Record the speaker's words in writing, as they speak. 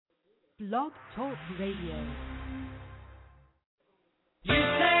Blog Talk Radio. You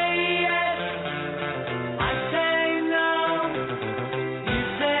say yes, I say no. You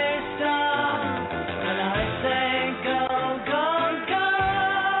say stop, and I say go, go, go.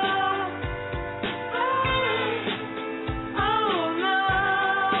 Oh no.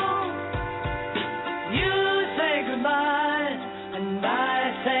 You say goodbye, and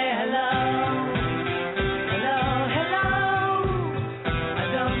I say hello. Hello, hello. I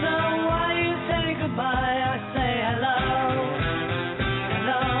don't know why you say goodbye. I say hello.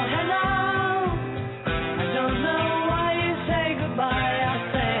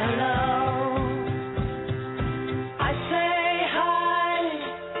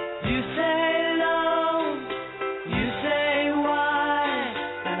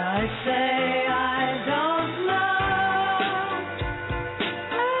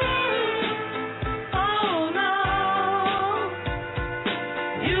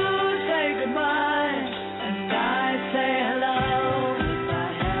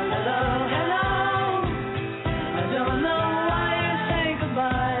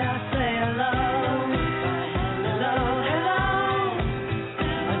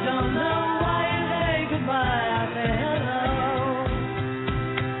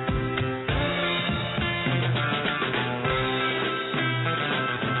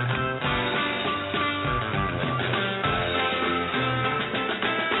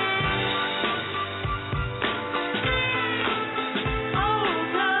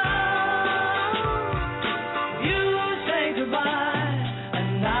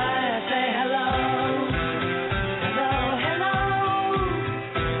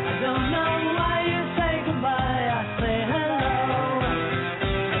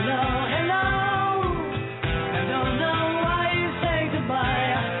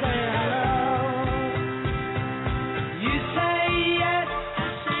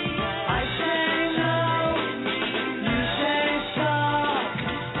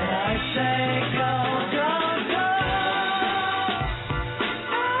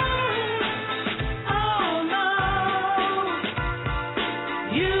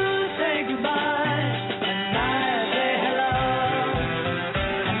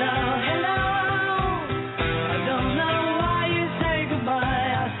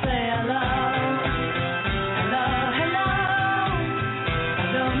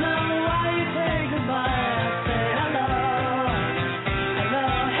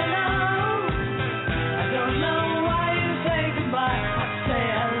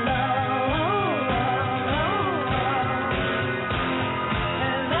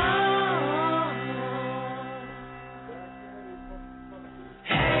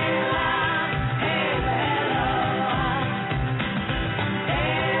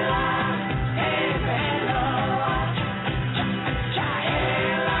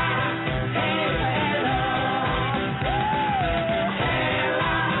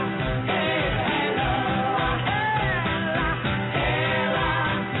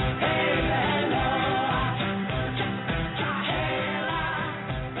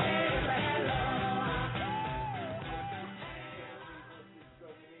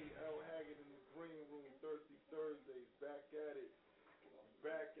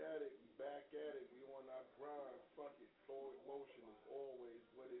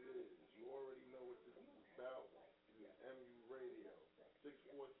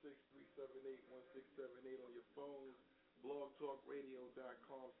 On your phones,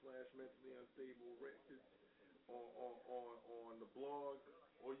 blogtalkradio.com/mentally unstable records on the blog,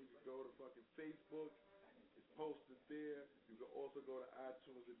 or you can go to fucking Facebook. It's posted there. You can also go to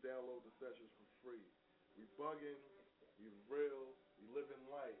iTunes and download the sessions for free. We bugging, we real, we living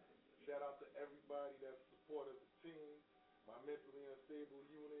life. Shout out to everybody that's a support of the team, my mentally unstable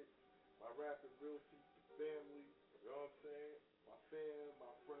unit, my rapid realty family, you know what I'm saying? My fam, my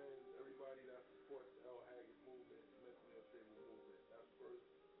friends, everybody that supports the L. Haggood movement, the mentally unstable movement. That's first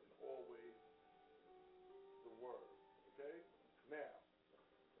and always the word. Okay? Now,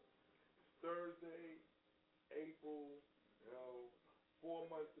 it's Thursday, April, 4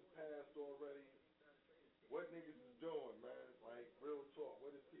 months have passed already. What niggas is doing, man? Like, real talk.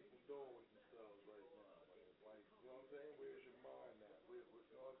 What is people doing with themselves right now? Like, you know what I'm saying? Where's your mind at? You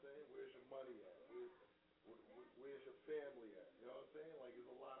know what I'm saying? Where's your money at? Where's your family at? You know what I'm saying? Like, there's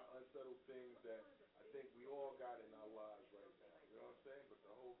a lot of unsettled things that I think we all got in our lives right now. You know what I'm saying? But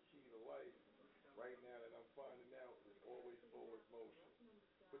the whole key to life right now that I'm finding out is always forward motion.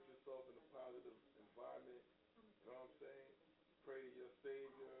 Put yourself in a positive environment. You know what I'm saying? Pray to your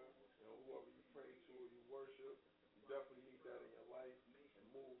Savior. Whoever you pray to or you worship, you definitely need that in your life and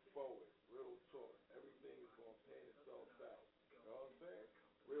move forward. Real talk. Everything is going to pan itself out. You know what I'm saying?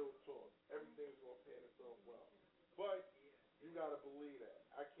 Real talk.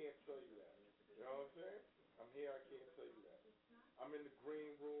 here, I can't tell you that. I'm in the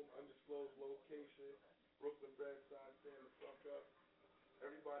green room, undisclosed location, Brooklyn bedside, stand the fuck up.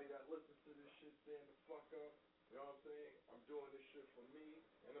 Everybody that listens to this shit, stand the fuck up. You know what I'm saying? I'm doing this shit for me,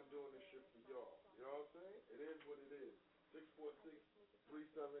 and I'm doing this shit for y'all. You know what I'm saying? It is what it is.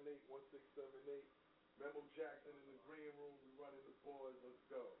 646-378-1678. Memo Jackson in the green room. We running the boys. Let's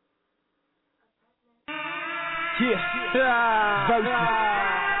go. Yeah. Versus.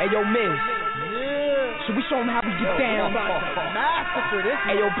 Hey, yo, Miz. Should we show them how we get down?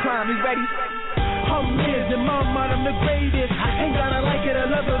 Hey, yo, Prime, you ready? I'm Miz, in my mind I'm the greatest. Ain't gotta like it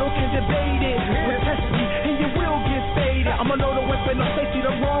or love it, or can debate it. Test me, and you will get faded. I'ma load a weapon, no safety,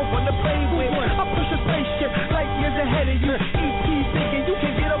 the wrong one to play with. I push a spaceship, like years ahead of you. E.T. thinking you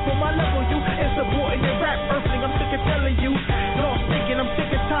can get up on my level, you insubordinate rap earthling. I'm sick of telling you. Lost thinking, I'm sick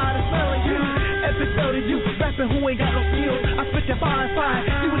and tired of smelling you. Episode of you, rapping who ain't got no skills. I spit the fire,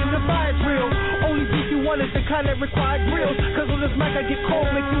 you in the fire drill. Only beat you want is the kind that require grills. Cause on this mic I get cold,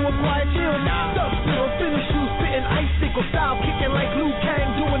 make you acquire chills. Still finish you, spitting icicle style, kicking like Liu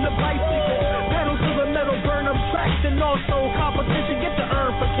Kang, doing the bicycle. Pedals to the metal, burn up tracks, and also competition, get the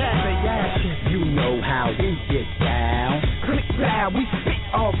urn for cash. You know how we get down. Click loud, we spit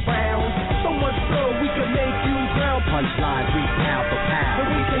all round. So much flow, we can make you drown. Punchlines, we pound for pound. But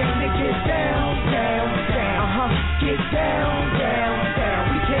we came to get down, down, down. Get down, down, down.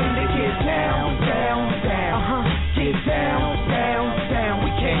 We came to get down, down, down. Get down, down, down.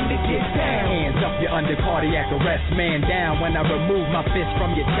 We came to get down. Hands up, you're under cardiac arrest. Man down when I remove my fist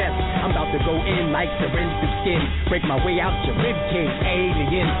from your chest. I'm about to go in like syringe through skin. Break my way out your rib cage.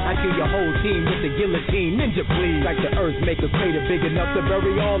 Alien, I kill your whole team with the guillotine. Ninja, please. Like the earth, make a crater big enough to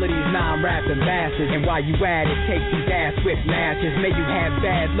bury all of these non-rapping bastards. And while you at it, take these ass whip lashes. May you have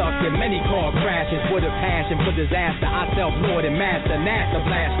bad luck and many car crashes. With a passion for disaster, I self-lord and master NASA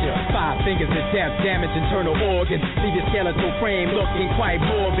blaster. 5 fingers to death, damage internal organs. Leave your skeletal frame looking quite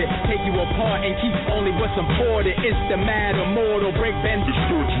morbid. Take you apart and keep only what's important. It's the mad immortal. Break, bend,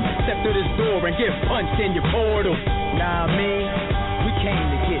 destroy you. Step through this door and get punched in your portal. Nah, me, we came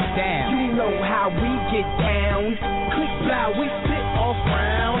to get down. You know how we get down. Click loud, we spit off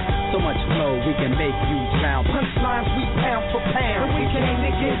round. So much flow, we can make you drown. Punchlines, we pound for pound. And we came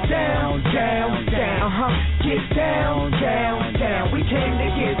to get down, down, down. Get down, down, down. We came to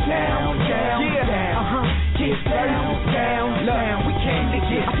get down, down, down. Get down, down, down. We came to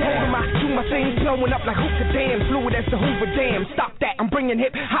get down. I do my thing, blowing up like hookah dam. Fluid as the Hoover Dam. Stop that, I'm bringing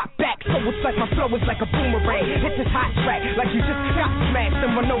hip hop back. So it's like my flow is like a boomerang. Hit this hot track like you just got smashed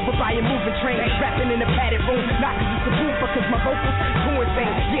and run over by a moving train. Rapping in a padded room, not cause it's a boomer, cause my vocals doing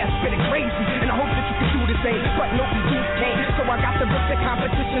things. Yeah, I spit it crazy, and I hope that you can do the same. But no disease came, so I got to rip the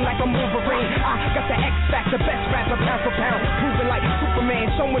competition like I'm Wolverine. I got the X Factor, best rapper pound for pound, proving like Superman,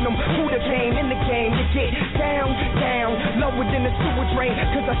 showing them who the game in the game. You get down, down, lower than the sewer drain.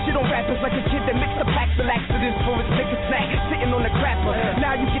 Cause I shit on rappers like a kid that mixed the packs of laxatives for his nigga snack, sitting on the crapper.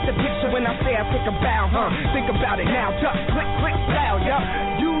 Now you get the picture when I say I take a bow, Think about it now, duck, click, click, loud,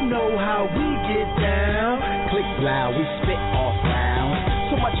 You know how we get down. Click loud, we spit off round.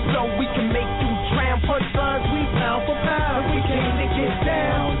 So much flow, we can make you drown. Punchlines, we pound for pound. We came to get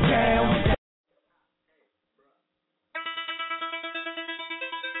down, down, down.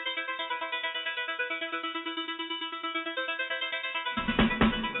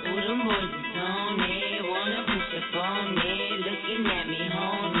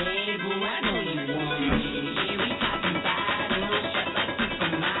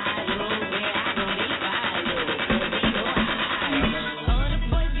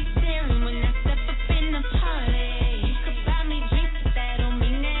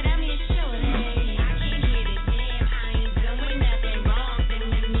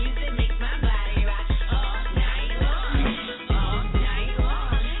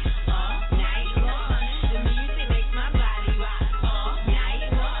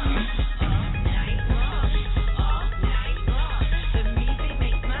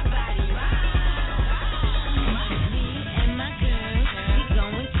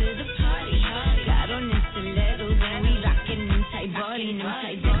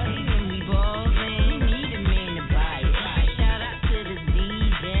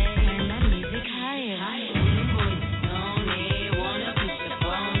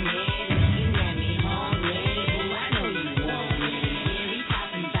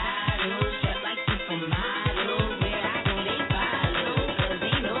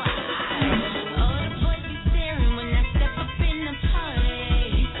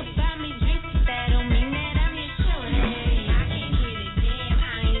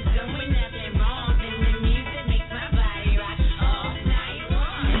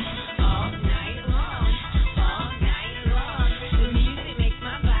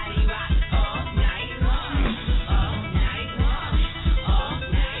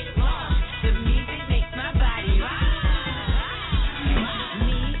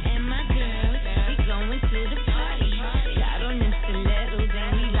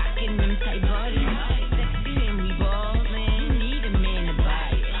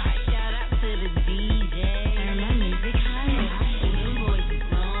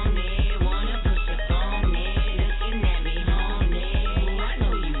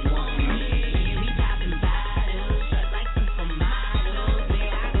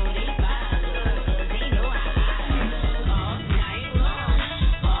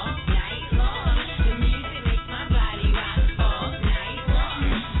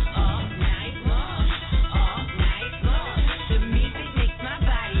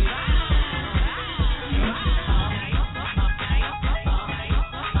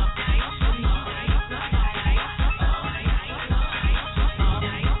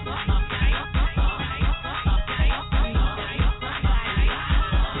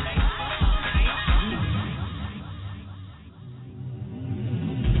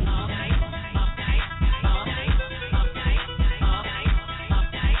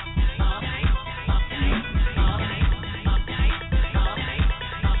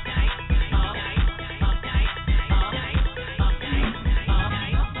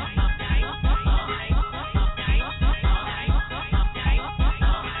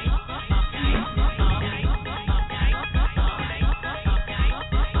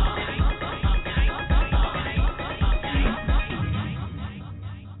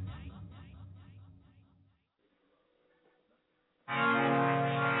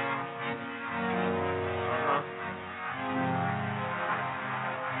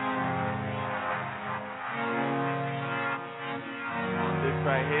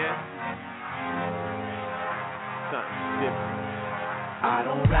 right here. Something different. I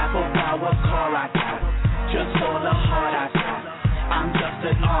don't rap about what car I got, just all the heart I got. I'm just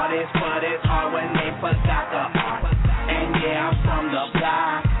an artist, but it's hard when they forgot the art. And yeah, I'm from the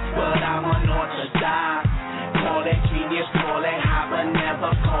block, but I'm unorthodox. Call it genius, call it hot, but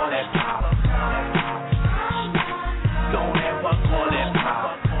never call it pop. Don't ever call it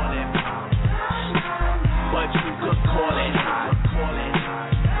pop. But you could call it hot.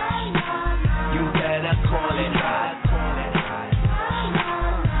 You better call it hot.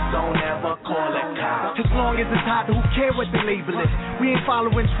 Don't ever call it cop. As long as it's hot, who care what they label it? We ain't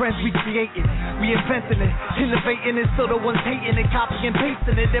following trends, we creating it. We inventing it, innovating it, so the ones hating it, copy and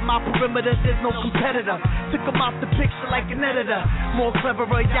pasting it. In my perimeter, there's no competitor. Took them off the picture like an editor. More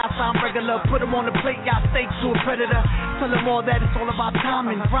cleverer, y'all sound regular. Put them on the plate, y'all steak to a predator. Tell them all that it's all about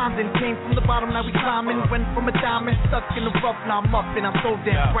timing. Grinding, came from the bottom, now we climbing. Went from a diamond, stuck in the rough, now I'm up and I'm so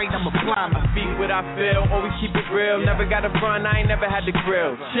damn great, I'm a climber. I beat what I feel, always keep it real. Never got a front, I ain't never had the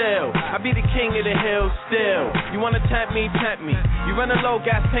grill. Chill, I be the king of the hill still. You wanna tempt me, tempt me. You run a low,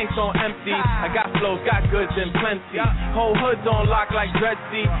 gas tanks on empty. I got flows, got goods in plenty. Whole hoods on lock like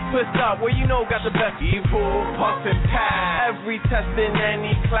Dreadsy. Twist up, where you know got the best. Evil, puff and pass. Every test in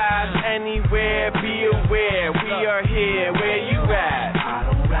any class, anywhere, be aware. We are here, where you at?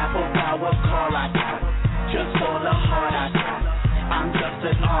 I don't rap about what car I got, just all the heart I got. I'm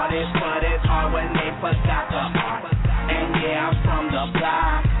just an artist, but it's hard when they forgot the art. And yeah, I'm from the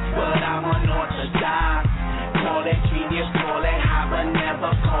block, but I'm unorthodox. Call it genius, call it hot, but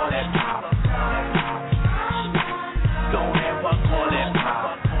never call it pop. Don't ever call it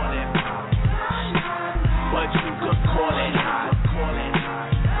pop. But you could call it hot.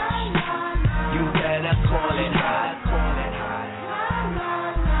 You better call it hot.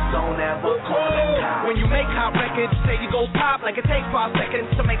 Don't ever call it hot. When you make hot records, say you go pop, like it takes 5 seconds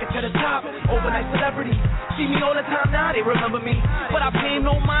to make it to the top. Overnight celebrity, see me all the time now, they remember me. But I pay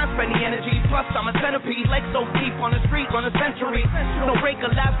no mind for any energy, plus I'm a centipede. Legs so deep on the street, run a century. No break or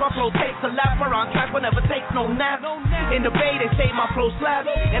last, my flow takes a lap. We're on track, but never takes no nap. In the bay, they say my flow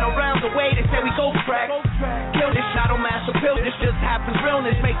slaps. And around the way, they say we go crack. Kill this, I don't master pill this, just happens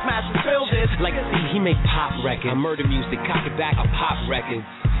realness, makes masters feel this. Like I see, he make pop records. I murder music, cock it back, I pop records.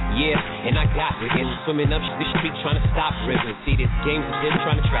 Yeah, and I got it. And swimming up the street trying to stop rivers. See, this game's a bit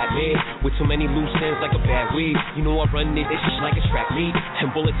trying to trap me. With too many loose ends like a bad weed. You know I run this shit like a track meet.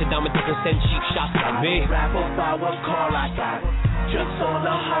 And bullets and diamonds doesn't send cheap shots at me. Rap about what car I got, just all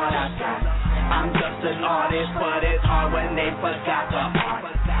the heart I got. I'm just an artist, but it's hard when they forgot the art.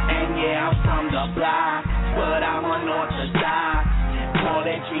 And yeah, I'm from the block, but I'm unorthodox. Call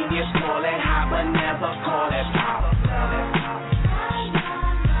it genius, call it hot, but never call it pop.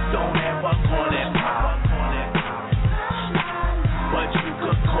 Don't ever call it pop. But you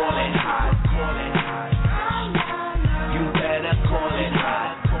could call it hot. You better call it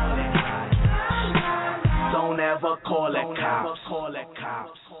hot. Don't ever call it cops. MU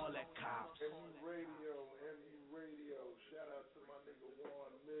Radio, shout out to my nigga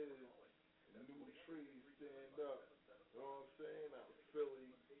Juan Miz, New Trees, stand up. You know what I'm saying? Out of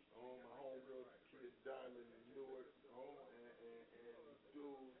Philly, my homegirl Kid Diamond in Newark, and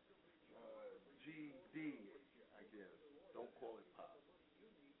dude, GD, I guess. Don't call it pop.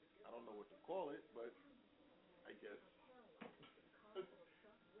 I don't know what to call it, but I guess.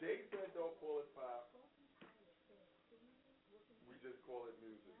 They said don't call it pop. We just call it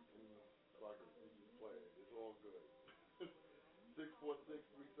music. We just play it. It's all good.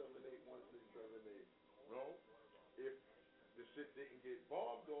 646-378-1678. No? If the shit didn't get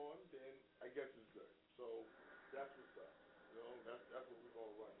bombed on, then I guess it's good. So that's what's up. You know, that's what we're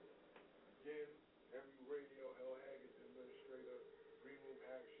gonna run here. Again, MU Radio, L. Haggood, Administrator, Green Room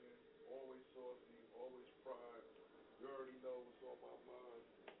Action, always saucy, always pride. You already know what's on my mind.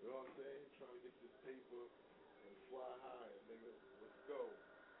 You know what I'm saying? Trying to get this paper and fly high, nigga. Let's go.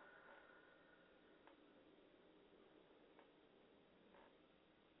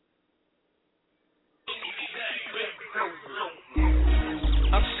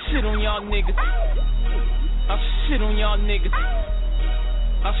 I shit on y'all niggas. I shit on y'all niggas.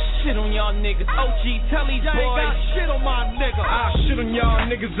 I shit on y'all niggas. OG, tell these boys. I shit on my nigga. I shit on y'all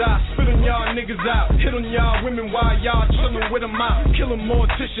niggas. I spit on y'all niggas out. Hit on y'all women while y'all chillin' with them out. Kill a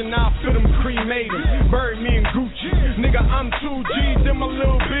mortician, I'll fit them cremated. Bury me in Gucci. Nigga, I'm 2G. Then my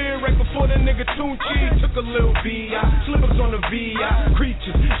little beard right before a nigga Tunchi, took a little B.I. Slippers on the V.I.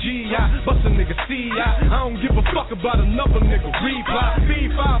 Creatures, G.I. Bust a nigga C.I. I don't give a fuck about another nigga. Reply,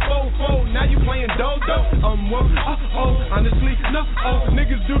 B544, now you playing dodo. Honestly, no.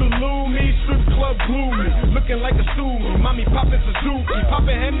 Niggas do the Loomy, strip club gloomy. Looking like a Sumi, mommy poppin' Suzuki.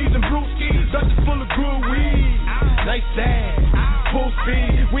 Poppin' Henleys and Brewskis, Dutch full of grew weed. Nice dad, full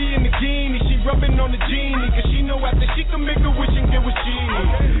speed. We in the guinea, she rubbing on the genie. Cause she know after she can make a wish and get what she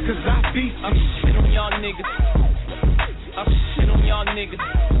need. Cause I beat I'm shit on y'all niggas. I'm shit on y'all niggas.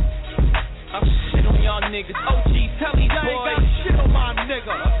 I'm shit on y'all niggas. OG Telly boy, ain't got shit on my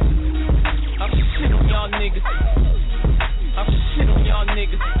nigga. I'm shit on y'all niggas. I'm shit on y'all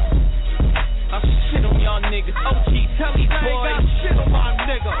niggas. I'm shit on y'all niggas. OG Telly boy, ain't got shit on my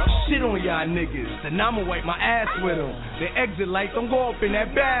nigga. Shit on y'all niggas, and I'ma wipe my ass with them. The exit lights, don't go up in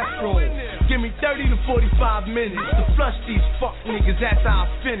that bathroom. Give me 30 to 45 minutes to flush these fuck niggas after I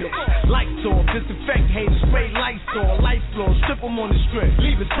finish. Lights off, disinfect haters, spray lights on, light flow, strip them on the strip,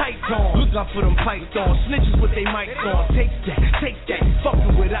 leave it tight on. Look out for them pipes on, snitches with they mics on. Take that, you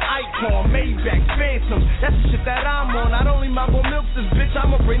fucking with an icon. Maybach, Phantom, that's the shit that I'm on. Not only my boy milk this bitch,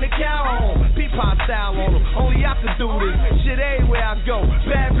 I'ma bring the cow home. Peapod style on them, only I can do this. Shit everywhere I go,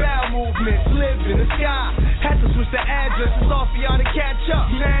 bad movements, live in the sky. Had to switch the addresses off for y'all to catch up.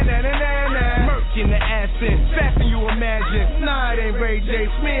 Murk in the accent, faster you imagine. Nah, it ain't Ray J,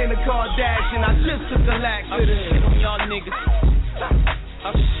 it's me and the Kardashian. I just took the laxative. I'm shit on y'all niggas.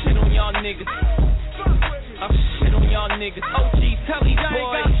 I'm shit on y'all niggas. I'm shit on y'all niggas. OG Telly boy,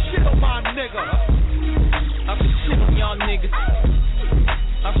 ain't got shit on my nigga. I'm shit on y'all niggas.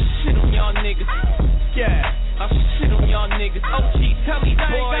 I'm shit on y'all niggas. Yeah. I'm shit on y'all niggas. OG Telly boy,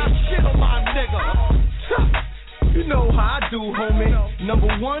 ain't got shit on my nigga. You know how I do, homie.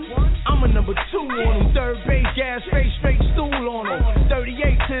 Number one, I'm a number two on him. Third base, gas face, straight stool on him. 38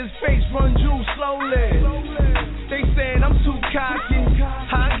 to his face, run juice slowly. They saying I'm too cocky.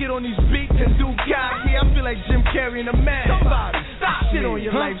 How I get on these beats and do cocky. I feel like Jim Carrey in a man. Somebody stop shit on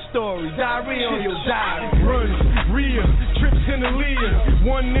your life story. Diarrhea on your diary. Runs, Rhea, trips in the Leah.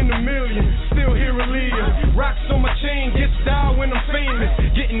 1 in a million, still here a Leah. Rocks on my chain, gets down when I'm famous.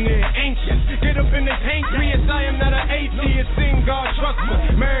 Getting there anxious, get up in the pancreas. I am not an atheist, sing God trust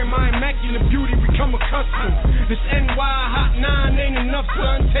me. Marry my immaculate beauty, become accustomed. This NY hot 9 ain't enough,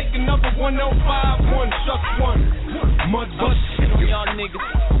 son. Take another 105, one, just one. Mud bust. I'm shit on y'all niggas.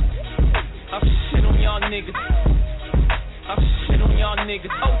 I'm shit on y'all niggas. I'm shit on y'all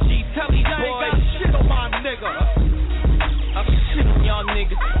niggas. OG Telly boy, ain't got shit on my nigga. I'm shit on y'all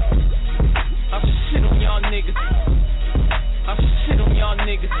niggas. I'm shit on y'all niggas. I'm shit on y'all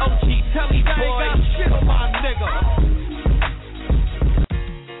niggas. OG Telly boy, ain't got shit on my nigga.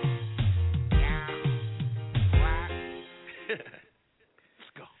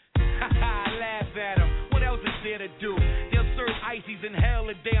 Let's go. Laugh at him. What else is there to do? They'll serve ices in hell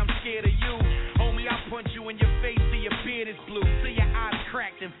a day I'm scared of you. Homie, I punch you in your face till your beard is blue. Till your eyes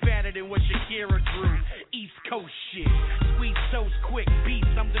cracked and fatter than what Shakira drew. East Coast shit. Sweet toast, quick beats.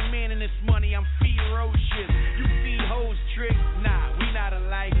 I'm demanding this money. I'm ferocious. You feed hoes tricks? Nah, we not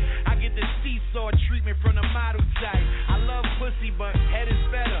alike. I get the seesaw treatment from the model type. I love pussy, but head is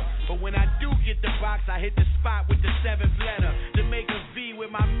better. But when I do get the box, I hit the spot with the 7th letter. To make a V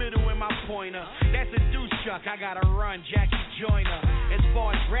with my middle and my pointer. That's a deuce chuck. I gotta run, Jackie Joyner. As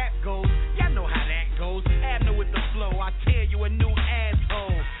far as rap goes, y'all know how that goes. Abner with the flow, I tear you a new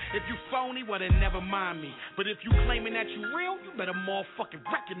asshole. If you phony, well then never mind me. But if you claiming that you real, you better motherfucking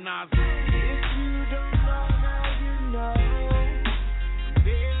recognize me. If you don't know, now you know.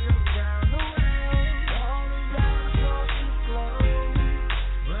 Been around the world, all around the ocean flow.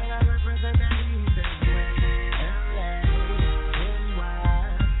 But I represent the East and West, LA, NY,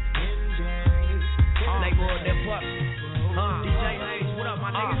 NJ. Neighborhood that fuck. DJ Hayes, what up,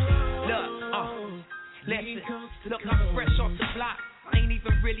 my nigga? Listen, look, I'm fresh off the block. Ain't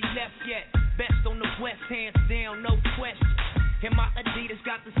even really left yet. Best on the west, hands down, no question. And my Adidas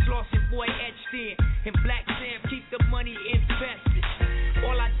got the Slauson boy etched in. And Black Sam keep the money invested.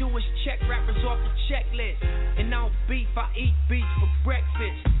 All I do is check rappers off the checklist. And I don't beef, I eat beef for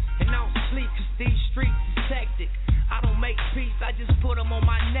breakfast. And I don't sleep cause these streets is hectic. I don't make peace, I just put them on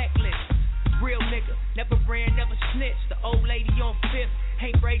my necklace. Real nigga, never ran, never snitched. The old lady on 5th,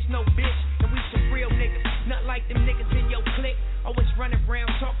 ain't raised no bitch. And we some real niggas, not like them niggas in your clique. Always running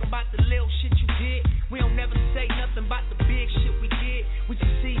around talking about the little shit you did. We don't never say nothing about the big shit we did. We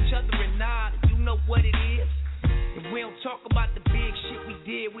just see each other and nod, and you know what it is. And we don't talk about the big shit we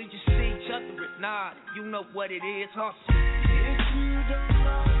did. We just see each other and nod, and you know what it is. Hustle. If you don't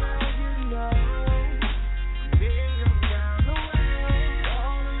know, now you know. Been around the world,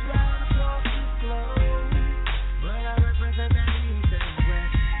 all around the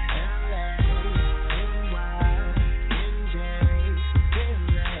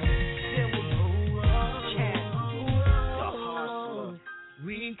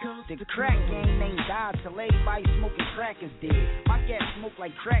The crack game ain't died till everybody smoking crack is dead. My gas smoke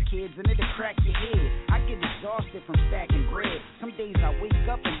like crackheads and it'll crack your head. I get exhausted from stacking bread. Some days I wake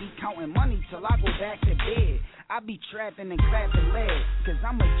up and be counting money till I go back to bed. I be trapping and clapping lead, cause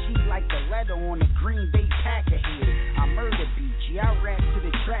I'm a G like the letter on a Green Bay Packer head. I murder beat you, I rap till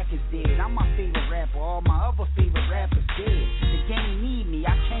the track is dead. I'm my favorite rapper, all my other favorite rappers dead. The game need me,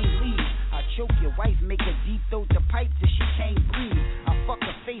 I can't leave. I choke your wife, make her deep throat the pipe till she can't breathe. I fuck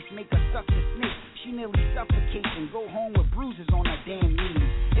her face, make her suck the snake. She nearly suffocates and go home with bruises on her damn knees.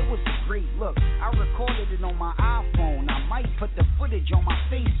 It was a great look, I recorded it on my iPhone. I might put the footage on my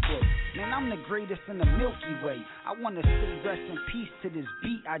Facebook. Man, I'm the greatest in the Milky Way. I wanna say rest in peace to this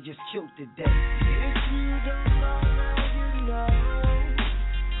beat I just killed today. If you don't know, now you know.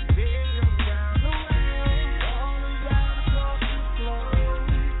 Been around the world, all around across the globe.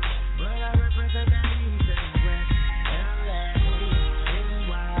 But I represent that East and West, LA,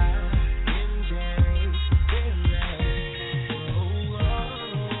 NY, NJ,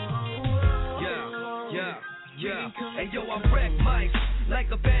 Yeah. Hey yo, I wreck mics like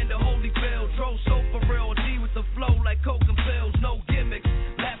a band of Holyfield. Drove so for real, G with the flow like Coke and pills. No gimmicks,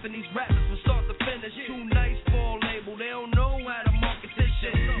 laughing these rappers from start to finish. Too nice for a label, they don't know how to market this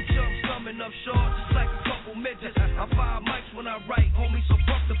shit. You chumps coming up short just like a couple midgets. I fire mics when I write, homie, so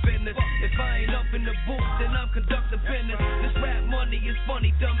fuck the business. If I ain't up in the booth, then I'm conducting business. This rap money is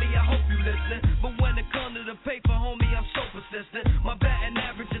funny, dummy, I hope you listen. But when it comes to the paper, homie, I'm so persistent. My batting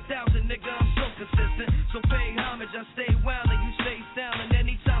average 1,000, nigga, I'm so consistent. So pay homage, I stay wild and you stay sound. And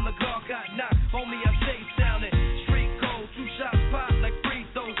anytime the guard got knocked, homie, I stay sounding. Street code, 2 shots pop like free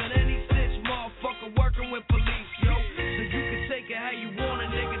throws. And any snitch motherfucker working with police, yo. So you can take it how you want it,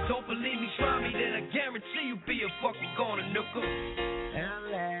 nigga. Don't believe me, try me, then I guarantee you be a fucking goner, nigga.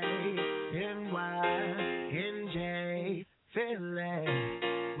 LA, NY, NJ, Philly.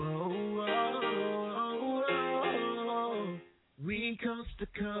 Whoa, whoa, whoa. We coast to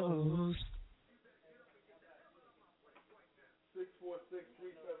coast.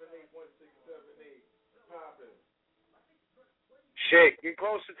 646-378-1678. Poppin'. Shit, get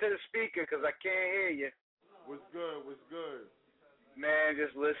closer to the speaker because I can't hear you. What's good? What's good? Man,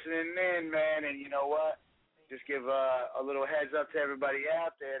 just listening in, man. And you know what? Just give a little heads up to everybody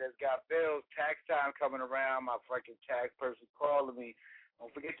out there that's got bills. Tax time coming around. My fucking tax person calling me.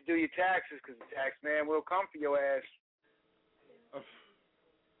 Don't forget to do your taxes because the tax man will come for your ass.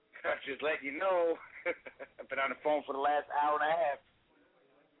 Just letting you know. I've been on the phone for the last hour and a half.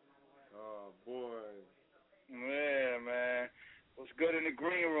 Oh, boy. Yeah, man. What's good in the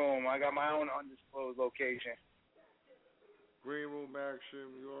green room? I got my own undisclosed location. Green room action,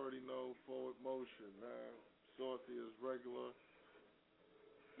 you already know, forward motion, man. Salty as regular.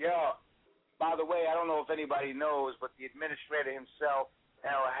 Yeah. By the way, I don't know if anybody knows, but the administrator himself,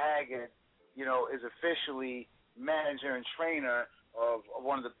 Haggood, you know, is officially manager and trainer of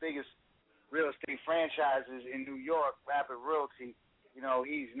one of the biggest real estate franchises in New York, Rapid Realty. You know,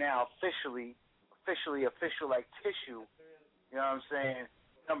 he's now official like tissue. You know what I'm saying?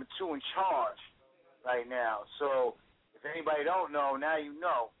 Number 2 in charge right now. So if anybody don't know, now you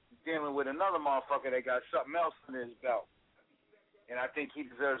know. You're dealing with another motherfucker that got something else under his belt. And I think he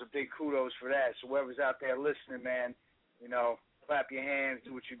deserves a big kudos for that. So whoever's out there listening, man, you know, clap your hands,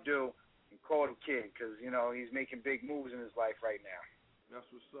 do what you do, and call the kid because, you know, he's making big moves in his life right now. That's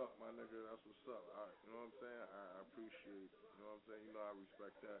what's up, my nigga. That's what's up. All right, you know what I'm saying? I appreciate it. You know what I'm saying? You know I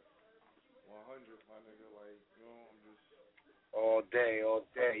respect that. 100, my nigga. Like, you know, I'm just... All day.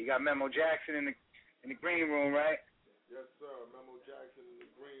 You got Memo Jackson in the green room, right? Yes, sir. Memo Jackson in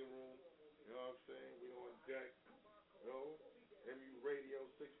the green room. You know what I'm saying? We on deck. You know? MU Radio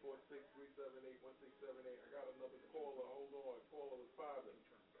 646-378-1678. I got another caller. Hold on. Caller was popping.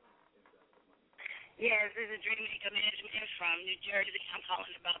 Yes, this is Dreammaker Management from New Jersey. I'm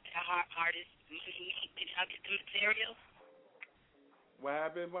calling about that artist. Did y'all get the material? What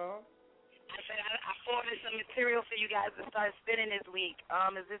happened, Mom? I said I forwarded some material for you guys to start spinning this week.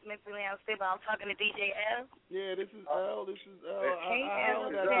 Is this mentally unstable? I'm talking to DJ L. Yeah, this is L. Hey,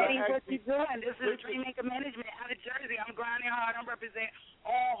 L, Daddy, what you doing? This is Dreammaker Management out of Jersey. I'm grinding hard. I'm representing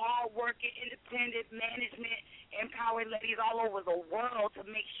all hard-working, independent management, empowered ladies all over the world to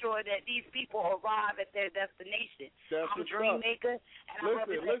make sure that these people arrive at their destination. I'm Dreammaker, and I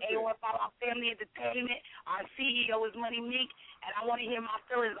represent AOFR Family Entertainment. Our CEO is Money Meek, and I want to hear my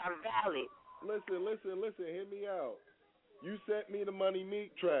feelings are valid. Listen, hear me out. You sent me the Money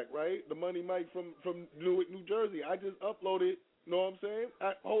Meek track, right? The Money Mike from Newark, New Jersey. I just uploaded, you know what I'm saying?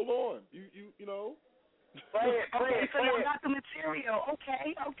 Hold on. You know? Play it. So you got the material.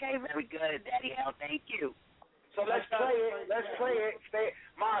 Okay, very good. Daddy L, thank you. So let's play it. Let's play it. Stay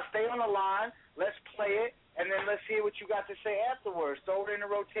on the line. Let's play it, and then let's hear what you got to say afterwards. Throw it in a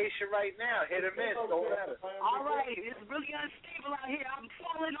rotation right now. Hit or miss. Don't matter. All right. It's really unstable out here. I'm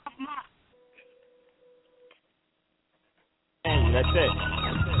falling off my... That's it.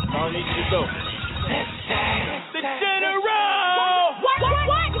 All I need you to do. The general! What? You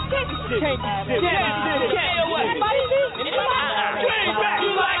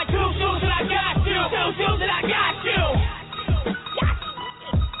like two shoes and I got you. Two shoes and I got you.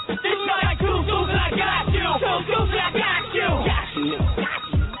 This like two shoes and I got you. Two shoes and I got you.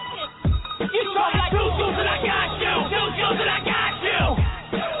 You like two shoes and I got you. Two shoes and I got you.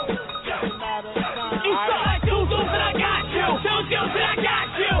 You like two shoes and I got you. Two shoes and I got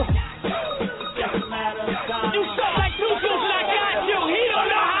you. You like two shoes and I got you. He don't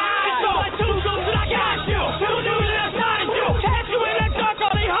know how. You like two shoes and I got you. Two shoes and I got you. Catch you in the dark,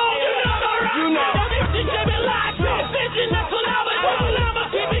 I'll be home. You know the right. You know. This shit been lied to. Bitches, that's what I was doing. I'ma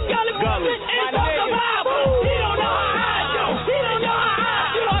keep it gully. It's on the Bible. He don't know how I do. He don't know how I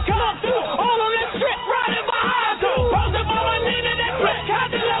do. I come through all on this strip, riding behind you. Post up on my knee to that brick,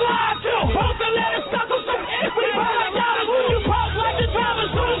 catch it alive too. Post a letter, stuck on some if we buy like dollars. You post like the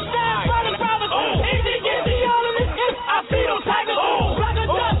drivers, who stand by the drivers. Easy, get the all of this. I see those tigers. Like a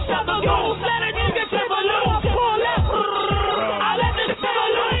Dutch shuffle, goose. Let a nigga trip a loose. Pull up. I let this shit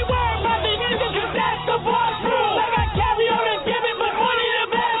alone. Ain't worried about the niggas, cause that's the boss rule. Like I carry on and give it, but money the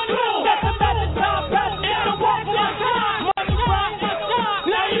best rule. That's the method, top best. It's the walk one time. Money rock one time.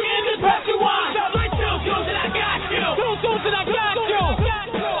 Now you in this press you want. Just like two shoes and I got you. Two shoes and I got you.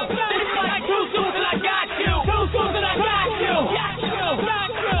 This is like two shoes and I got you. Two shoes and I got you.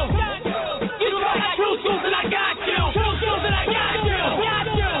 You like two shoes and I got you. Two shoes and I got you.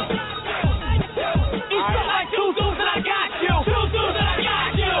 You like two shoes and I got you. Two shoes and I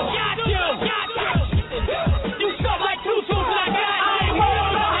got you. You like two shoes and I got you. I ain't worried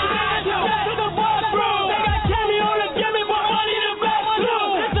about how I do. To the boss room. They got carry on and give me more money than best too.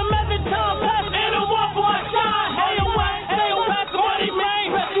 It's the method, time, pass, and a one for a shine. Hey, yo, what? Hey, yo, pass the money,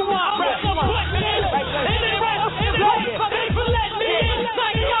 man. Press you want. Press the button in. And it rest. And it rest. Thanks for letting me in.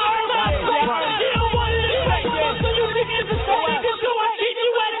 Like y'all heard my play. You don't want it to play. So you think it's a play. Cause you ain't keep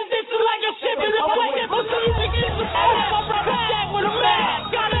you at it. This is like a ship in the play. So you think it's a play. My brother Jack with a man.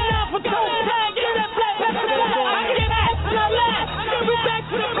 Got it out for two. Get that black back to the left. I get that and I laugh. Give me back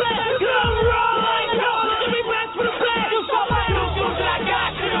to the black. Come right. Give me back to the black. You so like two shoes that I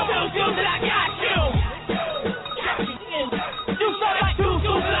got you. Two shoes that I got you. You so like two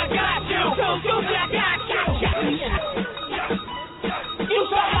shoes that I got you. Two shoes that I got you. You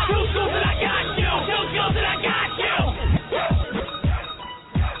so like two shoes that I got you. Two shoes that I got you.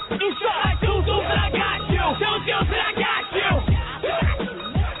 You so like two shoes that I got you. Two shoes that I got you.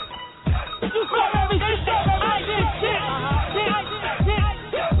 You so every shit. I did shit.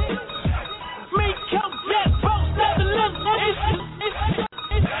 Me come back, folks, never live.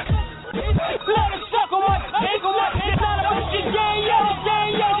 Let us suck on what, ain't on what, it's not about shit, yeah,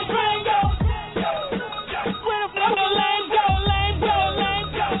 train go. Where the fuck the lane go.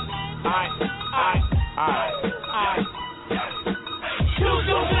 Alright. Two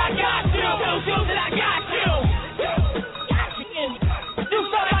shoes that I got you. Two shoes that I got you. You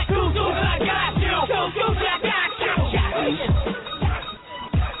sound like two shoes that I got you. Two shoes that I got you.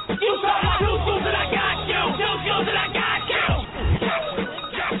 You sound like two shoes that I got you. Two shoes that I got you.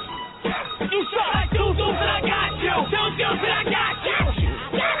 You sound like two shoes that I got you. Two shoes that I got you.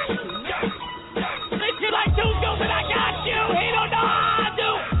 Think you like two shoes that I got you. He don't know how I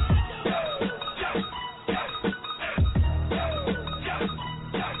do.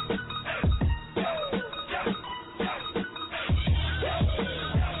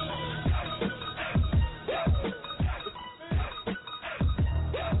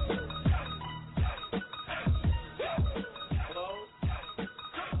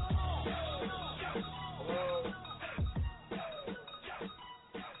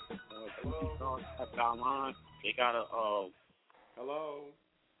 They got a Hello.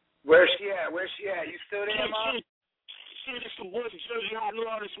 Where's she at? You still there, Mom? Shit, it's the boy from Jersey. I knew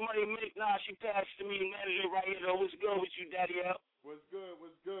all this money make. Nah, she passed to me, manager right here. Though, what's good with you, Daddy L? What's good,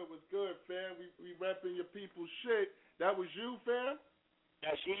 fam? We repping your people's shit. That was you, fam?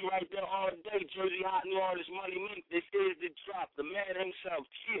 That's me right there all day. Jersey Hot New Orleans Money Mink. This is the drop. The man himself.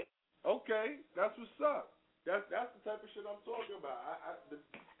 Shit. Okay, that's what's up. That's the type of shit I'm talking about.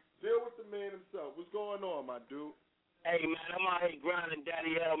 Deal with the man himself. What's going on, my dude? Hey, man, I'm out here grinding,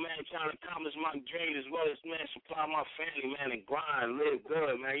 Daddy L, man, trying to accomplish my dreams as well as, man, supply my family, man, and grind, live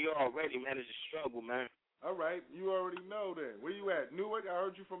good, man. You already, man, it's a struggle, man. All right, you already know then. Where you at? Newark? I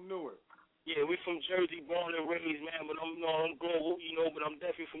heard you from Newark. Yeah, we from Jersey, born and raised, man. But I'm global, but I'm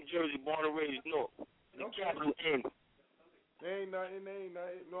definitely from Jersey, born and raised north. The capital N. Ain't nothing,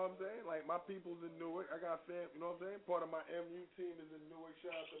 you know what I'm saying? Like, my people's in Newark. I got fam, you know what I'm saying? Part of my MU team is in Newark.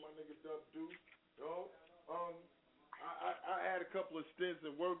 Shout out to my nigga Dub Deuce. You know? I had a couple of stints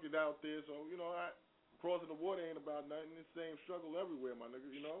and worked it out there, so, crossing the water ain't about nothing. It's the same struggle everywhere, my nigga,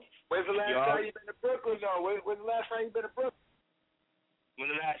 you know? When's the last time you been to Brooklyn, though? When's the last time you been to Brooklyn?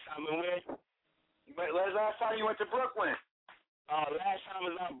 When the last time I went? Last time you went to Brooklyn? Last time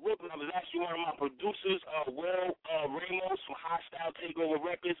I was out in Brooklyn, I was actually one of my producers, Will Ramos from Hostile Takeover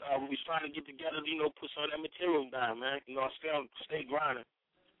Records. We was trying to get together, put some of that material down, man. Stay grinding.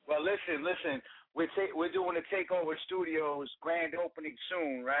 Well, listen. We're doing the Takeover Studios grand opening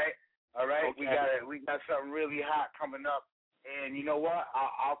soon, right? All right. Okay. We got something really hot coming up, and you know what?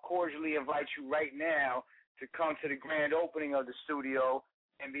 I'll cordially invite you right now to come to the grand opening of the studio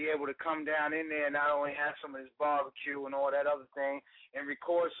and be able to come down in there and not only have some of this barbecue and all that other thing and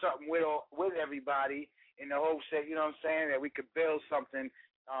record something with everybody in the hopes that, you know what I'm saying, that we could build something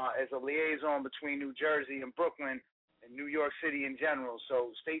as a liaison between New Jersey and Brooklyn and New York City in general. So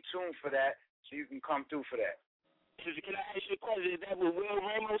stay tuned for that so you can come through for that. Can I ask you a question? Is that with Will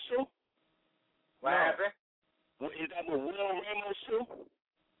Ramos too? What happened? Is that with Will Ramos too?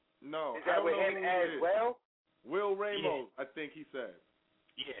 No. Is that with him as well? Will Ramos, yeah. I think he said.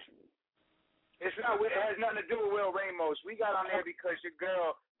 Yeah. It has nothing to do with Will Ramos. We got on there because your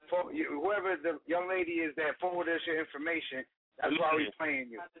girl, whoever the young lady is that forwarded us your information, that's why we're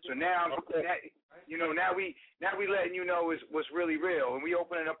playing you. So now, now we letting you know what's really real. And we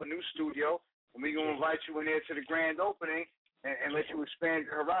opening up a new studio, and we're going to invite you in there to the grand opening and let you expand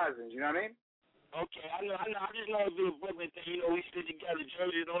your horizons. You know what I mean? Okay, I know. I just know it's a Brooklyn thing. We sit together.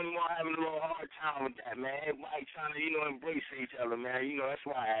 Jersey's the only one having a little hard time with that, man. Everybody trying to, embrace each other, man. That's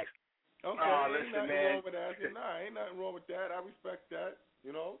why I asked. Okay, ain't nothing wrong with that. Ain't nothing wrong with that. I respect that,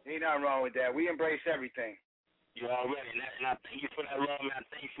 Ain't nothing wrong with that. We embrace everything. You already, and I thank you for that love, man. I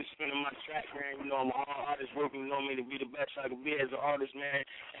thank you for spinning my track, man. I'm an artist working, me to be the best I can be as an artist, man.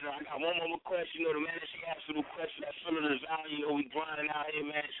 And I got one more question, the man, she asked the question that's full of the value, we grinding out here,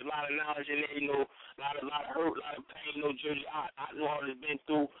 man. It's a lot of knowledge in there, a lot of hurt, a lot of pain, Jersey. I know all it's been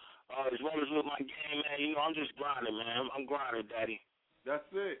through, as well as with my game, man. I'm just grinding, man. I'm grinding, Daddy. That's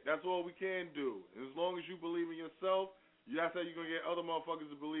it. That's all we can do. And as long as you believe in yourself, that's how you're going to get other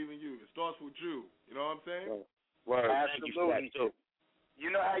motherfuckers to believe in you. It starts with you. You know what I'm saying? Right. Word. Absolutely. You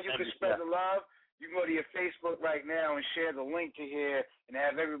know how you can spread the love? You can go to your Facebook right now and share the link to here and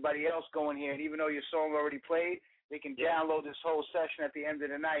have everybody else go in here. And even though your song already played, they can download this whole session at the end of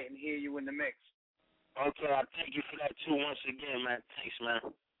the night and hear you in the mix. Okay, I thank you for that, too, once again, man. Thanks,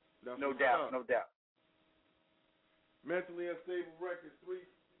 man. No doubt. Mentally Unstable Records,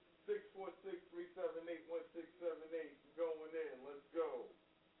 646-378-1678. Going in. Let's go.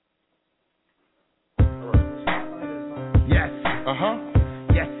 Yes.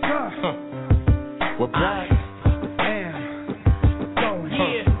 Yes, sir. We're back. Going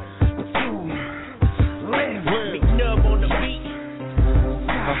here to live. McNub on the beat.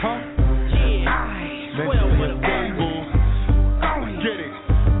 Yeah. I 12 with a Bible. Get it.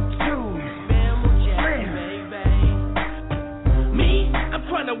 To live. Me, I'm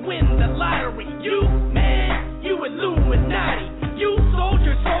trying to win the lottery. You, man, you Illuminati. You sold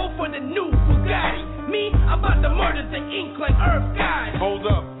your soul for the new Bugatti. Me, I'm about to murder the ink like Earth guys. Hold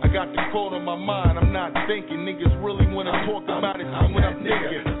up, I got the quote on my mind. I'm not thinking. Niggas really wanna talk about it. I'm when I'm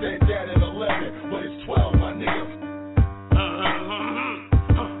thinking. Said that at 11, but it's 12, my nigga.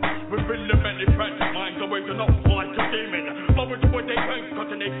 We've been the many tragic minds awaken up like a demon. Flowing to what they think,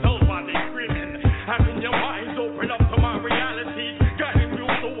 cutting they self while they screaming. Having your minds open up to my reality. Guiding you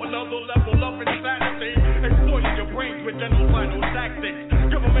to another level of insanity. Exploiting your brains with genocidal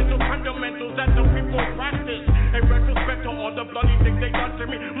tactics. Governmental fundamentals that the people practice. In retrospect to all the bloody things they done to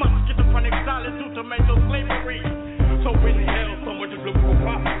me. My schizophrenic silence due to mental slavery. So in hell, someone just look for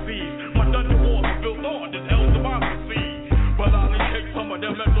prophecies. My dungeon walls are built on this hell's democracy. But I only take some of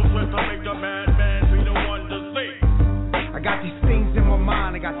their mental strength to make the madman be the one to see. I got these things in my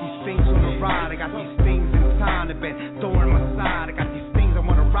mind, I got these things on the ride, I got these things in time that been throwing my side, I got these things I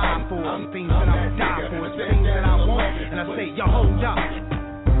wanna ride for, things that I would die for, things that I want, and I say, yo, hold up.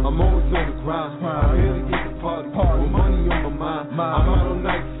 I'm always on the grind. I barely get to party with money on my mind. I'm out all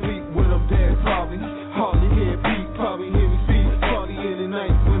night sleep when I'm dead, probably. Hardly hear beat, probably hear me speak. Party in the night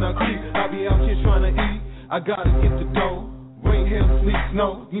when I creep. I be out here trying to eat. I gotta get the dough. Rain, hail, sleet,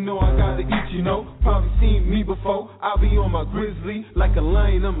 snow. I gotta eat, Probably seen me before. I be on my grizzly like a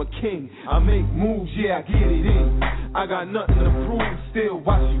lion. I'm a king. I make moves, yeah, I get it in. I got nothing to prove, still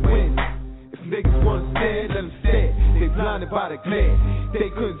watch you win. Niggas once said, let them stare. They blinded by the glare. They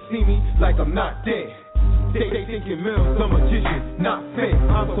couldn't see me like I'm not there. They thinking Mills a magician, not fair.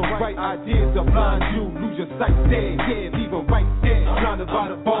 I'm so right, ideas are blind you, lose your sight there. Yeah, leave them right there, blinded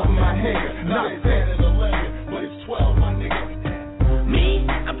by the ball of my head. Not fair. 11, but it's 12, my nigga. Me,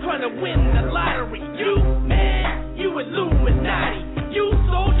 I'm trying to win the lottery. You, man, you Illuminati. You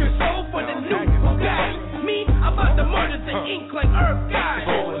sold your soul for the new Bugatti. Me, about to murder the ink like Earth God.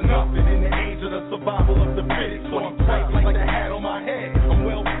 All or nothing in the age of the survival of the fittest. So I'm tight like the hat on my head. I'm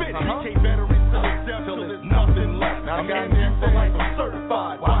well fitted. Can't better till there's nothing left. I'm in there for life, I'm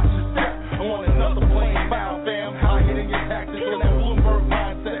certified. Watch your step. I'm on another plane bound, fam. Higher than your taxes on that Bloomberg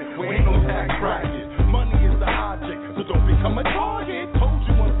mindset. We ain't no tax bracket. Money is the object, so don't become a target. Told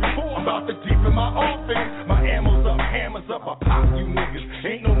you once before, I'm about to deepen my offense. My ammo's up, hammers up, I pop you niggas.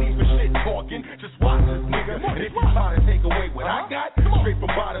 Ain't no need for shit talking, just watch this nigga. And if you try to take away what I got, straight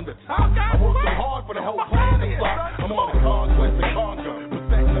from bottom to top, I work so hard for the whole plan to flop. I'm on a conquest to conquer,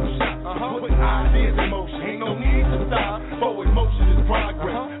 perfect no shot. Putting ideas in motion, ain't no need to stop. Forward motion is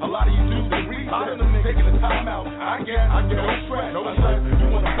progress. A lot of you dudes that reset, taking the time out. I get no stress. Unless you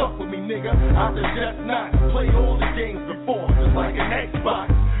wanna fuck with me, nigga, I suggest not. Play all the games before, just like an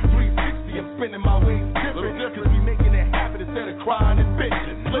Xbox 360. I'm spinning my ways different, cause we making it happen instead of crying and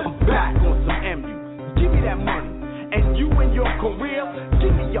bitching. I'm back on some MU. Give me that money. And you and your career,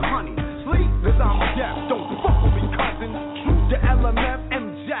 give me your honey. Sleep, cause I'm deaf. Don't fuck with me, cousin. Truth to LMF, M.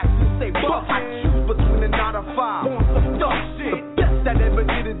 Jackson, say fuck. I choose between a 9 to 5 on some dumb shit. The best that ever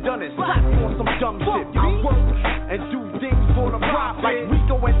did it done it. Slap on some dumb shit. I work and do things for the profit. Like we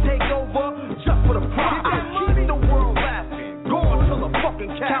go and take over just for the profit. I keep the world laughing. Go until the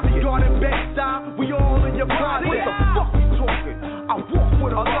fucking casket. Garden bed style, we all in your pride. What the fuck you talking? I walk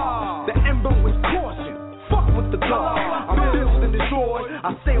with a law. The ember is caution. Fuck with the God. I'm built and destroyed.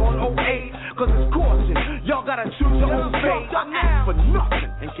 I stay on 08, cause it's caution. Y'all gotta choose your own fate. I ask for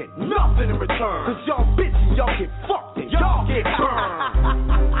nothing and get nothing in return. Cause y'all bitches, y'all get fucked and y'all get burned.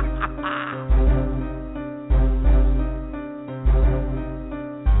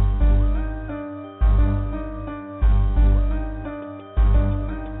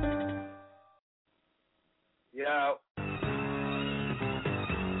 Yo.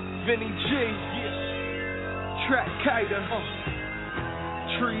 Vinny G, Track Kiter,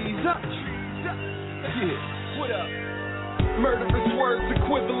 Trees Up, yeah, what up? Murderous words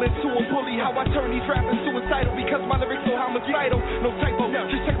equivalent to a bully. How I turn these rappers suicidal because my lyrics so homicidal. No typo,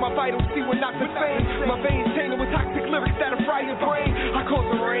 just check my vitals, see what knocks the fame. My veins tainted with toxic lyrics that'll fry your brain. I cause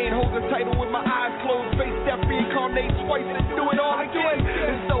the rain, hold the title with my eyes closed, face that reincarnate twice and do it all again.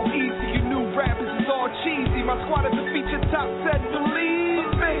 It's so easy, you new rappers is all cheesy. My squad is a feature top set,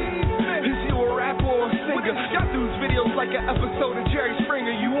 believe me. Is you a rapper or a singer? Y'all dudes videos like an episode of Jerry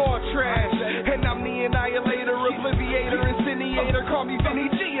Springer. You all trash, and I'm the annihilator, obliviator, incinerator. Call me Vinny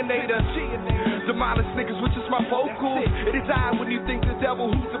G-inator. Demolish niggas with just my vocals. It is I when you think the devil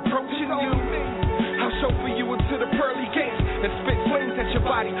who's approaching you. I'll chauffeur you into the pearly gates and spit flames at your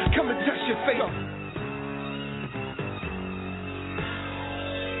body. Come and touch your face.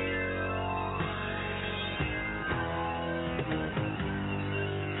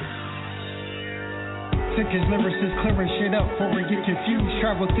 Sick as lyricists, clearing shit up before we get confused.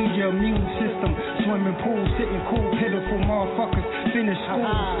 Travel through your immune system. Swimming pool, sitting cool, pitiful motherfuckers. Finish school.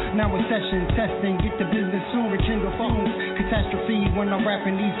 Now it's session testing. Get the business soon. Rekindle fumes. Catastrophe when I'm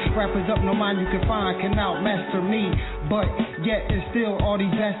rapping these rappers up. No mind you can find can outmaster me. But yet and still all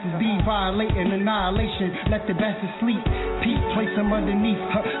these bastards be violating annihilation. Let the bastards sleep. Peep, place them underneath.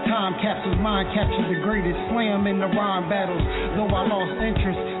 Time capsules, mind captures the greatest. Slam in the rhyme battles. Though I lost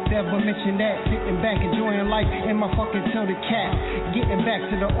interest. Never mention that, sitting back enjoying life in my fucking till the cat. Getting back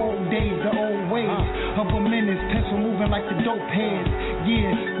to the old days, the old ways of a menace, pencil moving like the dope heads.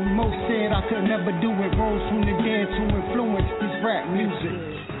 Yeah, most said I could never do it. Rose from the dead to influence this rap music.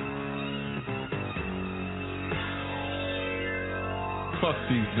 Fuck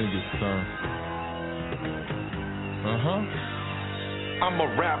these niggas, son. I'm a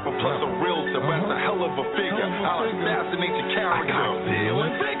rapper plus a realtor, that's a hell of a figure. I'll assassinate your character.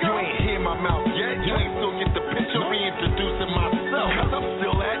 You ain't hear my mouth yet, you ain't still get the picture. Reintroducing myself, cause I'm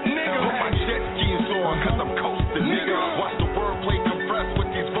still that nigga. Put my jet skis on, cause I'm coasting, nigga. Watch the wordplay compress with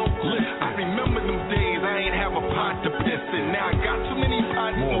these vocals. I remember them days, I ain't have a pot to piss in. Now I got too many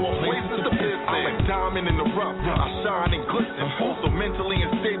pots, more places to piss in. I'm a diamond in the rough, I shine and glisten. Also mentally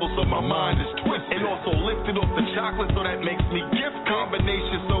unstable, so my mind is twisted. And also lifted off the chocolate, so that makes me gift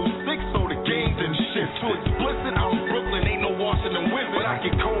combination so sick, so the games and shit. Too explicit, I'm Brooklyn, ain't no Washington Wizard. But I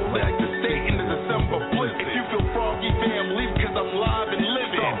get cold like the state in the December blizzard. If you feel froggy, fam, leave cause I'm live and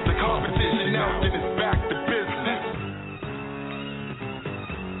living. Stop the competition now.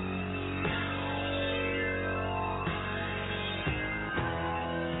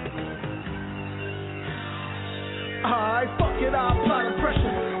 it, I apply the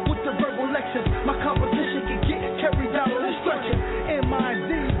pressure. With the verbal lectures, my competition can get carried out on the stretcher. M.I.D.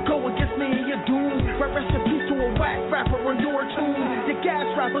 go against me and your doom. Right recipe to a whack rapper on your tune. Your gas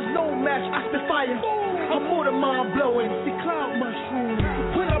rappers, no match, I spit fire. I'm more than mind blowing. The cloud mushroom.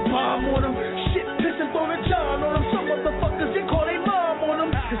 Put a bomb on them. Shit pissing on a John on them. Some motherfuckers, they call their mom on them.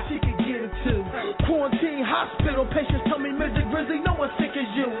 Cause she can get it too. Quarantine, hospital, patients tell me Mr. Grizzly, no one's sick as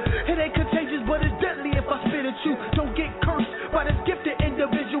you. It ain't contagious, but it's deadly if I spit at you. Don't get cursed by this gifted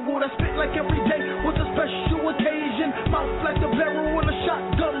individual that spit like every day was a special occasion. Mouth like the barrel on a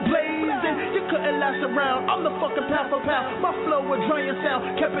shotgun blazing. You couldn't last around. I'm the fucking pound for pound. My flow would dry your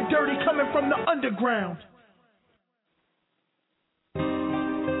sound. Kept it dirty coming from the underground.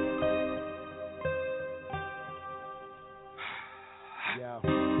 Yeah. Day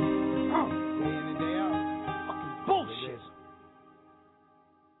in and day out. Fucking bullshit.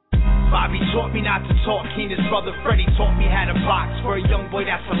 Bobby taught me not to talk, Keenan's brother Freddie taught me how to box. For a young boy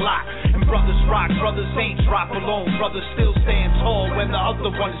that's a lot. And brothers rock, brothers ain't drop alone. Brothers still stand tall when the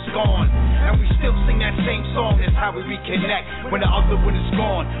other one is gone. And we still sing that same song, that's how we reconnect when the other one is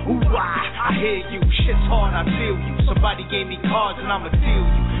gone. Ooh, I hear you, shit's hard, I feel you. Somebody gave me cards and I'ma deal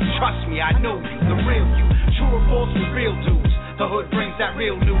you. Trust me, I know you, the real you. True or false with real dudes. The hood brings that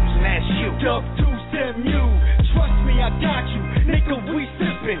real news and that's you. Dub deuce them you. Trust me, I got you. Nigga, we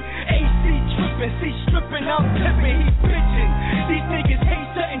sippin'. AC trippin', C strippin', I'm pippin', he bitchin'. These niggas hate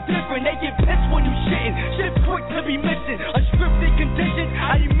something different. They get pissed when you shittin'. Shit quick to be missing. A scripted condition,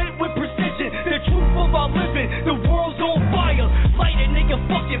 I emit with precision. The truth of our living, the world's on fire. Light a nigga,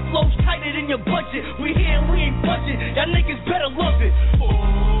 fucking flows tighter than your budget. We here and we ain't budget. Y'all niggas better love it.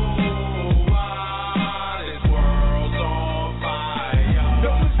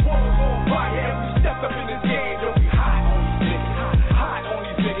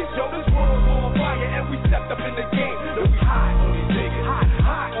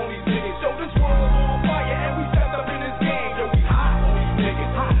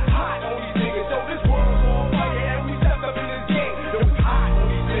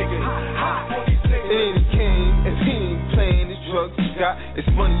 It's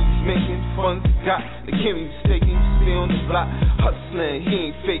money he's making, funds he got. They can't be mistaken, stay on the block. Hustling,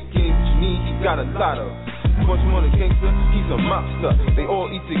 he ain't faking. What you need, he got a lot of. Bunch of money gangster, he's a mobster. They all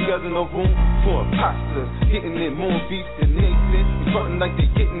eat together, no room for imposters. Getting in more beef than Nathan. They frontin' like they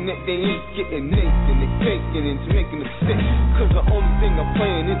getting it, they ain't getting Nathan. They faking and making a mistake. Cause the only thing I'm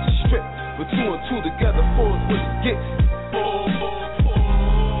playing is to strip. But 2 and 2 together, 4 is what it gets.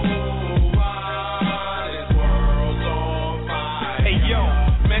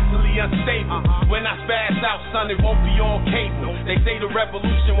 Unstable. When I spaz out, son, it won't be on cable. They say the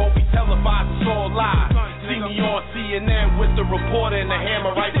revolution won't be televised, it's all live. See me on CNN with the reporter and the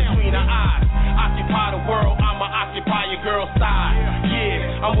hammer right between the eyes. Occupy the world, I'ma occupy your girl's side.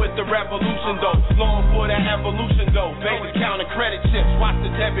 Yeah, I'm with the revolution though. Long for that evolution though. Baby counting credit chips, watch the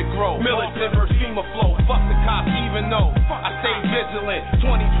debit grow. Militant versus FEMA flow. Fuck the cops, even though I stay vigilant.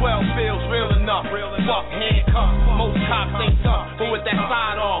 2012 feels real enough. Fuck handcuffs, most cops ain't tough. But with that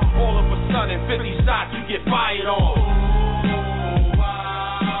sidearm, all of a sudden 50 shots you get fired on.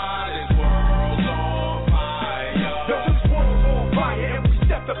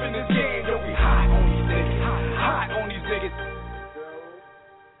 Up in this game, yo, we hot on these niggas, hot on these niggas.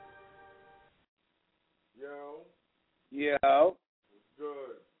 Yo.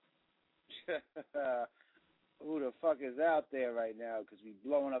 Good. Who the fuck is out there right now? Because we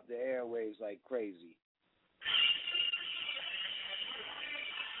blowing up the airwaves like crazy.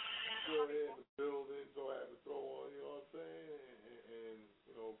 Still here in the building, so I had to throw on, you know what I'm saying? And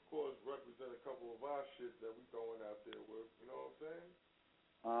you know, of course, represent a couple of our shit that we throwing out there with, you know what I'm saying?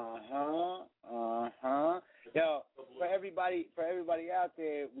 Yo, for everybody out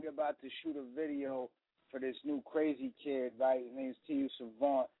there, we're about to shoot a video for this new crazy kid, right? His name's T.U.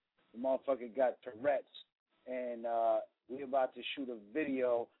 Savant. The motherfucker got Tourette's. And we're about to shoot a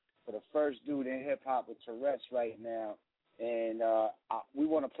video for the first dude in hip-hop with Tourette's right now. And we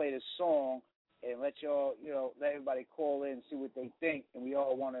want to play this song and let y'all, you know, let everybody call in and see what they think. And we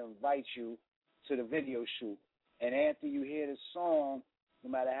all want to invite you to the video shoot. And after you hear the song, no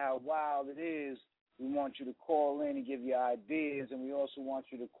matter how wild it is, we want you to call in and give your ideas, and we also want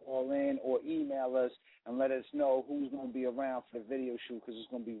you to call in or email us and let us know who's going to be around for the video shoot, because it's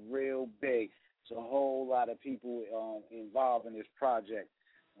going to be real big. It's a whole lot of people involved in this project,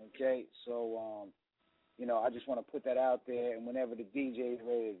 okay? So, you know, I just want to put that out there, and whenever the DJ is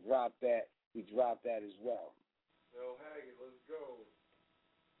ready to drop that, we drop that as well. Yo, Haggood, let's go.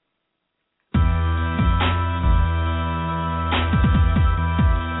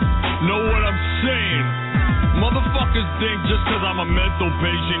 Know what I'm saying? Motherfucker Motherfuckers think just cause I'm a mental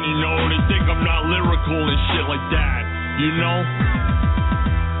patient, you know, they think I'm not lyrical and shit like that, you know?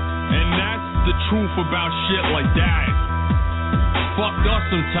 And that's the truth about shit like that. It's fucked up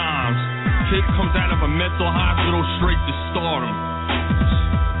sometimes. Kid comes out of a mental hospital straight to stardom.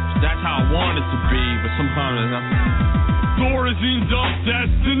 That's how I want it to be, but sometimes it's not. Thorazine's up,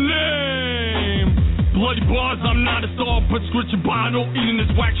 that's the name. Bloody bars, I'm not a star, prescription bottle, eating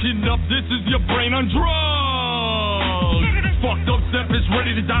this whack shit up, this is your brain on drugs. Fucked up step is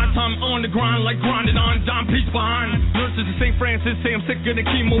ready to die, time on the grind, like grinding on dime piece behind. Nurses at St. Francis say I'm sick of the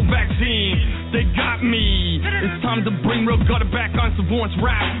chemo vaccine. They got me, it's time to bring real gutter back on Savant's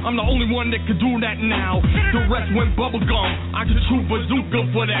rap. I'm the only one that can do that now, the rest went bubblegum, I can shoot bazooka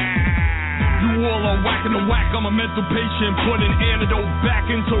for that. You all are whacking the whack, I'm a mental patient, putting antidote back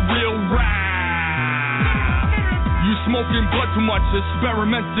into real rap. You smoking blood too much,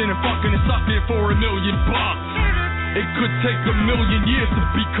 experimenting and fucking and sucking for $1 million. It could take 1 million years to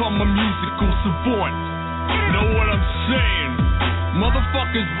become a musical savant. Know what I'm saying?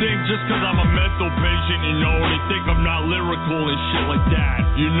 Motherfuckers think just cause I'm a mental patient, you know, they think I'm not lyrical and shit like that,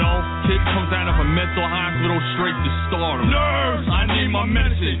 you know? Kid comes out of a mental hospital straight to stardom. Nurse, I need my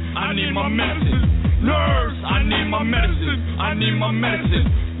medicine, I need my medicine. Nurse, I need my medicine, I need my medicine.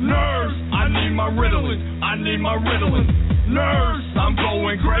 Nurse, I need my Ritalin, I need my Ritalin. Nurse, I'm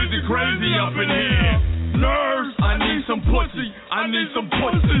going crazy, crazy up in here. Nurse, I need some pussy, I need some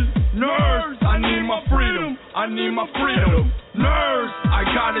pussy. Nurse, I need my freedom, I need my freedom. Nurse, I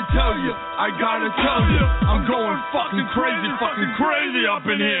gotta tell you, I'm going fucking crazy up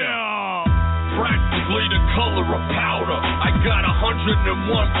in here. Practically the color of powder. I got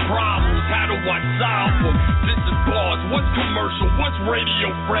 101 problems. How do I solve them? This is bars. What's commercial? What's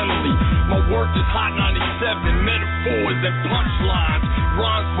radio friendly? My work is Hot 97. Metaphors and punchlines.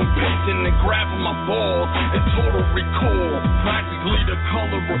 Rhymes from pacing and grabbing my balls. And total recall. Practically the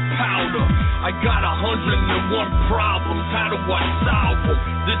color of powder. I got 101 problems. How do I solve them?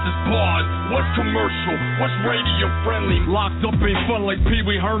 This is bars. What's commercial? What's radio friendly? Locked up ain't fun like Pee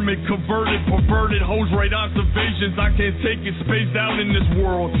Wee Herman. Perverted hose right observations. I can't take it, spaced out in this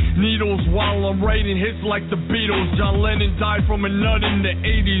world. Needles while I'm writing hits like the Beatles. John Lennon died from a nut in the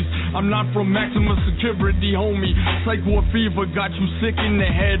 80s. I'm not from maximum security, homie. Psycho fever got you sick in the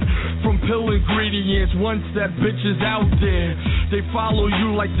head from pill ingredients. Once that bitch is out there, they follow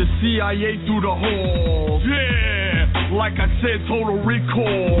you like the CIA through the halls. Yeah, like I said, total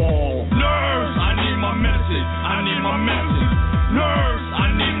recall. Nurse, I need my medicine, I need my medicine. Nurse, I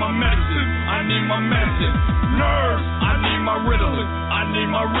need my medicine, I need my medicine. Nurse, I need my Ritalin, I need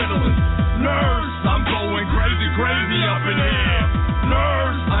my Ritalin. Nurse, I'm going crazy up in here.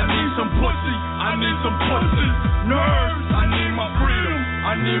 Nurse, I need some pussy, I need some pussy. Nurse, I need my freedom,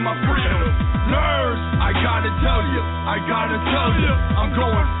 I need my freedom. Nurse, I gotta tell you, I'm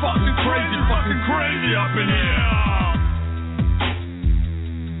going fucking crazy up in here.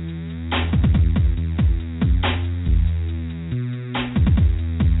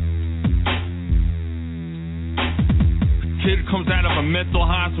 Kid comes out of a mental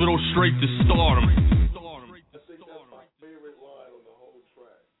hospital straight to stardom. I think that's my favorite line on the whole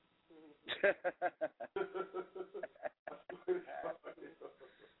track.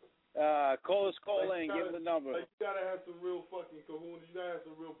 Call in, give him the number. You gotta have some real fucking kahunas. You gotta have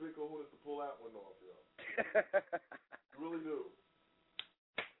some real big kahunas to pull that one off, yo. You really do.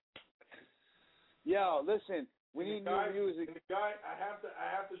 Yo, listen, we need new music. And the guy, I have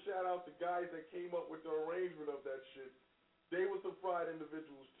to shout out the guys that came up with the arrangement of that shit. They were some fried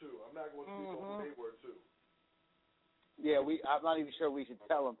individuals too. I'm not going to speak on who they were too. Yeah, I'm not even sure we should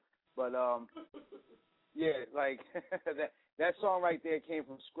tell them, but yeah, like that song right there came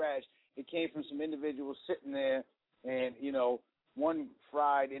from scratch. It came from some individuals sitting there, and you know, one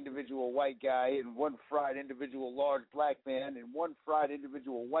fried individual white guy, and one fried individual large black man, and one fried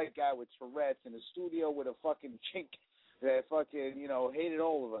individual white guy with Tourette's in a studio with a fucking chink that fucking hated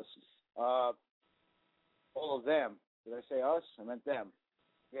all of us, all of them. Did I say us? I meant them.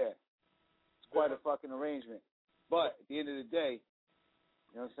 Yeah. It's quite a fucking arrangement. But at the end of the day,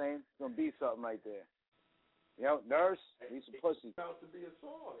 you know what I'm saying? It's going to be something right there. You know, nurse, need some pussy. It turned out to be a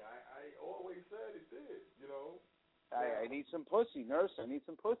song. I always said it did, you know. I need some pussy, nurse. I need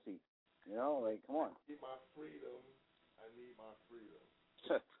some pussy. You know, like, come on. I need my freedom. I need my freedom.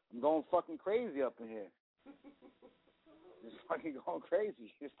 I'm going fucking crazy up in here. Just fucking going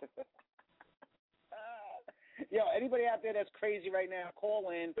crazy. Yo, anybody out there that's crazy right now,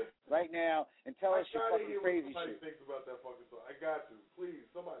 call in right now and tell us your fucking crazy shit. Thinks about that fucking song. I got to. Please,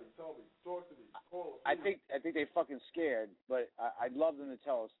 somebody tell me. Talk to me. Call us. I think they're fucking scared, but I'd love them to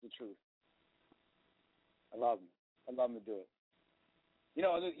tell us the truth. I love them. I love him to do it. You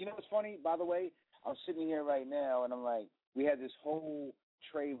know what's funny, by the way? I'm sitting here right now, and I'm like, we had this whole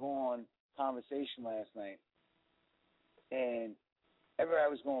Trayvon conversation last night, and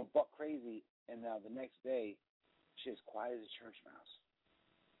everybody was going buck crazy, and now the next day, shit's quiet as a church mouse.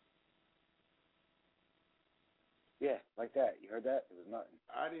 Yeah, like that. You heard that? It was nothing.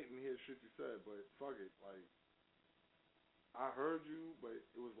 I didn't hear shit you said, but fuck it. Like, I heard you, but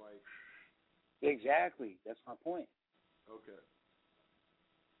it was like... Exactly. That's my point. Okay.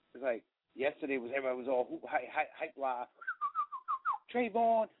 It's like, yesterday everybody was all hype blah.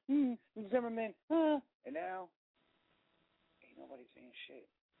 Trayvon, Zimmerman, and now ain't nobody saying shit.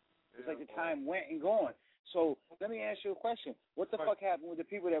 It's like the time went and gone. So let me ask you a question. What the fuck happened with the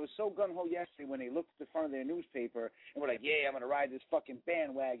people that were so gung-ho yesterday when they looked at the front of their newspaper and were like, yeah, I'm going to ride this fucking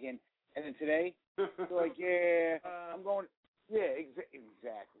bandwagon, and then today they're like, yeah, I'm going, yeah,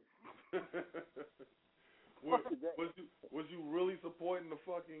 exactly. Was you really supporting the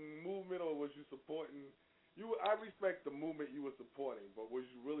fucking movement, or was you supporting? I respect the movement you were supporting, but was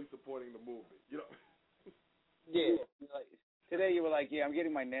you really supporting the movement? You know? Yeah. Like, today you were like, yeah, I'm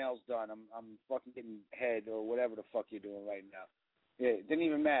getting my nails done. I'm fucking getting head or whatever the fuck you're doing right now. Yeah, it didn't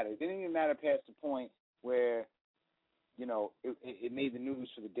even matter. It didn't even matter past the point where, you know, it made the news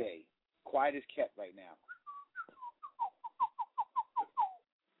for the day. Quiet as kept right now.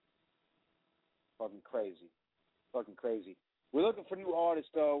 Fucking crazy. Fucking crazy. We're looking for new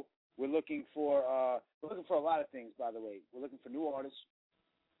artists, though. We're looking for a lot of things, by the way. We're looking for new artists.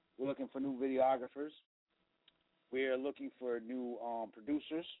 We're looking for new videographers. We're looking for new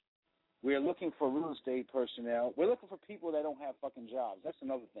producers. We're looking for real estate personnel. We're looking for people that don't have fucking jobs. That's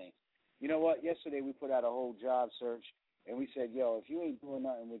another thing. You know what? Yesterday we put out a whole job search, and we said, yo, if you ain't doing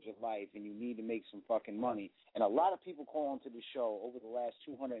nothing with your life and you need to make some fucking money, and a lot of people call into the show over the last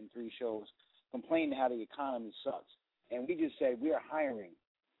 203 shows complaining how the economy sucks. And we just said we are hiring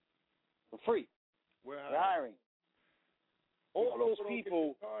for free. We're hiring. All those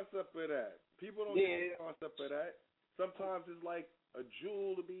people. Get the concept of that. People don't get the concept of that. Sometimes it's like a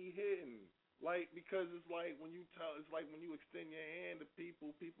jewel to be hidden. Like, because it's like when you extend your hand to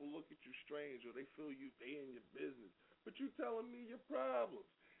people, people look at you strange, or they feel they in your business. But you telling me your problems.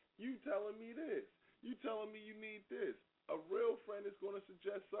 You telling me this. You telling me you need this. A real friend is going to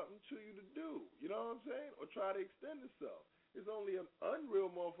suggest something to you to do. You know what I'm saying? Or try to extend itself. It's only an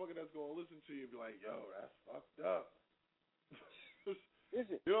unreal motherfucker that's going to listen to you and be like, yo, that's fucked up.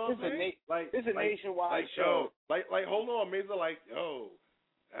 You know what I'm saying? It's a nationwide show. Like, hold on, Mesa. Like, yo,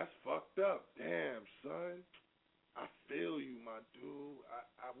 that's fucked up. Damn, son. I feel you, my dude.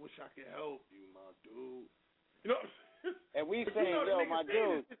 I wish I could help you, my dude. You know? And we saying, yo, my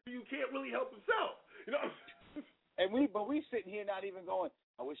dude. You can't really help himself. You know? But we sitting here not even going,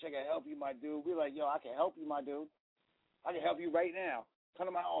 I wish I could help you, my dude. We're like, yo, I can help you, my dude. I can help you right now. Come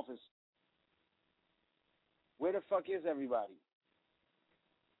to my office. Where the fuck is everybody?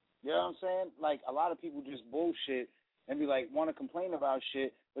 You know what I'm saying? Like, a lot of people just bullshit and be like, want to complain about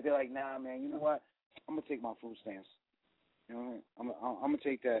shit, but they're like, nah, man, you know what? I'm going to take my food stamps. You know what I mean? I'm going to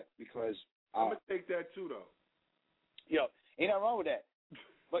take that because... I'm going to take that too, though. Yo, ain't nothing wrong with that.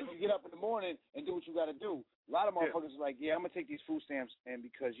 But you get up in the morning and do what you got to do. A lot of motherfuckers are like, yeah, I'm going to take these food stamps, and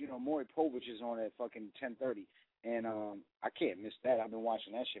because, you know, Maury Povich is on at fucking 10:30, and I can't miss that. I've been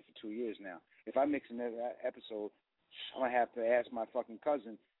watching that shit for 2 years now. If I mix another episode, I'm going to have to ask my fucking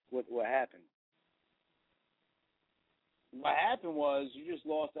cousin what happened. What happened was you just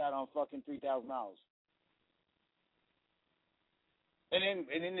lost out on fucking $3,000. And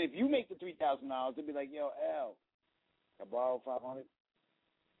then if you make the $3,000, they'll be like, yo, Al, I borrow $500.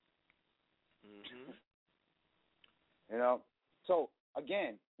 Mm-hmm. You know? So,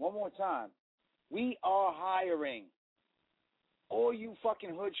 again, one more time. We are hiring. All you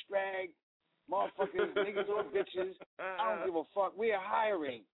fucking hood strag, motherfuckers, niggas or bitches, I don't give a fuck. We are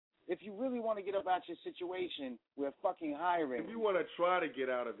hiring. If you really want to get up out your situation, we're fucking hiring. If you want to try to get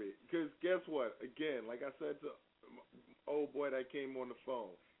out of it, because guess what? Again, like I said to old boy that came on the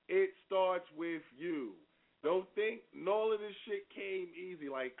phone, it starts with you. Don't think all of this shit came easy.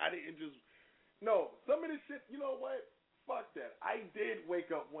 Like, I didn't just... No, some of this shit, you know what? Fuck that. I did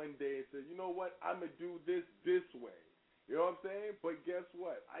wake up one day and said, you know what? I'm going to do this way. You know what I'm saying? But guess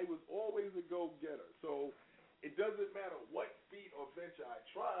what? I was always a go-getter. So it doesn't matter what feat or venture I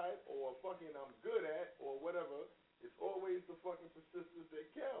tried or fucking I'm good at or whatever. It's always the fucking persistence that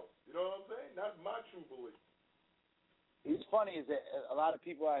counts. You know what I'm saying? That's my true belief. What's funny is that a lot of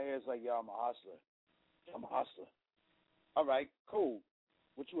people out here is like, yo, I'm a hustler. I'm a hustler. All right, cool.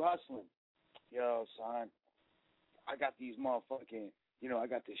 What you hustling? Yo, son, I got these motherfucking, you know, I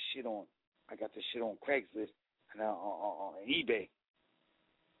got this shit on Craigslist. Now on eBay.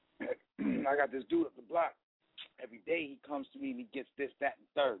 I got this dude up the block. Every day he comes to me and he gets this, that, and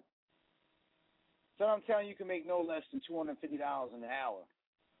third. So I'm telling you, can make no less than $250 an hour.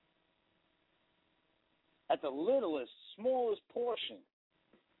 At the littlest, smallest portion.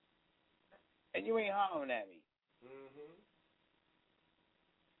 And you ain't hollering at me. Mm-hmm.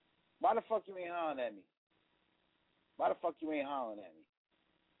 Why the fuck you ain't hollering at me? Why the fuck you ain't hollering at me?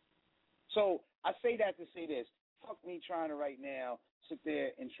 So I say that to say this. Fuck me trying to right now sit there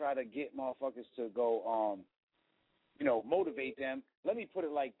and try to get motherfuckers to go, motivate them. Let me put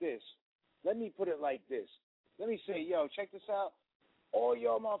it like this. Let me say, yo, check this out. All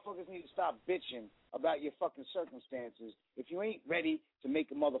y'all motherfuckers need to stop bitching about your fucking circumstances if you ain't ready to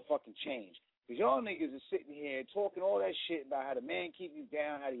make a motherfucking change. Because y'all niggas are sitting here talking all that shit about how the man keep you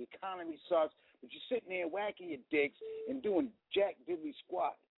down, how the economy sucks, but you're sitting there whacking your dicks and doing jack diddly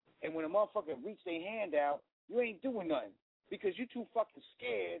squat. And when a motherfucker reach their hand out, you ain't doing nothing because you too fucking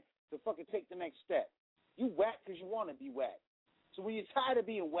scared to fucking take the next step. You whack because you want to be whacked. So when you're tired of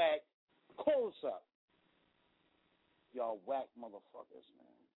being whacked, call us up. Y'all whack motherfuckers,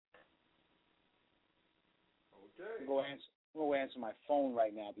 man. Okay. I'm going to answer my phone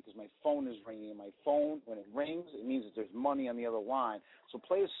right now because my phone is ringing. My phone, when it rings, it means that there's money on the other line. So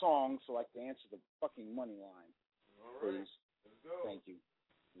play a song so I can answer the fucking money line. All right. Please. Let's go. Thank you.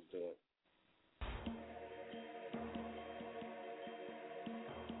 Let's do it.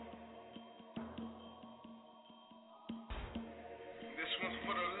 This one's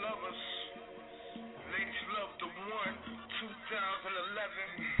for the lovers. Ladies love the one.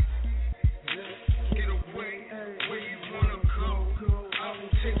 2011. Get away where you wanna go. I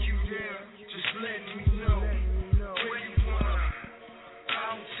will take you there. Just let me know where you wanna.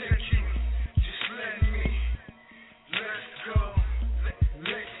 I will take you. Just let me. Let's go.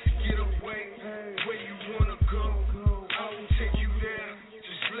 Let's get away where you wanna go. I will take you there.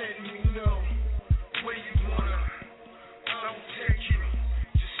 Just let me know where you wanna. I will take you.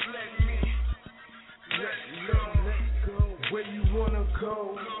 Just let me. Let's go. Where you wanna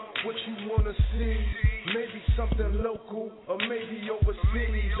go, what you wanna see, maybe something local or maybe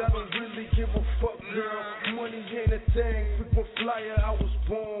overseas. I don't really give a fuck, girl. Money ain't a thing. Frequent flyer, I was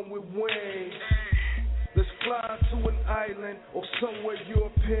born with wings. Let's fly to an island or somewhere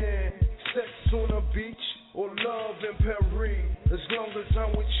European. Sex on a beach or love in Paris. As long as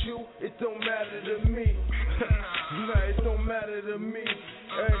I'm with you, it don't matter to me. Nah, it don't matter to me.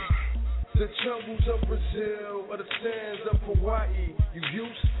 Hey. The jungles of Brazil or the sands of Hawaii. You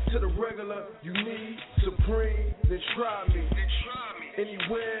used to the regular, you need supreme, then try me.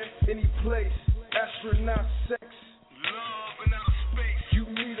 Anywhere, any place, astronaut sex. Love in outer space. You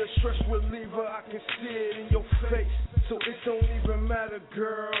need a stress reliever, I can see it in your face. So it don't even matter,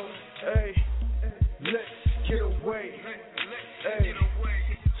 girl. Hey, let's get away. Hey,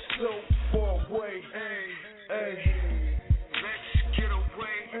 so far away. Hey. Let's get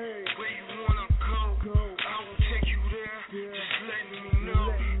away. Where you wanna go? I will take you there. Just let me know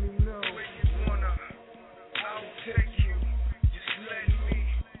where you wanna. I will take you. Just let me.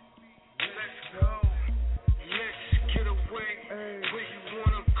 Let's go. Let's get away. Where you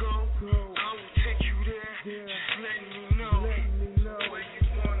wanna go? I will take you there. Just let me know where you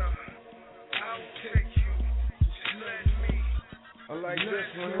wanna. I will take you. Just let me. I like this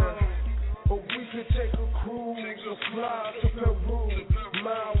one. Or we could take a cruise or fly to Peru.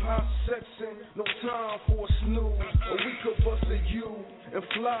 Mile high sexing, no time for a snooze. Or we could bust a U and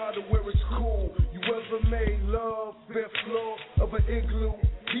fly to where it's cool. You ever made love, bare floor of an igloo,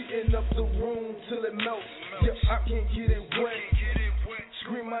 heating up the room till it melts. Yeah, I can get it wet.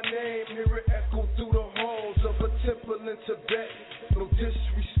 Scream my name, hear it echo through the halls of a temple in Tibet. No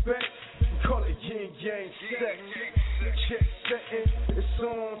disrespect, we call it yin yang sex. Check setting, it's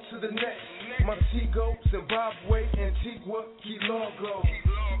on to the next. Montego, Zimbabwe, Antigua, Key Largo.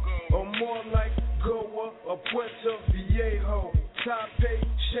 Or more like Goa or Puerto Viejo, Taipei,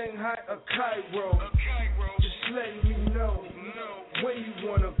 Shanghai, or Cairo. Just let me know where you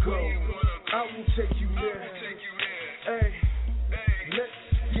wanna go. I will take you there. Hey,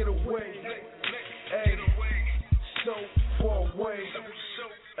 let's get away. Hey, so far away.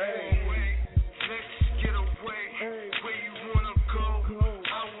 Hey, let's get away. Where you wanna go?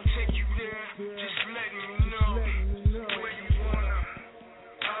 I will take you there. Just let me know where you wanna.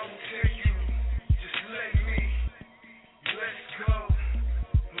 I will take you. Just let me. Let's go.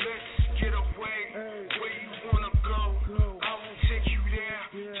 Let's get away.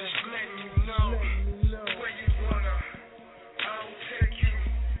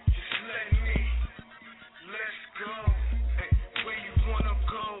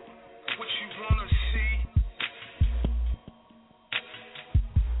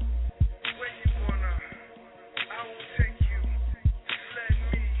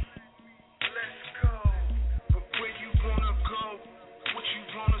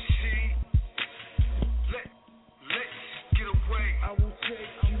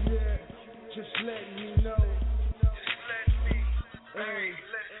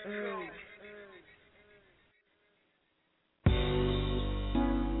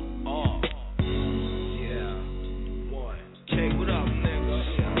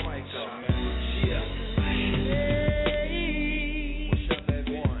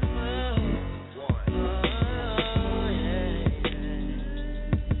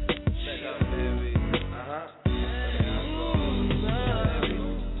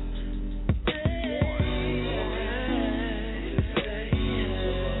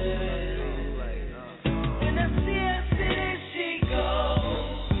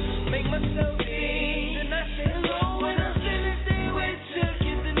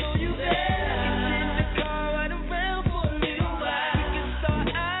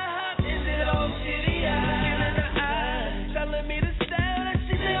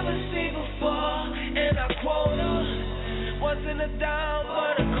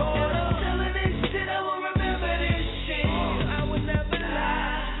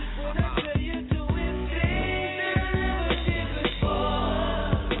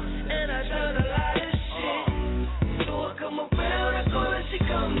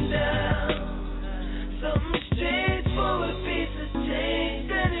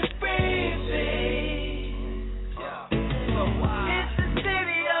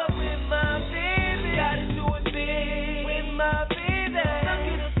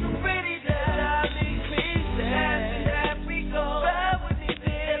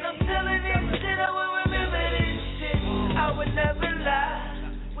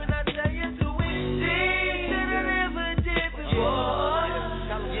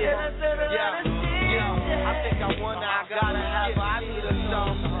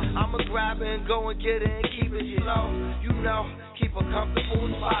 vibing, go and get it and keep it slow. You know, keep it comfortable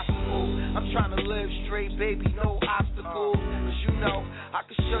as possible. I'm trying to live straight, baby, no obstacles. Cause you know, I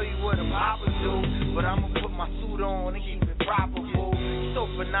can show you what a popper do, but I'ma put my suit on and keep it proper, boo. You're so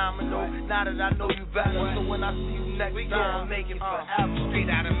phenomenal, now that I know you better. So when I see you next time, make it forever. Straight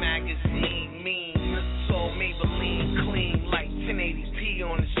out of magazine, mean. So Maybelline, clean, like 1080p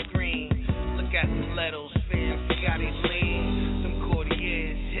on the screen. Look at the letters, fam, see how they lean. Some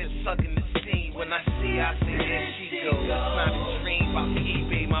Cordiers, hip sucking the scene. When I see, I say, there she goes. It's not a dream about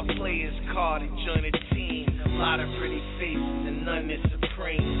eBay, my player's card and join a team. A lot of pretty faces and none is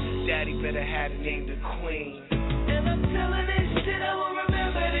supreme. Daddy better have named the queen. And I'm telling this shit, I will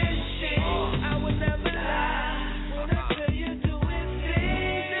remember this shit. I would never lie when I tell you doing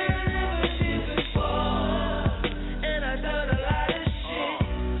things that I never did before. And I done a lot of shit.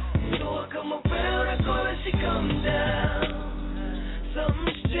 So I come around, I call her, she come down.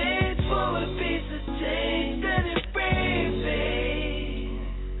 Something strange for a piece of change that it brings me.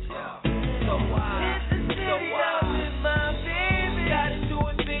 So why? It's the city out with my baby. Gotta do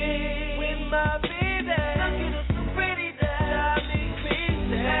it big with my baby.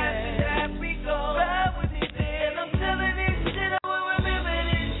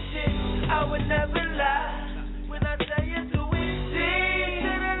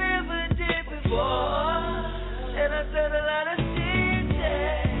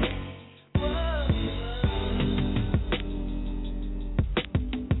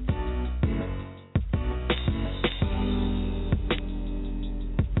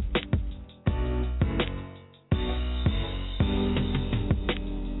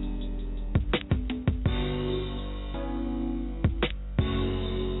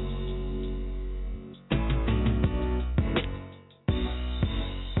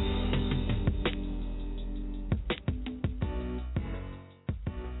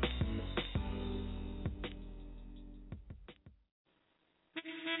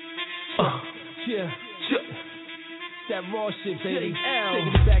 That raw shit, baby.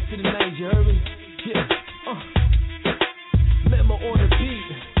 Taking it back to the 90s, you heard me? Yeah. Memo on the beat.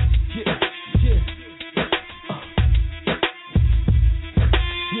 Yeah.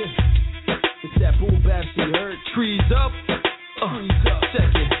 It's that boom bap shit, you heard? Trees up.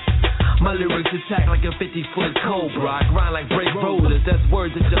 Check it. My lyrics attack like a 50-foot cobra. I grind like brake rollers, that's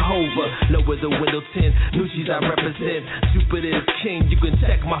words of Jehovah. Lower the window tint, new cheese I represent. Jupiter is king, you can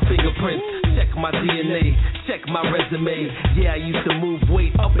check my fingerprints. Check my DNA, check my resume. Yeah, I used to move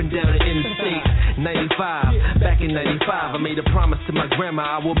weight up and down the interstate. 95, back in 95, I made a promise to my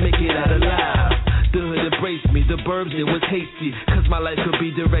grandma I will make it out alive. The hood embraced me, the burbs, it was hasty. Cause my life could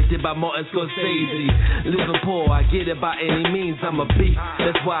be directed by Martin Scorsese. Living poor, I get it by any means, I'm a beast.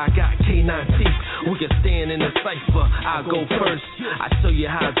 That's why I got K9 teeth. We can stand in a cipher, I'll go first. I show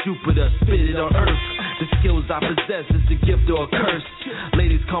you how Jupiter spit it on earth. The skills I possess is a gift or a curse.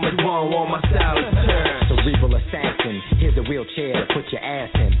 Ladies call me Juan, my style is turned. Cerebral assassin, here's a wheelchair to put your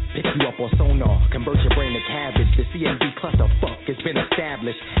ass in. Pick you up on sonar, convert your brain to cabbage. The CMB clusterfuck has been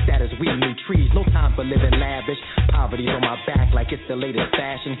established. That is we need trees, no time for living lavish. Poverty's on my back like it's the latest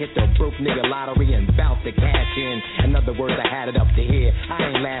fashion. Hit the broke nigga lottery and bout to cash in. In other words, I had it up to here. I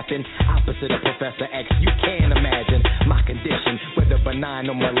ain't laughing. Opposite of Professor X, you can't imagine my condition, whether benign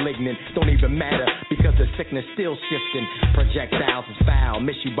or malignant, don't even matter because the sickness still shifting. Projectiles is foul,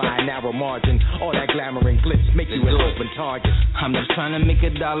 miss you by a narrow margin. All that glamour and glitz make you an open target. I'm just trying to make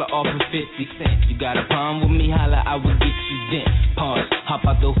 $1 off of 50 cents. You got a problem with me, holla, I will get you dent. Pause, hop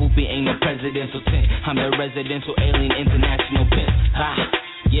out the hoop, it ain't no presidential tent. I'm the residential alien international pimp.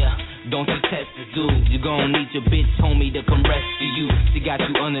 Yeah, don't you test the dude. You gon' need your bitch homie to come rescue you. She got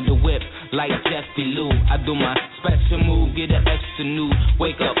you under the whip like Jeffy Lou. I do my special move, get an extra nude.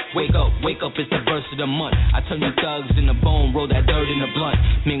 Wake up, wake up, wake up, it's the verse of the month. I turn you thugs in the bone, roll that dirt in the blunt.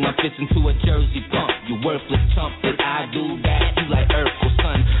 Make my fist into a Jersey pump. You worthless chump, did I do that? You like Urkel,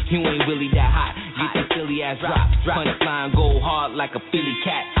 son, you ain't really that hot. Get your silly ass drop. Punchline go hard like a Philly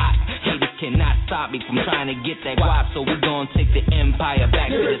cat. Haters cannot stop me from trying to get that guap, so we gon' take the empire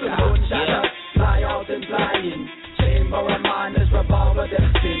back to the top. Yeah. Fly out and fly in. Chamber of miners, revolver them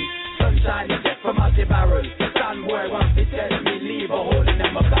spin. Sunshine is jet from out the barrel. Stand boy wants to tell me leave a hole in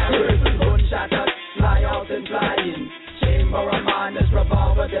them a barrel. Gunshot us, fly out and fly in. Chamber of miners,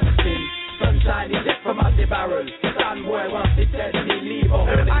 revolver them spin. Sunshine is jet from out the barrel. Stand boy wants to tell me leave a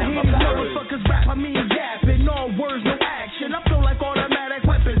hole in them a barrel. Motherfuckers rap, I mean yapping. All words, no action. I feel like automatic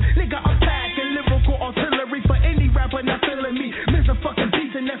weapons. Nigga, I'm packing lyrical artillery for any rapper not feeling me. Miss a fucking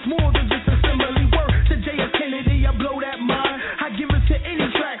beast and that's more than just a simile. Word to J.F. Kennedy, I blow that mind. I give it to any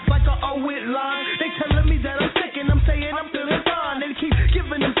tracks like a O-wit line. They telling me that I'm sick and I'm saying I'm feeling fine. They keep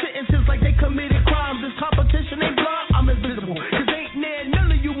giving them sentences like they committed crimes. This competition ain't blind, I'm invisible. Cause ain't near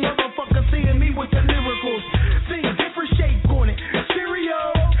none of you motherfuckers seeing me with your lyricals. See, different shape on it. Stereo.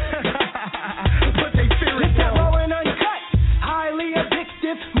 But they fear it. It's that raw and uncut. Highly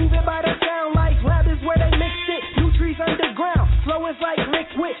addictive. Moving by the sound like lab is where they mixed it. New trees underground. Flow is like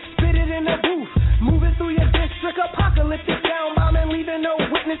liquid. Spit it in the booth. Moving through your district. Apocalyptic sound bombing. Leaving no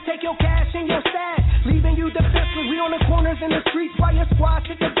witness. Take your cash and your stash. Leaving you defenseless. We on the corners in the streets. While your squad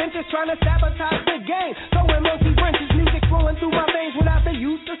sit the benches. Trying to sabotage the game. Throwing monkey wrenches. Music flowing through my veins without the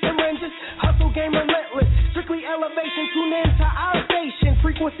use of syringes. Hustle game relentless. Strictly elevation. Tune in to our station.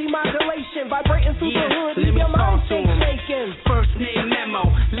 Frequency modulation. Vibrating through the hood. Leave your mind shaking. First name Memo.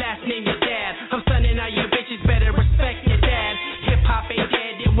 Last name your dad. I'm stunning all you bitches. Better respect your dad. Hip hop ain't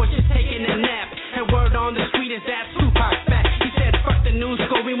dead. It was just taking a nap. And word on the street is that Tupac back. He said fuck the new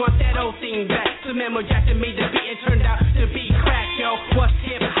school. We want that old thing back. So Memo Jackson made the beat and turned out to be crack, yo. What's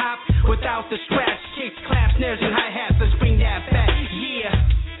hip hop without the scratch? Kicks, claps, snares, and hi-hats. Let's bring that back,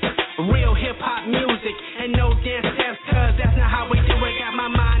 yeah. Real hip hop music and no dance steps, cause that's not how we do it. Got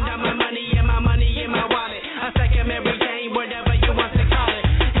my mind on my money and my money in my wallet. I take 'em every day, whatever you want to call it.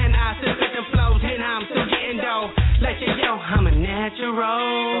 And I still spit them flows and I'm still getting dough. Like yo, I'm a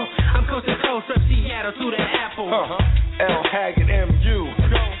natural. I'm coast to coast from Seattle to the Apple. L Haggood MU.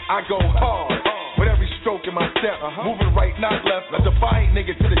 I go hard with every stroke in my step. Moving right, not left. A defiant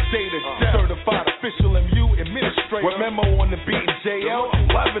nigga to the day to death. Certified official MU administrator. With Memo on the beat and JL. I'm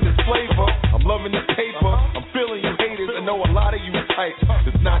loving this flavor. I'm loving this paper. I'm feeling you haters. I know a lot of you types.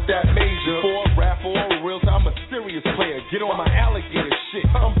 It's not that major. For a rap or a real time, I'm a serious player. Get on my alligator shit.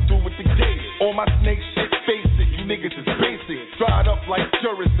 I'm through with the gators. On my snake shit, face it. You niggas is basic. Dried up like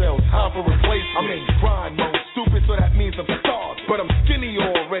Duracell. Time for replacement. I'm in grind mode. Stupid, so that means I'm starved. But I'm skinny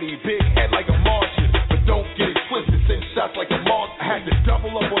already. Big head like a Martian. But don't get it twisted. Send shots like a Martian. I had to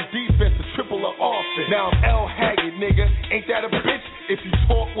double up on defense to triple up offense. Now I'm L Haggood, nigga. Ain't that a bitch? If you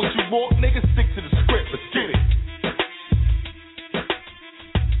talk what you want, nigga, stick to the script. Let's get it.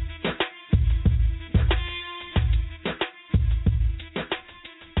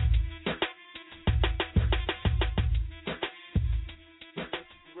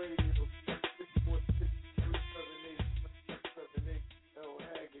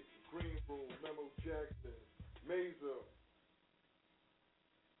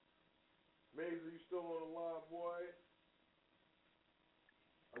 Mazer, you still on the line, boy?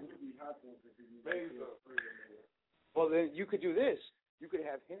 Mazer. Well, then you could do this. You could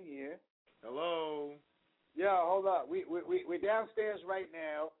have him here. Hello. Yeah, hold up. We're downstairs right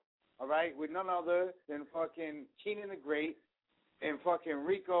now, all right, with none other than fucking Keenan the Great and fucking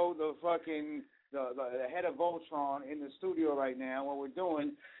Rico, the fucking the head of Voltron in the studio right now. What we're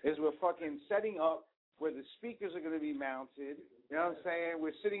doing is we're fucking setting up where the speakers are going to be mounted. You know what I'm saying?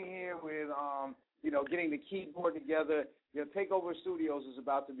 We're sitting here with, getting the keyboard together. Takeover Studios is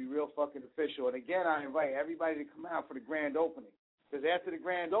about to be real fucking official. And again, I invite everybody to come out for the grand opening. Because after the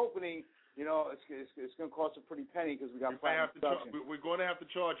grand opening, it's going to cost a pretty penny because we got production. We're going to have to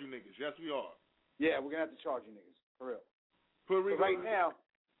charge you niggas. Yes, we are. Yeah, we're going to have to charge you niggas, for real. But right now,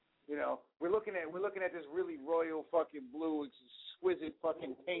 we're looking at this really royal fucking blue, exquisite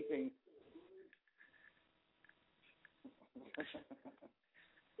fucking painting.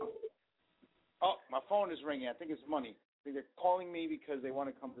 Oh, my phone is ringing. I think it's money. I think they're calling me because they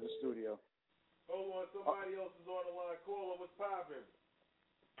want to come to the studio. Hold on, somebody else is on the line. Caller, what's poppin'?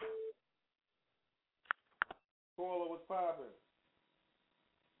 Caller, what's poppin'?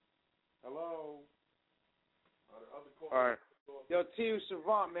 Hello? All right. Yo, T.U.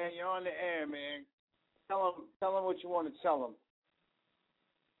 Savant, man, you're on the air, man. Tell him what you want to tell him.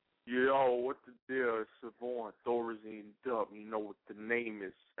 Yo, what the deal? It's Savant, Thorazine Dub. You know what the name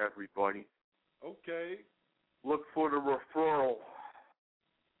is, everybody. Okay. Look for the referral.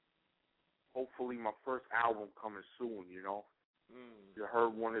 Hopefully my first album coming soon, You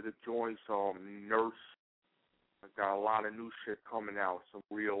heard one of the joints, Nurse. I got a lot of new shit coming out. Some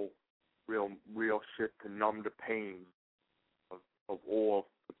real shit to numb the pain of all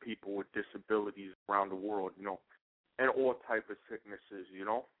the people with disabilities around the world, and all type of sicknesses,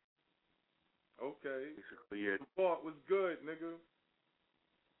 Okay. Basically it. Report was good, nigga.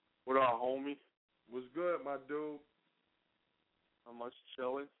 What up, homie? Was good, my dude. How much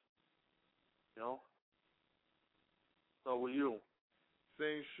chilling? So with you?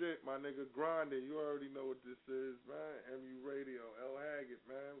 Same shit, my nigga. Grinding. You already know what this is, man. MU Radio. L Haggood,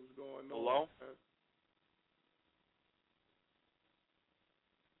 man. What's going on? Hello?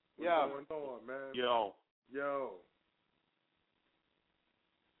 Man? What's going on, man? Yo.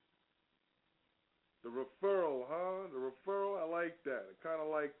 The referral, huh? The referral, I like that. I kind of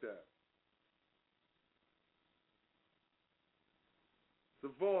like that.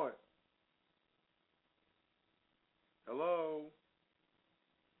 Savant. Hello?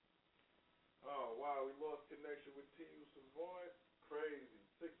 Oh, wow, we lost connection with T.U. Savant. Crazy.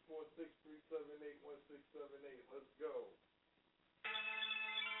 646-378-1678. Let's go.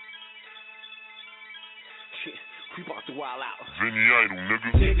 We about to wild out. Vinny Idol,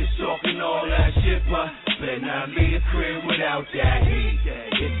 nigga. Niggas talking all that shit, but better not leave the crib without that heat.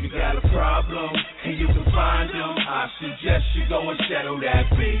 If you got a problem and you can find them, I suggest you go and settle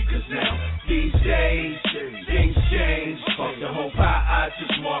that beat. Cause now, these days, things change. Fuck the whole pie, I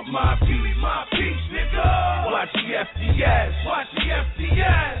just want my beat. My peace, nigga. Watch the FDS. Watch the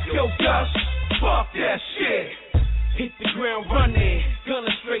FDS. Yo, Gus, fuck that shit. Hit the ground running,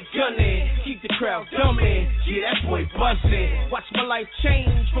 gunning straight gunning, keep the crowd dumbing, yeah that boy buzzing. Watch my life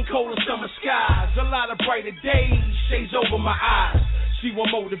change from cold to summer skies, a lot of brighter days, shades over my eyes. She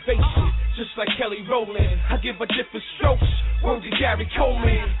want motivation, just like Kelly Rowland. I give her different strokes, word to Gary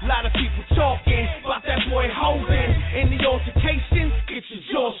Coleman. A lot of people talking about that boy Hogan. In the altercation, get your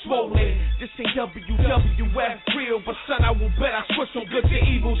jaw swollen. This ain't WWF real, but son, I will bet I switch from good to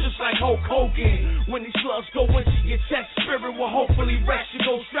evil, just like Hulk Hogan. When these slugs go into your chest, spirit will hopefully rest. You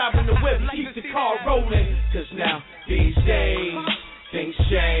go driving the whip, keep the car rolling. Cause now, these days, things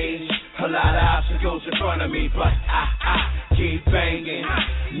change. A lot of obstacles in front of me, but I keep banging,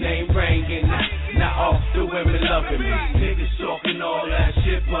 name ringing. Not all the women loving me. Niggas talking all that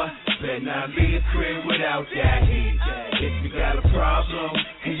shit, but better not leave the crib without that heat. If you got a problem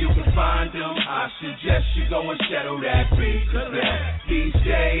and you can find them, I suggest you go and settle that beat. Cause now, these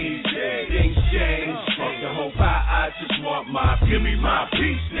days, things change. Fuck the whole pie, I just want my peace. Give me my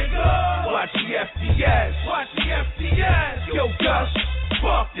peace, nigga. Watch the FDS. Watch the FDS. Yo, Gus.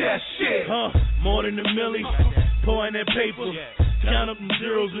 Fuck that shit. More than a milli, pouring that paper. Count up them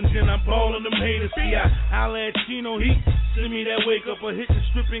zeros and then I ball on them haters. See, I holla at Chino, he send me that wake up. I hit the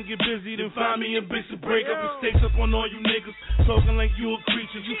strip and get busy, then find me a bitch to break up and stakes up on all you niggas. Talking like you a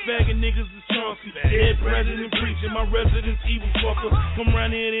creature, you faggot niggas is Chauncey. Dead president preaching, my residence evil fucker. Come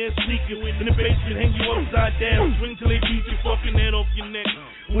round here, there sneaking. In the basement, hang you upside down. Swing till they beat your fucking head off your neck.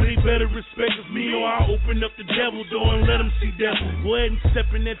 Well, they better respect us, me or I'll open up the devil door and let them see death. Go ahead and step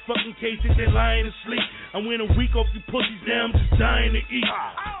in that fucking case if they lying asleep. I went a week off you pussies down, I'm just dying to eat.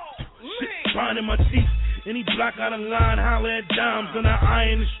 Shit grinding my teeth. Any block out of line, holler at dimes, and I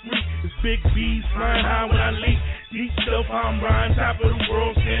eye in the street. It's big bees flying high when I leak. Deep stuff, how I'm riding, top of the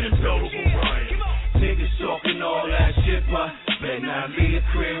world, standing tall over Ryan. Niggas talking all that shit, but better not leave the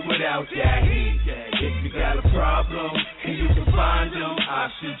crib without that heat. If you got a problem and you can find them, I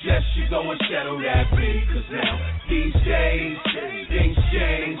suggest you go and settle that beat. Cause now, these days, things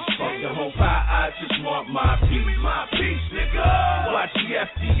change. Fuck the whole pie, I just want my peace. My peace, nigga. Watch the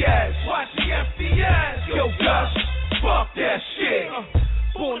FDS. Watch the FDS. Yo, Gus, fuck that shit.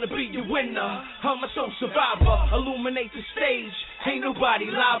 Born to be a winner, I'm a soul survivor. Illuminate the stage, ain't nobody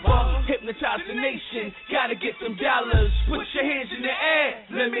lava. Hypnotize the nation, gotta get them dollars. Put your hands in the air,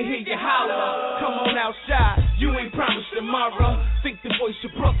 let me hear you holler. Come on outside, you ain't promised tomorrow. Think the voice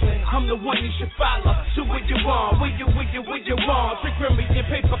of Brooklyn, I'm the one you should follow. So where you want, where you want? Drink Remy and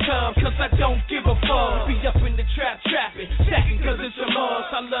paper cups, cause I don't give a fuck. Be up in the trap, trapping, stacking cause it's a loss.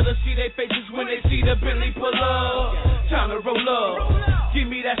 I love to see their faces when they see the Billy pull up. Time to roll up. Give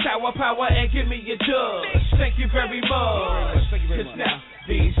me that sour power and give me your drugs. Thank you very much. Cause now,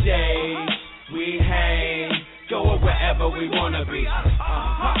 these days, we hang, go wherever we wanna be.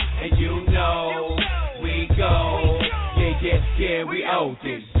 And you know, we go. Yeah, we owe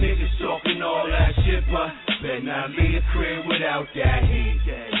this. Niggas talking all that shit, but better not leave the crib without that heat.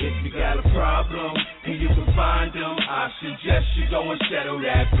 If you got a problem and you can find them, I suggest you go and settle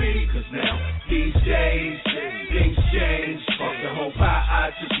that beat. Cause now, these days, things change. Fuck the whole pie,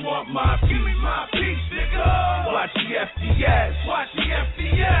 I just want my peace. My peace, nigga. Watch the FDS. Watch the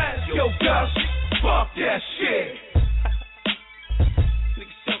FDS. Yo, Gus, fuck that shit.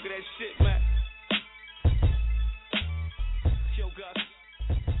 Niggas talking that shit, man. Yo, Gus.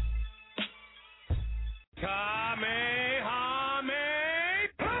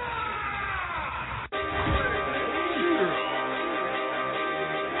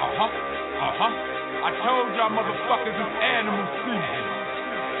 I told y'all motherfuckers it's animal season.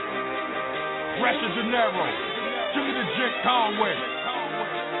 Rio de Janeiro. Give me the Jake Conway.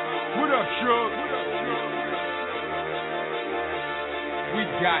 What up, Shug? We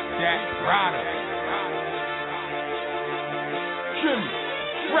got that Prada. Jimmy,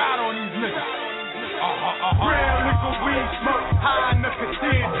 ride on these niggas. Real nigga, weed smoke, high enough to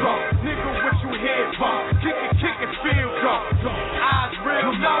teardrop. Nigga, what you here for? Kick it, feel go. Eyes real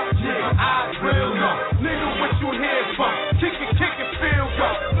low, nigga, eyes real low. Nigga, what you here for? Kick it, feel go.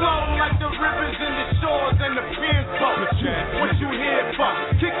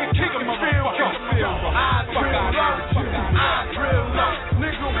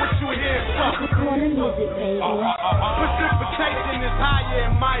 music, baby. Precipitation is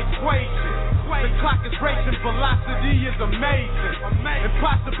higher in my equation. The clock is racing, velocity is amazing. And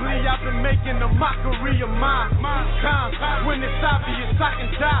possibly I've been making a mockery of my time. When it's obvious I can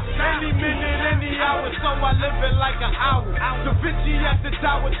die any minute, any hour, so I live it like an owl. Da Vinci at the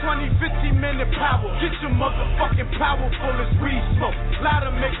tower, 20-15-minute power. Get your motherfucking powerful as weed smoke.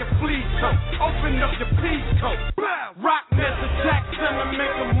 Louder, make it flee choke. Open up your peace coat. Rock Nessa Jackson to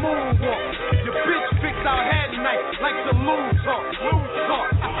make a moonwalk. Your bitch fix our head night like the loon talk.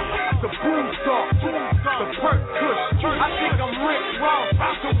 The boom talk, the perk kush. I think I'm Rick Ross,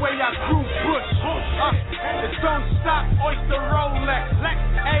 the way I grew bush. It don't stop, oyster Rolex.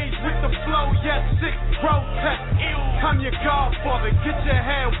 Age with the flow, yes, sick protest. I'm your godfather, get your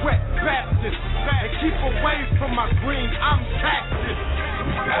hair wet, Baptist. And keep away from my green, I'm cactus.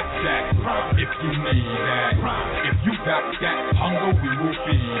 We got that, if you need that. If you got that hunger, we will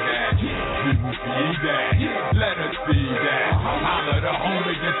feed that. We will feed that, let us feed that. Holler the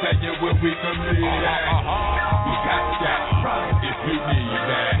homie and tell you where we can meet at. We got that, if you need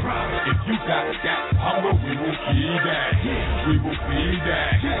that. If you got that hunger, we will feed that. We will feed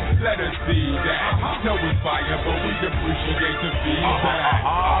that, let us feed that. No, we fire, but we appreciate the feedback.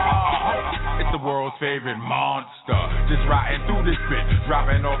 It's the world's favorite monster, just riding through this bitch,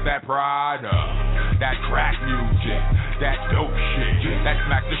 dropping off that Prada, that crack music, that dope shit, that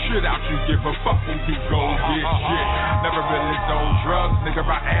smack the shit out you. Give a fuck who you go get shit. Never really sold drugs, nigga,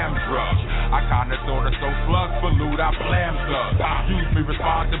 I am drugs. I kinda sorta so slugs, but loot I blam thugs. Use me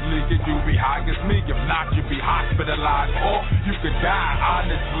responsibly, can you be high as me? If not, you be hospitalized or you could die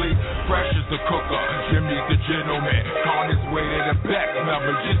honestly. Fresh as the cooker, Jimmy's the gentleman, on his way to the best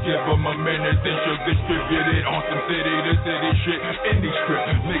number. Just give him a minute, then she'll distribute it on some city to city shit. Indie strip,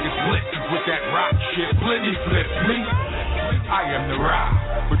 niggas split with that rock shit. Plenty flip me, I am the rock,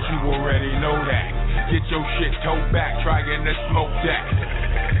 but you already know that. Get your shit towed back, trying to smoke that.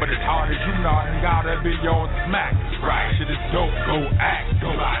 But as hard as you know, you gotta be on smack. Right, shit is dope, go act,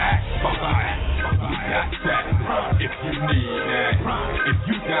 go act, fuck act. We got that, if you need that. If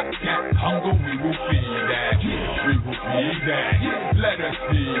you got that hunger, we will feed that. We will feed that, let us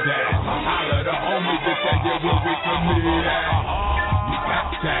feed that. Holler the homie to tell you where we can meet at. We got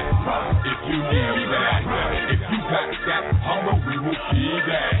that, if you need that. If you got that hunger, we will feed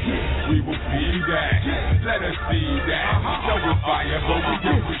that. We will feed that, let us feed that. No, we're fire, but we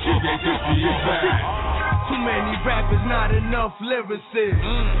appreciate the feedback. Too many rappers, not enough lyricists.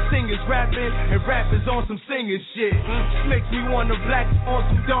 Singers rapping and rappers on some singer shit. Makes me wanna black on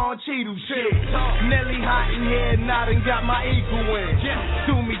some Don Cheadle shit. Nelly hot in here and I done got my equal in.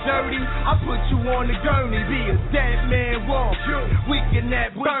 Do me dirty, I put you on the gurney. Be a dead man walk, weaken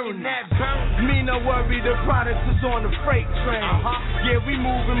that burn. Me no worry, the product is on the freight train. Yeah, we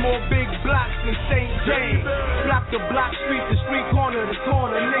moving more big blocks than St. James. Block to block, street to street, corner to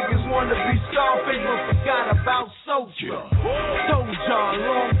corner. Niggas wanna be Scarface, but forgot about Soldier. Told y'all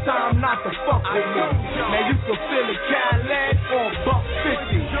long time not to fuck with me. Now you can feel a Cadillac or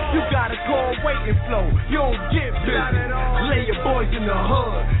 $1.50. You gotta call waiting flow. You don't get busy. Lay your boys in the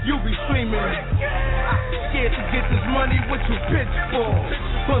hood. You be screaming. Scared to get this money. What you pitch for?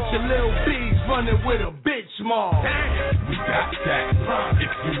 Bunch of little bees running with a bitch mom. We got that,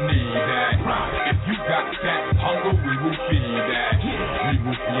 if you need that. If you got that hunger, we will feed that. We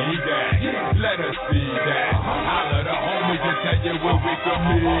will feed that, let us feed that. Holler the homies and tell you where we can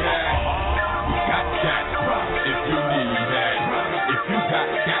meet at. We got that, if you need that. If you got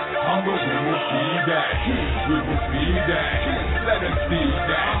that hunger, we will feed that. We will feed that, let us feed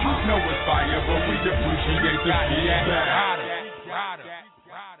that. Know it's fire, but we appreciate the feedback.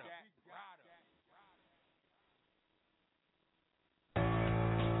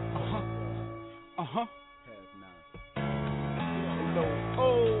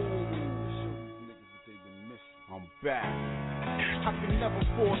 I'm back. I can never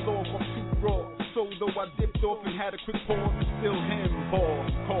fall off, I'm too raw. So though I dipped off and had a quick pause, it's still him,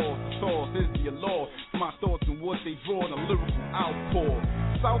 pause, cause, the source is the law. My thoughts and what they draw in a lyrical outpour.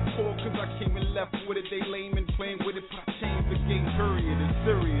 Southpaw, cause I came and left with it, they lame and playing with it, but I changed the game, period, it's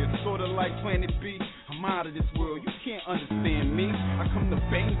serious, sorta like Planet B. I'm out of this world, you can't understand me. I come to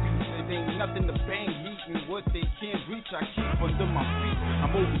bang beats, it ain't nothing to bang heat, and what they can't reach, I keep under my feet.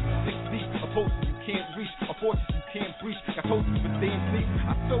 I'm over 6 deep, a post you can't reach, a fortress you can't breach. I told you for staying sleep,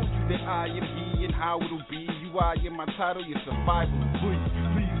 I told you that I am he and how it'll be. You are in my title, your survival is brief.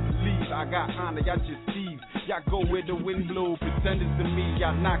 Please believe, I got honor, y'all just thieves. Y'all go where the wind blow, pretenders to me,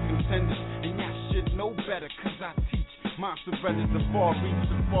 y'all not contenders. And y'all should know better, cause I teach. My surrenders the far reach,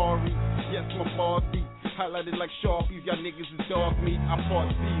 safari. Yes, my bars deep. highlighted like Sharpies. Y'all niggas is dog meat, I'm part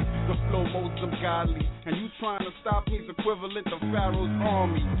thieves. The flow most them godly, and you trying to stop me's equivalent to Pharaoh's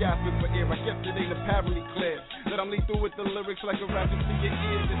army. Gasping for air, I guess it ain't apparently clear that I'm lethal with the lyrics like a rapper to your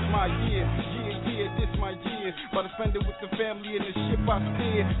ears. It's my year, this my year. About to spend it with the family in the ship I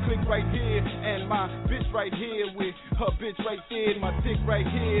steer. Click right here, and my bitch right here with her bitch right there, and my dick right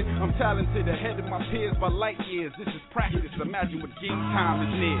here. I'm talented ahead of my peers by light years. This is practice. Imagine what game time is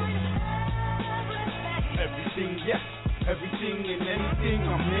near. Everything, yes, everything and anything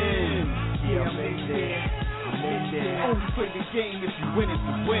I'm in. Yeah, I'm in there. I'm in there. Only play the game if you win it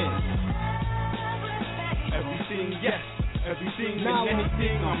to win. Everything, yes, everything and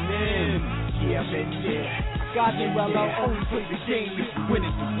anything I'm in. Yeah, I'm in there. Got you, Rello. Only play the game if you win it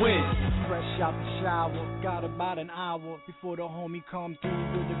to win. Fresh out the shower, got about an hour before the homie come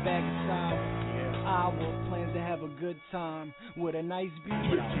through with a bag of sour. Our plans to have a good time with a nice beat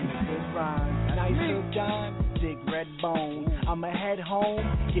and a good rhyme. Nice little dime, thick red bone. I'ma head home,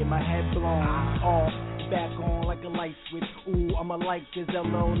 get my head blown off, back on like a light switch. Ooh, I'ma like this,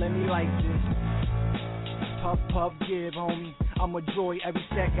 hello, let me like this. Puff, puff, give, homie. I'm a joy every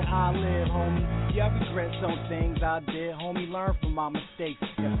second I live, homie. Yeah, I regret some things I did, homie. Learn from my mistakes.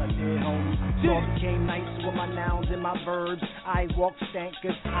 Yes, I did, homie. So I became nice with my nouns and my verbs. I walk stank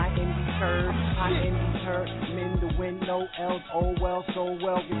cause I am deterred. I am deterred. Men to win, no L's. Oh well, so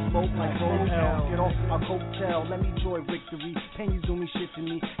well. Get smoked like gold L. Get off my coattail. Let me enjoy victory. Can you do me shit to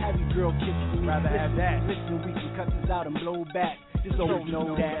me? Have your girl kiss me. Rather have that. Listen, we can cut this out and blow back. Just always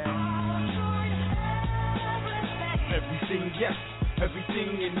know that. Everything, yes,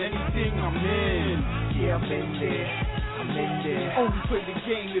 everything and anything I'm in. Yeah, I'm in there. I'm in there. Only play the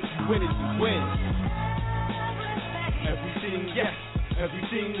game if you win it to win. Everything, yes,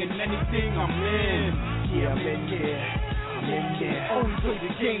 everything and anything I'm in. Yeah, I'm in there. I'm in there. Only play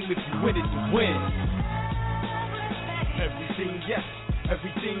the game if you win it to win. Everything, yes,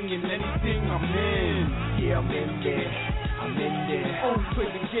 everything and anything I'm in. Yeah, I'm in there. I'm in there. Only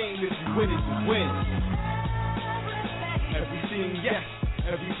play the game if you win it to win. Everything, yes,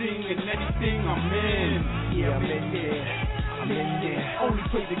 everything and anything I'm in. Yeah, I'm in there. I'm in there. Only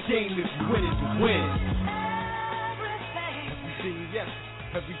play the game if you win it to win. Everything, yes,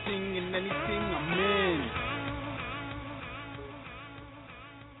 everything and anything I'm in.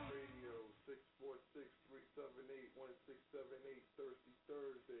 Radio 646-378-1678, Thirsty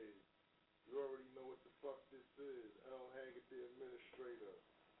Thursdays. You already know what the fuck this is. Haggood, the Administrator.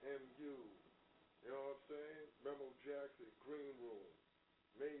 MU. You know what I'm saying? Memo Jackson, Green Room,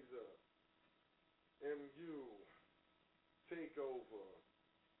 Mesa, MU, Takeover,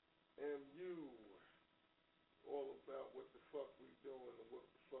 MU, all about what the fuck we doing and what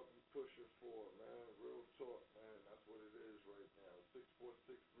the fuck we pushing for, man. Real talk, man. That's what it is right now.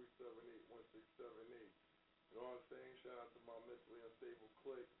 646-378-1678. You know what I'm saying? Shout out to my mentally unstable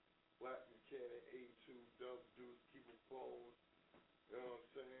clique, Black Buchanan, A2, Dub Deuce, Keep It Bones. You know what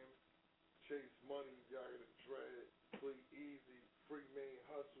I'm saying? Chase money, y'all gotta dread, play easy, free main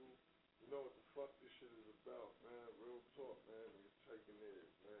hustle. You know what the fuck this shit is about, man. Real talk, man. Niggas taking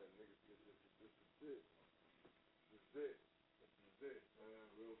it, man. Niggas, this is it. This is it. This is it, man.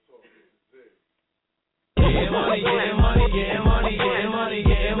 Real talk, this is it. Getting money, getting money, getting money, getting money,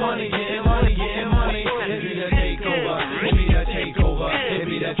 getting money, getting money, getting money. It be the takeover, it be the takeover, it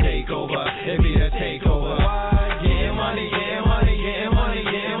be the takeover, it be the takeover. Getting money, getting money, getting money,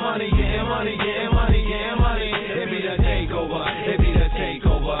 getting money, getting money, getting money, getting money. It be the takeover, it be the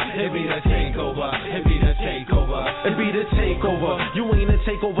takeover, it be the takeover, it be the takeover. It be the takeover. You ain't a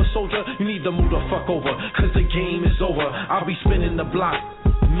takeover soldier, you need to move the fuck over, cause the game is over. I'll be spinning the block,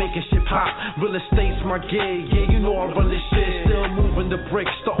 making shit pop. Real estate's my gig, yeah, you know I run this shit. Still moving the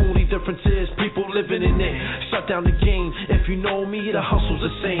bricks, the only difference is people living in it. Shut down the game, if you know me, the hustle's the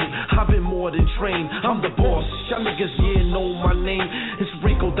same. I've been more than trained, I'm the boss. Y'all niggas, yeah, know my name. It's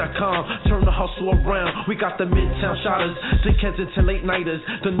Rico.com, turn the hustle around. We got the Midtown shotters, the Kensington late nighters,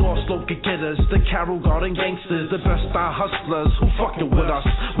 the North Slope get-getters, the Carroll Garden gangsters, the best style hustlers. Who fucking with us?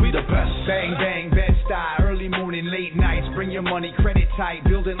 We the best. Bang, bang, Bed-Stuy, early morning, late nights. Bring your money, credit tight,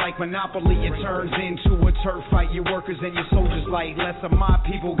 building like Monopoly. It turns into a turf fight. Your workers and your soldiers light. Less of my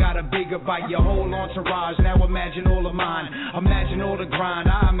people got a bigger bite. Your whole entourage, now imagine all of mine. Imagine all the grind,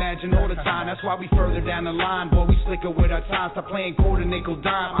 I imagine all the time. That's why we further down the line. Boy, we slicker with our time. Stop playing quarter, nickel,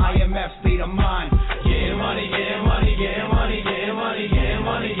 dime. IMF, state of mind. Getting money, getting money, getting money, getting money, getting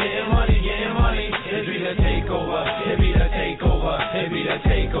money, getting money, getting money. It be the takeover, it be the takeover, it be the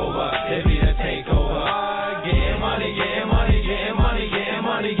takeover, it be the takeover. Getting money, getting money, getting money, getting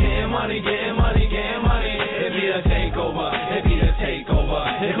money, getting money, getting money, getting money. It be the takeover, it be the takeover,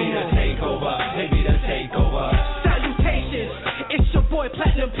 it be the takeover, it be the takeover. with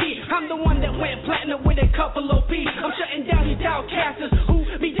Platinum P. I'm the one that went platinum with a couple of P's. I'm shutting down these outcasts who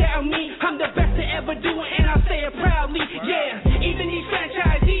be down me. I'm the best to ever do it, and I say it proudly. Yeah, even these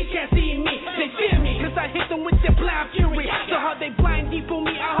franchisees can't see me. They fear me, cause I hit them with the blind fury. So hard they blind deep on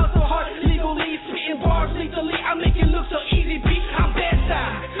me. I hustle hard legally, spitting bars lethally. I make it look so easy, B. I'm bad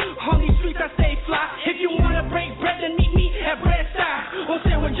side. On these streets I stay fly. If you wanna break bread, then meet me at bread side or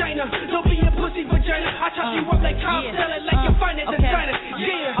San Regina. Don't be a pussy vagina. I chop you up like Cobb, sell it like your finest designer.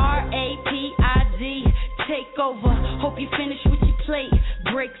 Yeah. RAPID, take over. Hope you finish with your plate.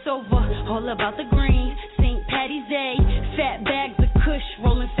 Breaks over. All about the green. St. Patty's Day. Fat bags of Kush,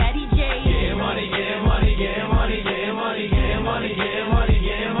 rolling Fatty J. Get money, get money, get money, get money, get money, get money,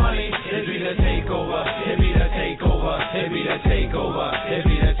 get money. It be the takeover. It be the takeover. It be the takeover. It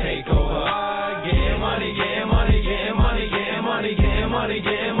be the takeover. Get money, get money, get money, get money, get money,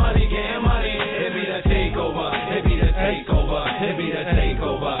 get money, get money. It be the takeover. It be the takeover. It be the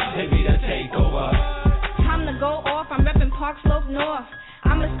takeover. It be the takeover. Time to go off. I'm repping Park Slope North.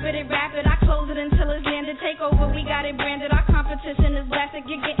 I'ma spit it rapid, I close it until it's landed. Take over, we got it branded. Our competition is blasted.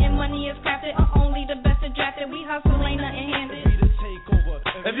 You're getting money is crafted. Only the best are drafted. We hustle, ain't nothing handed.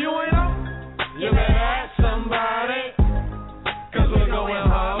 If you ain't up, you better ask somebody. Cause we're going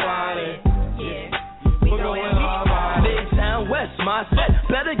hard on it. Yeah, we're going hard on it. Midtown West, my set.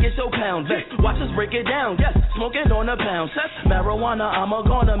 Better get your pound vest. Watch us break it down. Yes, smoking on a pound set. Marijuana, I'm a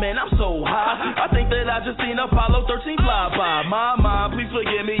goner, man. I'm so high. I think that I just seen Apollo 13 fly by. My mom, please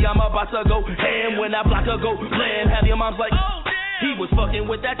forgive me. I'm about to go ham when that blocker go blam. Have your mom's like, oh, he was fucking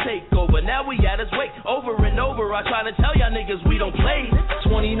with that takeover. Now we at his wake. Over and over, I try to tell y'all niggas we don't play.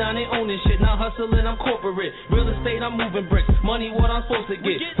 29 and owning shit, not hustling, I'm corporate. Real estate, I'm moving bricks. Money, what I'm supposed to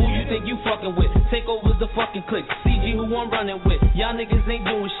get. Who you think you fucking with? Takeover's the fucking click. CG, who I'm running with. Y'all niggas ain't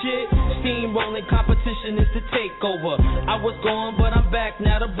doing shit. Steamrolling, competition is the takeover. I was gone, but I'm back,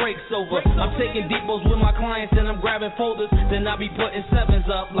 now the break's over. I'm taking depots with my clients and I'm grabbing folders. Then I be putting sevens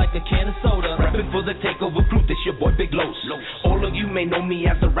up like a can of soda. Rapping for the takeover crew, this your boy Big Los. All of you may know me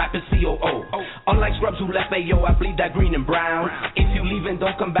as the rapper COO. Unlike scrubs who left AO, I bleed that green and brown. If you leave and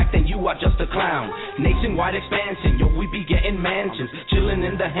don't come back, then you are just a clown. Nationwide expansion, yo, we be getting mansions. Chilling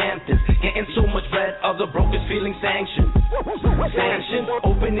in the Hamptons, getting so much bread, other brokers feeling sanctioned. Sanction,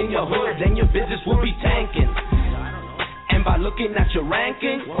 open in your hood, then your business will be tanking. And by looking at your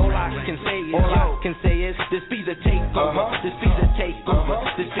ranking, all I can say is, this be the takeover. This be the takeover.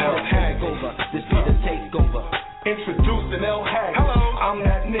 This be the takeover. This be the takeover. Introducing El Haggood. Hello. I'm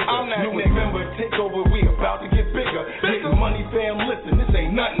that nigga. Newest member takeover. We about to get bigger. Getting money, fam. Listen, this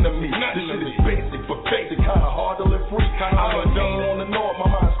ain't nothing to me. This shit is basic for basic. Kinda hard to live free. I'm a Dane on the north.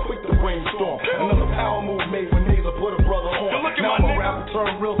 My mind's quick to brainstorm. Another power move made when Naser put a brother on. Now I'm a rapper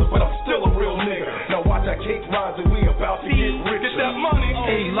turned realtor, but I'm still a real nigga. Now watch that cake rise and we about to get rich. Get that money.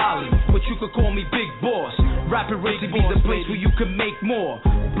 Hey Lolly, but you could call me Big Boss. Rapping really be the place where you can make more.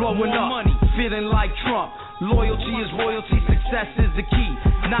 Blowing up money, feeling like Trump. Loyalty is royalty, success is the key.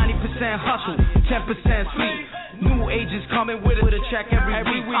 90% hustle, 10% sleep. New agents coming with a check every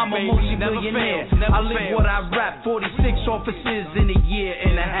week. I'm a multi-millionaire. I live what I rap. 46 offices in a year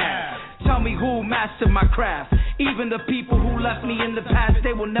and a half. Tell me who mastered my craft. Even the people who left me in the past,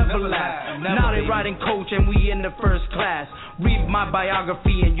 they will never laugh. Now they riding coach and we in the first class. Read my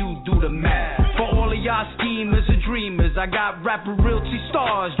biography and you do the math. For all of y'all schemers and dreamers, I got rapper realty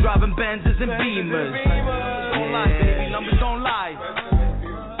stars driving Benzes and Beamers. Don't lie, baby. Numbers don't lie.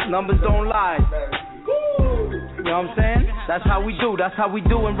 Numbers don't lie. You know what I'm saying? That's how we do. That's how we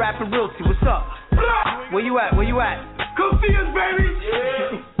do in rapper realty. What's up? Where you at? Where you at? Come see us, baby.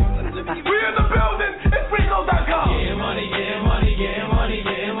 We in the building. It's Rico.com. Get money, get money, get money,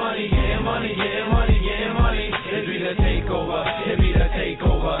 get money, get money, get money, get money. It be the takeover. It be the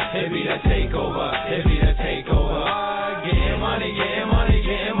takeover. It be the takeover. It be the takeover. Get money, get money,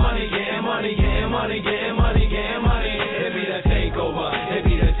 get money, get money, get money, get money, get money. It be the takeover. It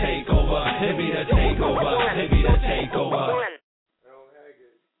be the takeover. It be the takeover. It be the takeover. El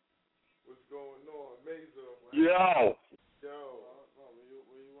Haggood, what's going on? Mazer. Yo.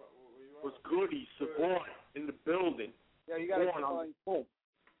 What's goody? Savant in the building. Yeah, you gotta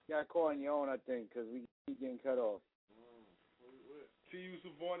call on your own, I think, because we keep getting cut off. T.U.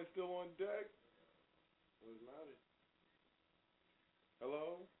 Savant is still on deck? What's matter?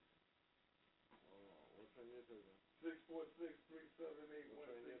 Hello? What train you taking?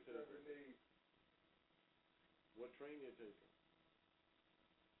 646-378-1678. What train you taking?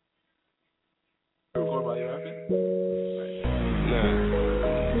 Record while you're rapping?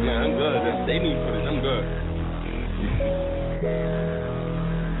 Nah, I'm good. They need footage. I'm good.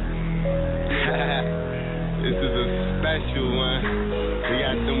 This is a special one.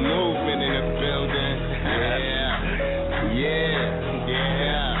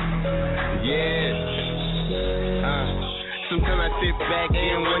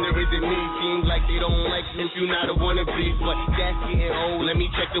 to me. Seems like they don't like me if you not a wannabe. But that's getting old, let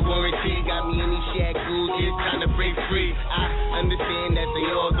me check the warranty. Got me in these shackles, it's time to break free. I understand that they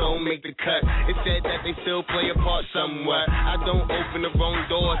all don't make the cut. It's said that they still play a part somewhere. I don't open the wrong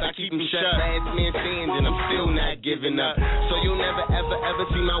doors, I keep them shut. Last man standing, I'm still not giving up. So you'll never ever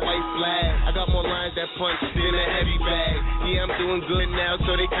see my white flag. I got more lines that punch than a heavy bag. Yeah, I'm doing good now,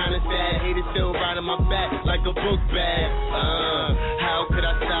 so they kinda sad. Haters still riding my back like a book bag. How could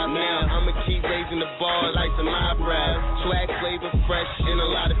I stop now? I'ma keep raising the bar like some eyebrows. Swag, flavor, fresh, and a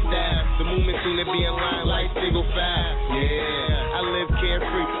lot of style. The movement seem to be in line like single file. Yeah, I live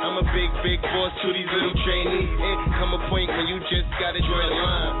carefree. I'm a big boss to these little trainees. It come a point when you just gotta draw a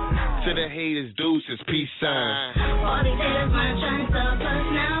line. To the haters, deuces, peace sign. All these haters wanna try and stop us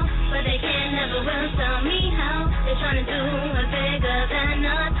now, but they can never will tell me how. They tryna do it bigger than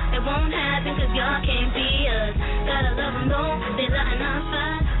us. It won't happen 'cause y'all can't be us. Gotta love them though, they lighting our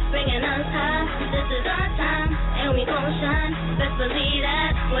fire, bringing us high. This is our time, and we gon' shine. Best believe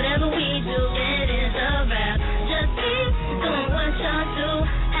that whatever we do, it is a wrap. Just keep doing what y'all do.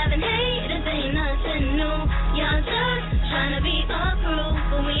 Having haters ain't nothing new. Y'all just tryna be a crew,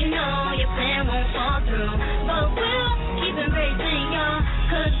 but we know your plan won't fall through. But we'll keep embracing y'all,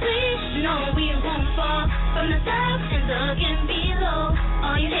 'cause we know we won't fall from the top and looking below.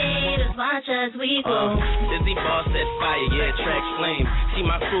 All you haters watch as we go. Dizzy boss set fire, yeah, tracks flame. See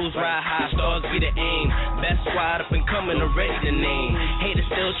my crews ride high, stars be the aim. Best squad up and coming, already the name. Haters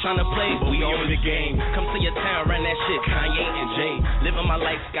still tryna play, but we own the game. Come to your town, run that shit, Kanye and Jay. Living my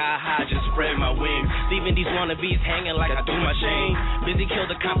life sky high, just spread my wings. Leaving these wannabes hanging like I do my chain. Busy killed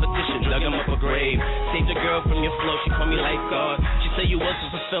the competition, dug him up a grave. Saved a girl from your flow, she called me lifeguard. She said you was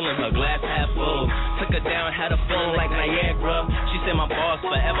fulfilling her glass half full. Took her down, had her feeling like Niagara. She said my boss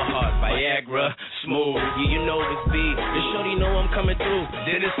forever hard, Viagra, smooth. Yeah, you know it's B. The shorty know I'm coming through.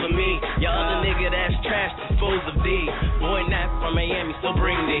 Did this for me. Your other nigga that's trash, disposed of D. Boy, not from Miami, still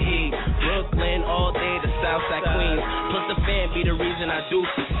bring the heat. Brooklyn all day, the Southside Queens. Plus the fan be the reason I do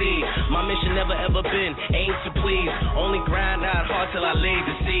succeed. My mission never ever been aim to please. Only grind out hard till I lay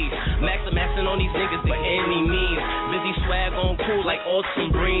the seeds. Maxing on these niggas by any means. Busy swag on cool like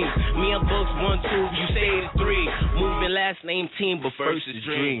awesome breeze. Me and Books 1, 2, you say it's 3. Moving last name team, but first is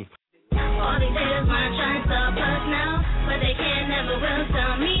dream. All these haters wanna try and stop us now, but they can never will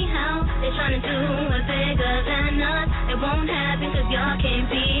tell me how. They tryna do it bigger than us. It won't happen 'cause y'all can't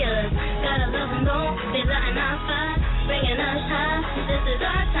be us. Gotta love them though, they lighting our fire, bringing us high. This is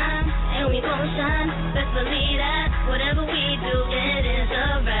our time, and we gon' shine. Best believe that whatever we do, it is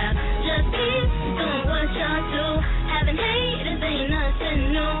a wrap. Just keep doing what y'all do. Having haters ain't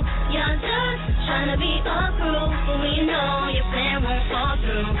nothing new. Y'all just tryna be a crew, but we know your plan won't fall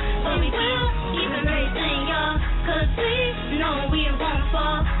through. But we will keep embracing y'all, 'cause we know we won't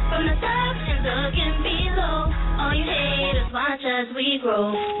fall from the top and looking below. All you haters watch as we grow.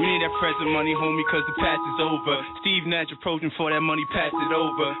 We need that present money, homie, 'cause the past is over. Steve Nash approaching for that money, pass it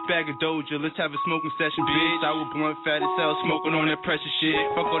over. Bag of Doja, let's have a smoking session, bitch. I was blunt, fat as hell, smoking on that pressure shit.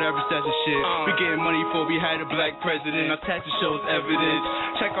 Fuck all that recession shit. We getting money before we had a black president. Our taxes shows evidence.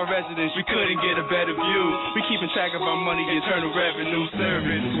 Check our residence, we couldn't get a better view. We keeping track of our money, internal revenue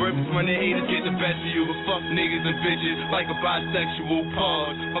service. Work when the haters get the best of you. But fuck niggas and bitches like a bisexual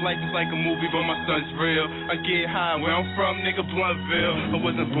pause. My life is like a movie, but my son's real. I get high where I'm from, nigga, Bluntville. I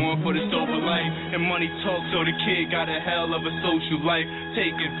wasn't born for the sober life. And money talk, so the kid got a hell of a social life.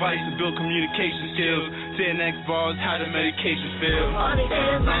 Take advice and build communication skills. 10X bars, how the medication feel. All these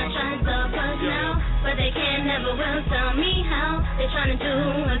haters wanna try and stop us now, but they can never will tell me how. They tryna do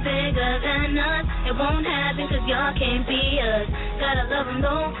it bigger than us. It won't happen 'cause y'all can't be us. Gotta love them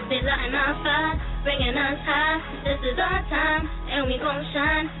though, they lighting our fire, bringing us high. This is our time, and we gon'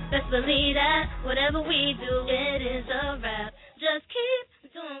 shine. Best believe that whatever we do, it is a wrap. Just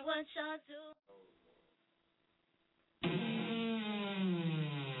keep doing what y'all do.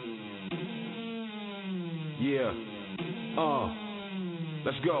 Yeah.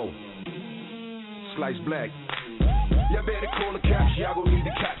 Let's go. Slice Black. Y'all better call the cops, y'all gon' need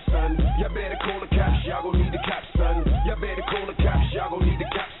the cops, son. Y'all better call the cops, y'all gon' need the cops, son. Y'all better call the cops, y'all gon' need the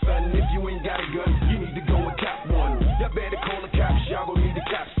cops, son. If you ain't got a gun, you need to go and cop one. Y'all better call the cops, y'all gon' need the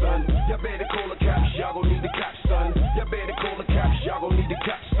cops, son. Y'all better call the cops, y'all gon' need the cops, son. Y'all better call the cops, y'all gon' need the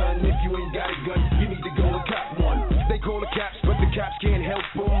cops, son. If you ain't got a gun, you need to go and cop one. They call the cops, but the cops can't help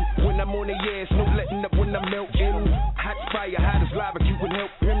them. When I'm on their ass, no letting up when I'm melting. Hot fire, hot as lava, you can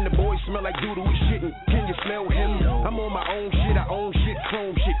help him. The boys smell like doodle, we shitting. Can you smell him? I'm on my own shit, I own shit,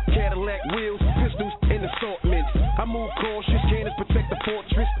 chrome shit. Cadillac wheels, pistols, and assortments. I move cautious, cannons protect the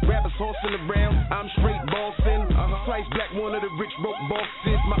fortress. Rappers horsing around, I'm straight bossing. Slice Black, one of the rich broke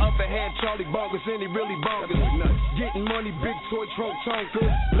bosses. My upper half, Charlie Bonkers, and he really bonkers. Getting money, big toy trunk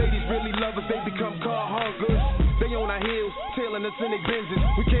tonkers. Ladies really love us, they become car hunkers. They on our heels, tailing us in their Benzes.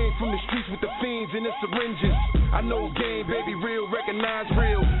 We came from the streets with the fiends and the syringes. I know game, baby, real, recognize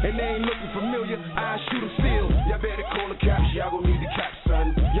real. And they ain't looking familiar, I shoot them still. Y'all better call the cops, y'all gon' need the cops,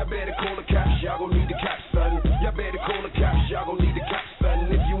 son. Y'all better call the cops, y'all gon' need the cops, son. Y'all better call the cops, y'all gon' need the cops,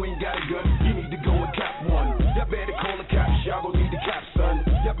 son. If you ain't got a gun, you need to go and cop one. Y'all better call the cops, y'all gon' need the cops, son.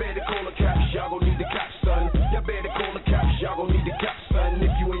 Y'all better call the cops, y'all gon' need the cops, son. Y'all better call the cops, y'all gon' need the cops, son.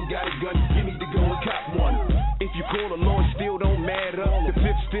 If you ain't got a gun, you need to go and cop one. If you call the law, it still don't matter. The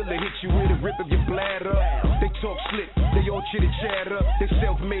flip still to hit you with a rip of your bladder. They talk slick, they all chitter chatter. They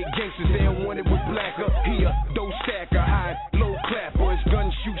self-made gangsters, they don't want it with blacker. Here, don't stack a high, low clapper. His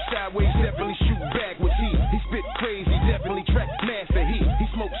gun shoot sideways, definitely shoot backwards. He spit crazy, definitely track master. He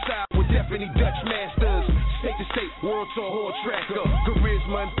smoke side with definitely Dutch masters. State to state, world tour hall tracker.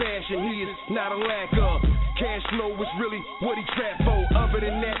 Charisma and passion, he is not a lacker. Cash flow is really what he trap for. Other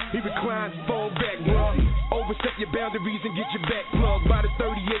than that, he reclines, fall back, bruh. Overstep your boundaries and get your back plugged by the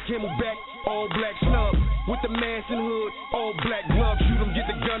 38 Camelback, all black snub. With the mask and hood, all black gloves. Shoot him, get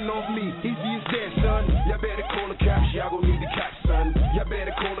the gun off me. Easy as that, son. Y'all better call the cops, y'all gon' need the cops, son. Y'all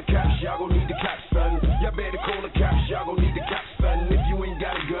better call the cops, y'all gon' need the cops, son. Y'all better call the cops, y'all gon' need the cops, son. If you ain't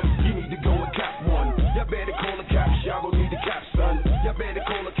got a gun, you need to go and cop one. Y'all better call the cops, y'all gon' need the cops, son. Y'all better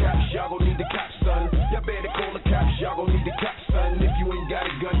call the cops, y'all gon' need the cops, son. Y'all better call the cops, y'all gon' need the cops, son. If you ain't got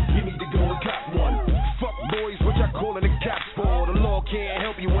a gun, you need to go and cop one. Fuck boys, what y'all calling the cops for? The law can't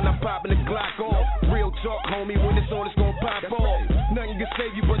help you when I'm popping the Glock off. Real talk, homie, when it's on, it's gon' pop off. Nothing can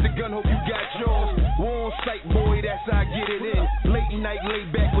save you but the gun, hope you got yours. War on sight, boy, that's how I get it in. Late night, lay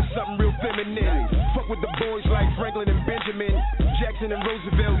back with something real feminine. Fuck with the boys like Franklin and Benjamin, Jackson and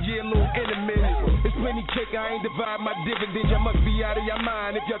Roosevelt, yeah, little enemies. It's plenty cake, I ain't divide my dividends. Y'all must be out of your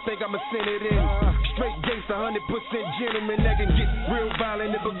mind if y'all think I'ma send it in. Straight gangster, 100% gentleman that can get real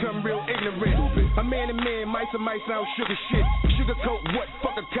violent and become real ignorant. A man to man, mice and mice sound sugar shit. Sugarcoat what?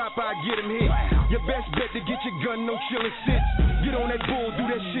 Fuck a cop, I get him hit. Your best bet to get your gun, no chill and sit. Get on that bull, do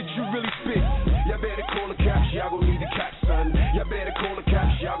that shit you really spit. Y'all better call the cops, y'all gon' need the cops, son. Y'all better call the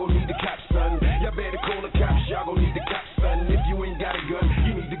cops, y'all gon' need the cops, son. Y'all better call the cops, y'all gon' need the cops, son. If you ain't got a gun,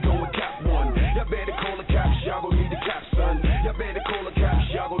 you need to go and cop one. Y'all better call the cops, y'all gon' need the cops, son. Y'all better call the cops,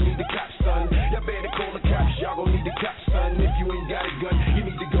 y'all gon' need the cops, son. Y'all better call the cops, y'all gon' need the cops, son. If you ain't got a gun, you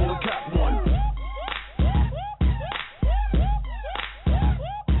need to go and cop one.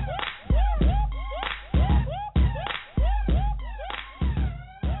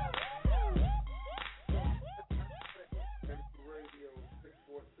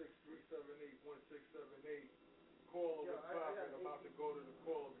 Caller was popping. I'm about to go to the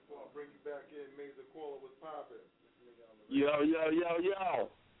caller before I bring you back in. Major caller was popping. Yo.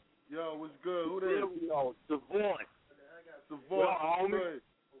 Yo, what's good? Who this? Yo, Savant. Savant, homie.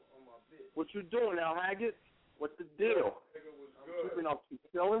 What you doing now, Haggood? What's the deal? Keeping up, you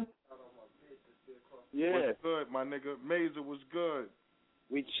chilling? Yeah. What's good, my nigga? Major was good.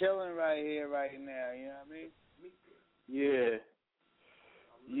 We chilling right here, right now. You know what I mean? Yeah.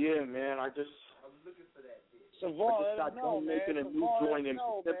 Yeah, man. I was looking for that bitch. Savant, let him know, man. Making a new joint in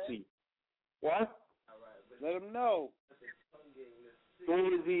Poughkeepsie. What? Let him know.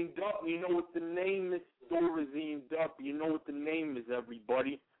 Thorazine Dup, you know what the name is? Thorazine Dup, you know what the name is,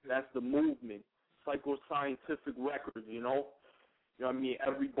 everybody. That's the movement. Psychoscientific records, you know? You know what I mean?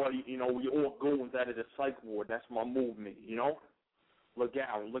 Everybody, you know, we all goons out of the psych ward. That's my movement, you know? Look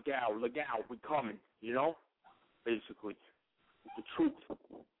out. We coming, you know? Basically. It's the truth.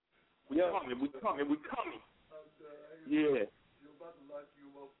 We coming. Yeah.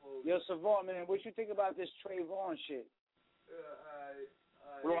 Yo, Savant, man, what you think about this Trayvon shit?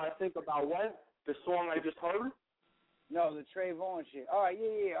 What do I think about what? The song I just heard? No, the Trayvon shit. All right,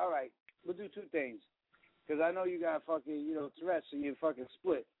 yeah, all right. We'll do two things. Because I know you got fucking, you know, Tourette's, so you fucking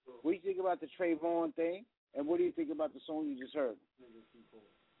split. What do you think about the Trayvon thing? And what do you think about the song you just heard?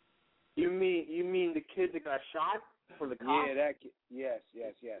 You mean the kid that got shot for the cops? Yeah, that kid. Yes.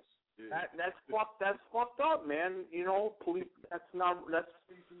 That's fucked up, man. You know, police. That's you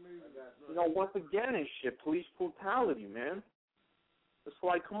know, once again and shit. Police brutality, man. It's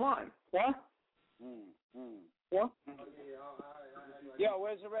like, come on, what? What? Yo,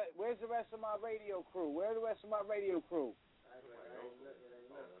 where's the rest of my radio crew? Where's the rest of my radio crew?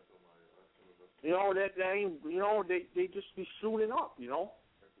 You know that they ain't. You know they just be shooting up. You know,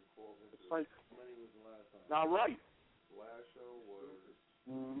 it's like not right. Last show was.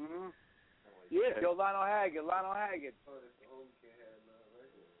 Mm-hmm. Yeah. Yo, Lionel Haggood.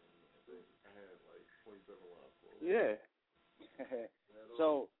 Yeah.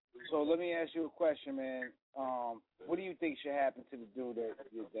 So let me ask you a question, man. What do you think should happen to the dude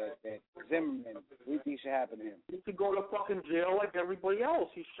that Zimmerman? What do you think should happen to him? He should go to fucking jail like everybody else.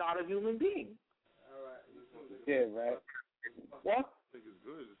 He shot a human being. Yeah, right. What? I think it's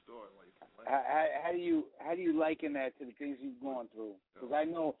good to start like. How do you liken that to the things you've gone through? Because I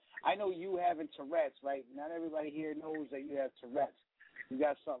know you having Tourette's, right? Not everybody here knows that you have Tourette's. You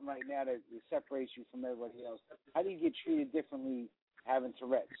got something right now that separates you from everybody else. How do you get treated differently having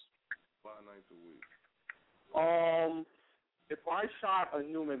Tourette's? 5 nights a week. If I shot a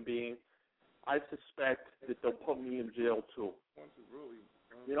human being, I suspect that they'll put me in jail too. Once it really.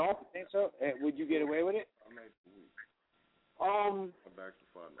 You know? You think so? Would you get away with it? 5 nights a week. I'm back to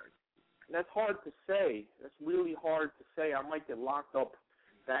 5 nights. That's hard to say. That's really hard to say. I might get locked up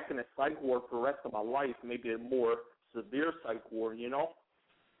back in a psych ward for the rest of my life, maybe a more severe psych ward, you know?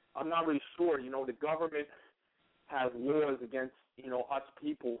 I'm not really sure. You know, the government has laws against, you know, us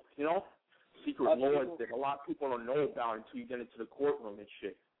people, you know? Secret laws that a lot of people don't know about until you get into the courtroom and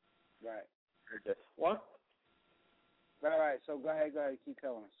shit. Right. What? Right. So go ahead. Keep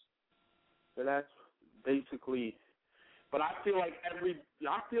telling us. So that's basically... But I feel like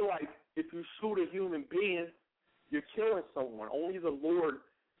if you shoot a human being, you're killing someone. Only the Lord,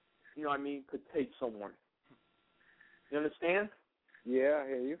 you know what I mean, could take someone. You understand? Yeah, I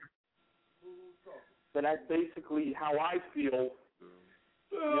hear you. So that's basically how I feel,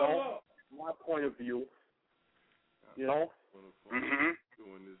 you know, my point of view, you know?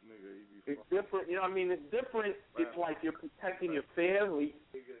 It's different, you know what I mean? It's different. It's like you're protecting your family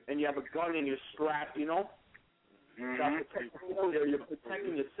and you have a gun in your strap, you know? You're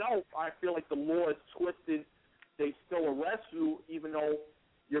protecting yourself. I feel like the law is twisted. They still arrest you even though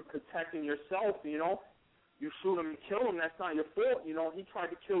you're protecting yourself, you know? You shoot him and kill him, that's not your fault, you know? He tried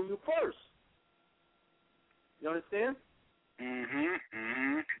to kill you first. You understand?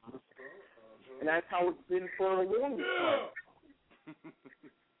 And that's how it's been for a long time.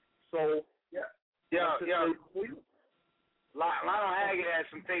 So, Lionel Haggood has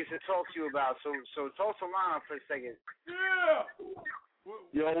some things to talk to you about, so talk to Lionel for a second. Yeah!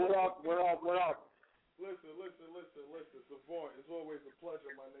 Yo, what up? Listen, Savant, it's always a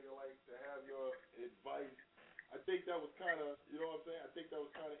pleasure, my nigga, like, to have your advice. I think that was kind of, you know what I'm saying? I think that was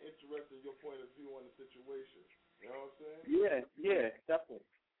kind of interesting, your point of view on the situation. You know what I'm saying? Yeah, definitely.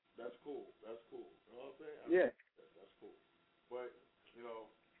 That's cool. You know what I'm saying? Yeah. That's cool. But, you know,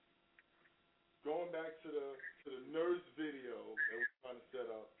 going back to the nurse video that we're trying to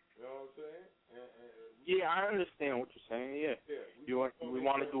set up, you know what I'm saying? Yeah, I understand what you're saying. Yeah. We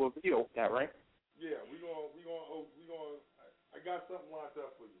want to do a video with that, right? Yeah, we going. I got something lined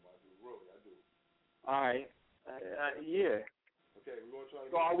up for you, my dude. Really, I do. All right. Yeah. Okay, we're gonna try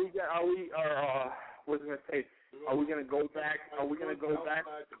to. So are we what's it gonna say? Are we gonna go back?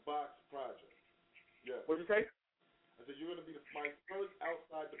 Outside the box project. Yeah. What'd you say? I said you're gonna be my first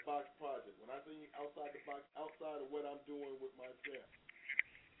outside the box project. When I say outside the box, outside of what I'm doing with my family.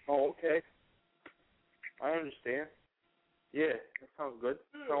 Oh, okay. I understand. Yeah, that sounds good.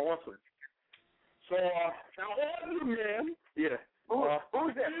 Sounds awesome. So now all you man. Yeah.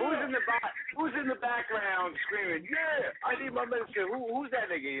 Who's that? Who's in the background screaming? Yeah, I need my medicine. Who's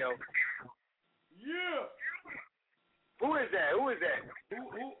that nigga, yo? Yeah. Who is that? Who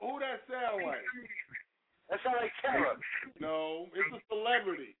that sound like? That sound like Terror. No, it's a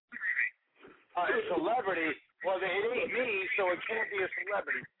celebrity. A celebrity? Well, it ain't me, so it can't be a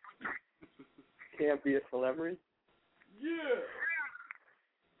celebrity. Can't be a celebrity? Yeah.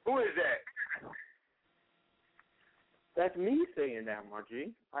 Who is that? That's me saying that, my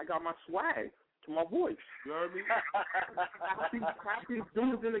G. I got my swag to my voice. You heard me? Half these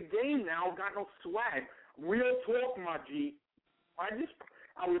dudes in the game now got no swag. Real talk, my G. I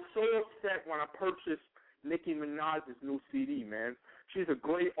was so upset when I purchased Nicki Minaj's new CD, man. She's a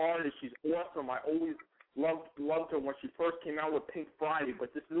great artist. She's awesome. I always loved her when she first came out with Pink Friday,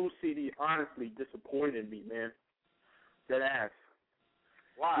 but this new CD honestly disappointed me, man. Dead ass.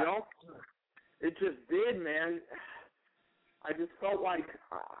 Why? You know? It just did, man. I just felt like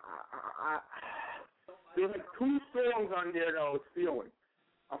there's like 2 songs on there that I was feeling.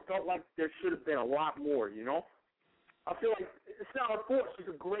 I felt like there should have been a lot more, you know? I feel like it's not her fault. She's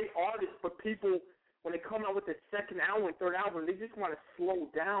a great artist, but people, when they come out with their second album and third album, they just want to slow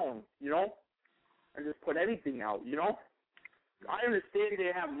down, you know? And just put anything out, you know? I understand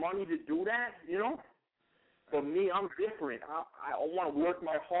they have money to do that, you know? But me, I'm different. I want to work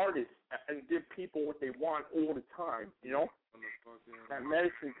my hardest and give people what they want all the time, you know? That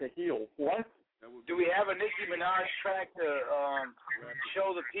medicine to heal. What? Do we have a Nicki Minaj track to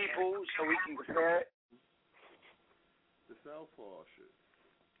show the people so we can compare it? The Southpaw shit.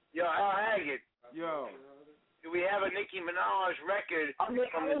 Yo, Al Haggood. Yo. Do we have a Nicki Minaj record from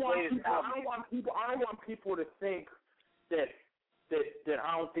this latest album? I don't want people to think that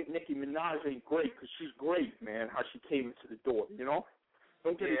I don't think Nicki Minaj ain't great, because she's great, man, how she came into the door, you know?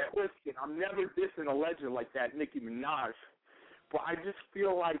 Don't get it twisted. I'm never dissing a legend like that, Nicki Minaj. But I just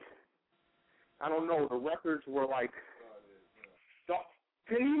feel like, I don't know, the records were like,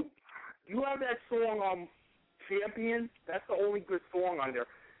 you have that song, Champion? That's the only good song on there.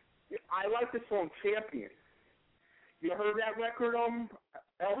 I like the song Champion. You heard that record, Al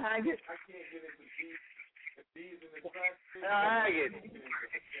Haggood? I can't get into these in the track. Al Haggood.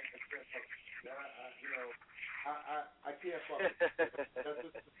 I can't fuck with it. That's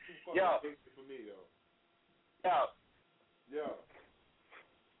just too fucking basic for me, yo.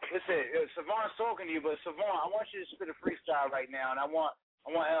 Listen, Savant's talking to you, but Savant, I want you to spit a freestyle right now, and I want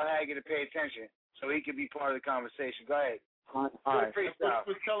Al Haggood to pay attention so he can be part of the conversation. Go ahead. All right. I thought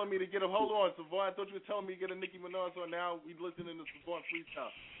you were telling me to get a hold on, Savant. I thought you were telling me to get a Nicki Minaj on. Now we listening to Savant freestyle.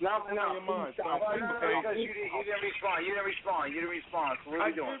 No, your mind. Because you didn't respond. You didn't respond. So what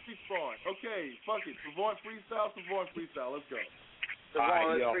are we doing? I did respond. Okay, fuck it. Savant freestyle. Let's go.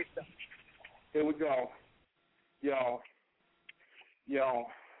 Savant, let's freestyle. Here we go. Yo.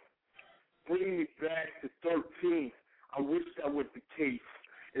 Bring me back to 13. I wish that was the case.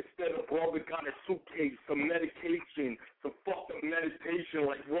 Instead, a brother got a suitcase, some medication, some fucked up meditation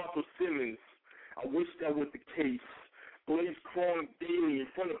like Russell Simmons. I wish that was the case. Blaze crawling daily in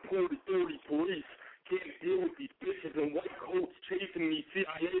front of 30 police. Can't deal with these bitches in white coats chasing me.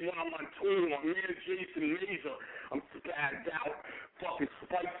 CIA when I'm on tour. My man Jason Mazer. I'm spazzed out. Fucking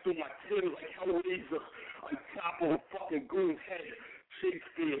spikes through my chin like Hellraiser. On top of a fucking goon's head.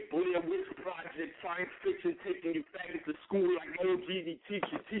 Shakespeare, Blair Witch Project, science fiction, taking you back into school like no GD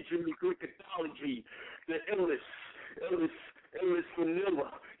teacher, teaching me Greek mythology. The illest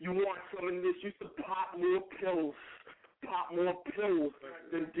vanilla. You want some of this? You should pop more pills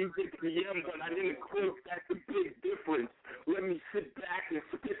than DJ PM, but I didn't quote. That's a big difference. Let me sit back and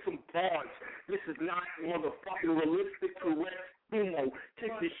spit some bars. This is not motherfucking realistic, correct sumo.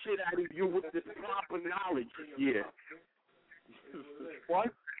 Kick the shit out of you with this proper knowledge. Yeah.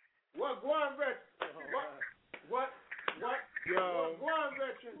 What? What? Go on, Rich. What? Yo. Go on,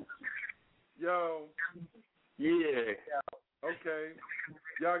 Rich. Yo. Yeah. Okay.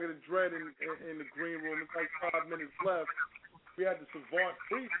 Y'all get a dread in the green room. It's like 5 minutes left. We had the Savant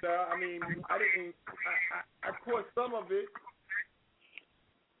freestyle. I mean, I caught some of it.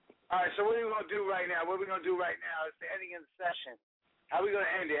 All right, so what are we going to do right now? It's the ending of the session. How are we going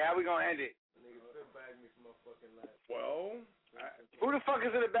to end it? Well, who the fuck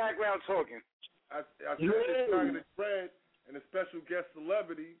is in the background talking? I said it's Target the Dread and a special guest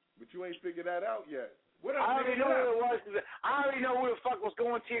celebrity, but you ain't figured that out yet. What I already know who it was. I already know who the fuck was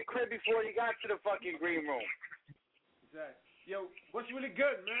going to your crib before you got to the fucking green room. Exactly. Yo, what's really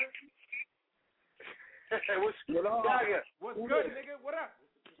good, man? What's good, nigga? What up?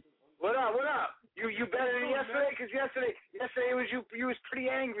 What up? You better than yesterday? Because yesterday was you was pretty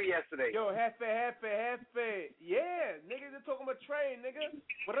angry yesterday. Yo, happy. Yeah, nigga, they're talking about train, nigga.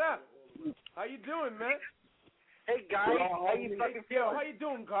 What up? How you doing, man? Hey, guy. How you fucking feeling? Yo, how you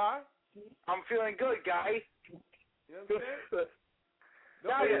doing, guy? I'm feeling good, guy. You know what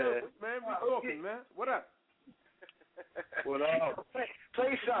I'm saying? Man, we talking, man. What up? What up?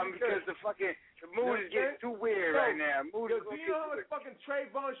 Play something because the mood is getting too weird right now. Do you know how much fucking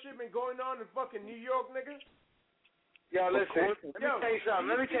Trayvon shit been going on in fucking New York, nigga? Yo, listen. Let me tell you something.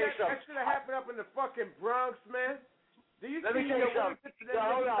 That shit happened up in the fucking Bronx, man. Do you let me tell you something.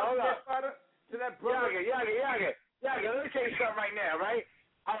 Hold on. To that brother. Yaga. Let me tell you something right now, right?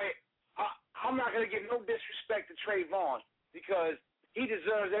 I'm not gonna give no disrespect to Trayvon because he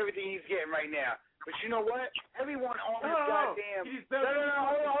deserves everything he's getting right now. But you know what? Everyone on this goddamn... No,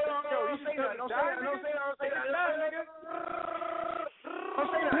 hold on. Don't say that. Don't say that.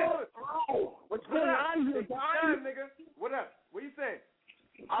 What's going on here, nigga? What up? What you saying?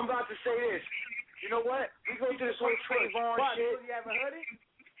 I'm about to say this. You know what? We go through this whole Trayvon shit. You haven't heard it?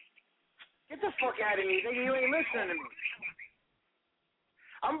 Get the fuck out of here, nigga. You ain't listening to me.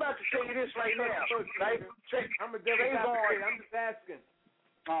 I'm about to say this right now. Right? I'm a devil's advocate. I'm just asking.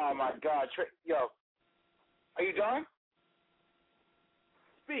 Oh, my God. Yo. Are you done?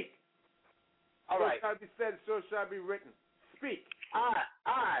 Speak. All right. So shall be said, so shall be written. Speak. All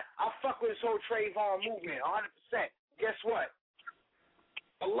right. I fuck with this whole Trayvon movement 100%. Guess what?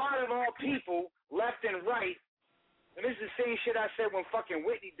 A lot of our people, left and right, and this is the same shit I said when fucking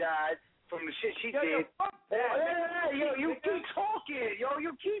Whitney died, from the shit she yo, did. Fuck that. Yo, you keep talking. Yo,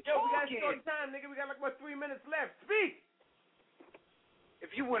 you keep talking. We got short time, nigga. We got like 3 minutes left. Speak.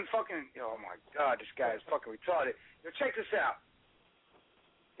 If you wouldn't fucking, oh my God, this guy is fucking retarded. Yo, check this out.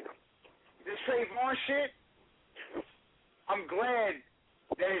 This Trayvon shit, I'm glad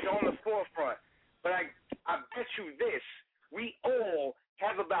that it's on the forefront. But I bet you this, we all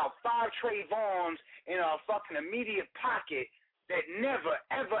have about 5 Trayvons in our fucking immediate pocket that never,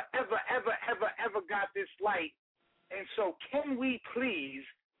 ever, ever, ever, ever, ever got this light. And so can we please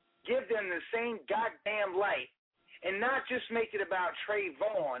give them the same goddamn light and not just make it about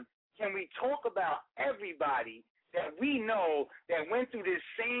Trayvon? Can we talk about everybody that we know that went through this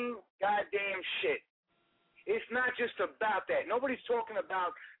same goddamn shit? It's not just about that. Nobody's talking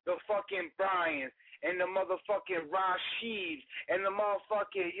about the fucking Bryans and the motherfucking Rasheeds and the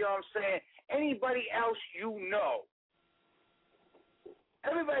motherfucking, you know what I'm saying, anybody else you know.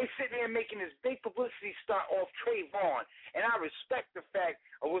 Everybody's sitting there making this big publicity stunt off Trayvon, and I respect the fact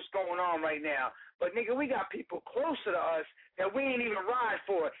of what's going on right now. But, nigga, we got people closer to us that we ain't even ride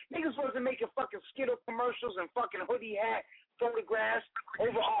for. Niggas wasn't making fucking Skittle commercials and fucking hoodie hat photographs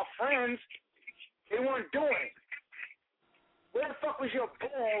over our friends. They weren't doing it. Where the fuck was your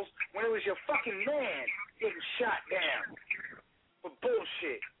balls when it was your fucking man getting shot down for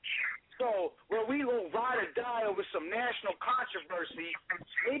bullshit? So, when we will ride or die over some national controversy,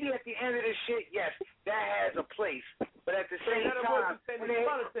 maybe at the end of this shit, yes, that has a place. But at the same time,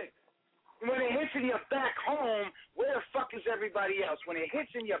 when it hits in your back home, where the fuck is everybody else? When it hits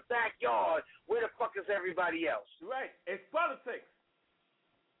in your backyard, where the fuck is everybody else? Right. It's politics.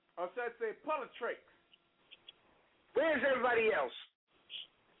 Or should I say politics? Where's everybody else?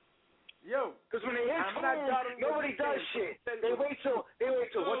 Yo, because when they hit home, nobody does shit. They wait till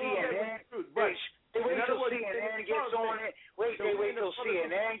what CNN? They wait till CNN gets on it. They wait till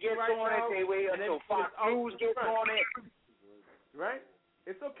CNN gets on it. They wait until Fox News gets on it. Right?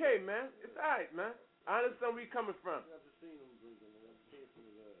 It's okay, man. It's alright, man. I understand where you're coming from.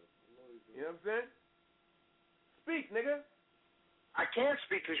 You know what I'm saying? Speak, nigga. I can't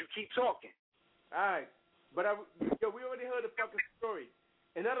speak because you keep talking. Alright. But we already heard the fucking story.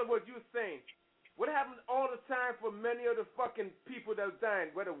 In other words, you were saying, what happens all the time for many of the fucking people that's dying,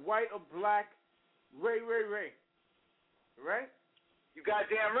 whether white or black, Ray. Right? You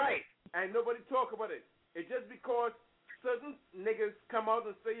goddamn right. And nobody talk about it. It's just because certain niggas come out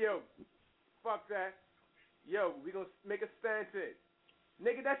and say, yo, fuck that. Yo, we gonna make a stand to it.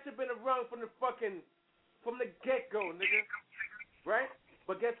 Nigga, that shit been around from the get-go, nigga. Right?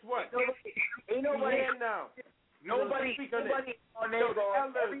 But guess what? Ain't nobody now. Nobody in our neighborhood.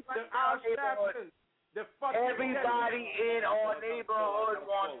 Everybody in our neighborhood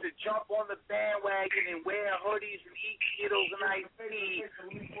wants to jump on the bandwagon and wear hoodies and eat Skittles and iced tea.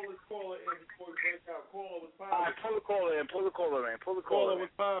 Pull the caller in before we break out. Caller was popping. All right, pull the caller in. Caller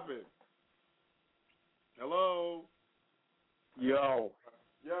was popping. Hello. Yo.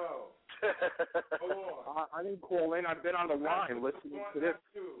 Hold on. I didn't call in. I've been on the line listening to this.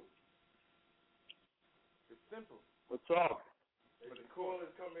 It's simple. What's up? But the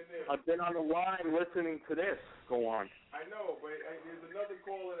callers coming in. I've been on the line listening to this. Go on. I know, but there's another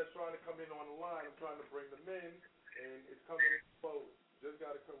caller that's trying to come in on the line. I'm trying to bring them in, and it's coming in slow. Just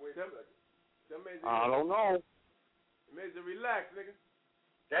got to wait a second. I don't know. Major, relax, nigga.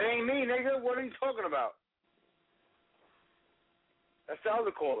 That ain't me, nigga. What are you talking about? That's the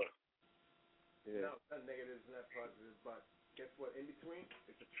other caller. Yeah. No, that negative is not positive, but guess what? In between,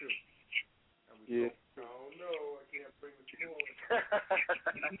 it's the truth. And Yeah. I don't know. I can't bring the caller.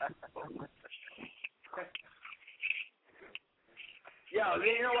 Yo,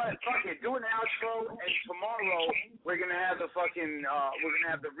 you know what? Fuck it. Do an outro, and tomorrow we're gonna have the fucking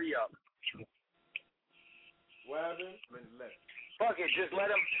the re-up. What happened? Fuck it. Just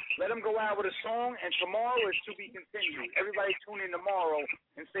let them go out with a song, and tomorrow is to be continued. Everybody tune in tomorrow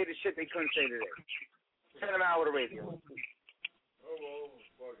and say the shit they couldn't say today. Send them out with a radio. Oh well,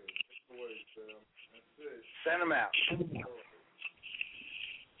 fuck it. That's the way, Sam. That's it. Send them out. Do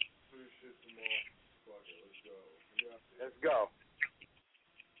this shit tomorrow. Fuck it. Let's go. Yeah. Let's go.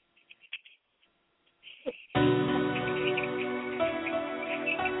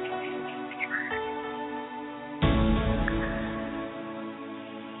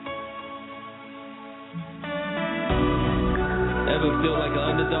 Ever feel like an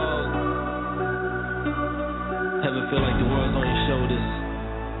underdog? Ever feel like the world's on your shoulders?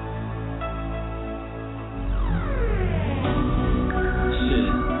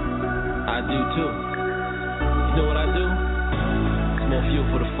 Shit, I do too. You know what I do? It's more fuel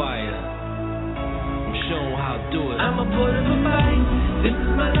for the fire. I'm showing how I do it. I'm a put up a fight. This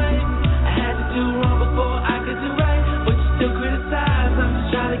is my life.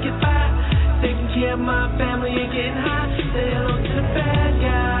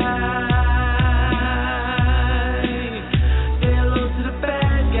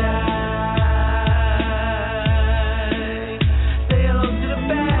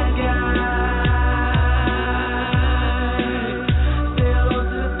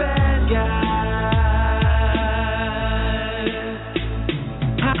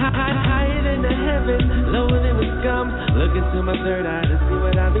 Higher than the heaven, lower than the scum. Look into my third eye to see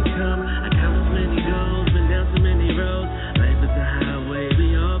what I become. I count so many goals, been down so many roads. Life is a highway,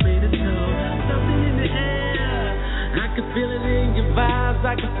 we all made a toll. Something in the air, I can feel it in your vibes.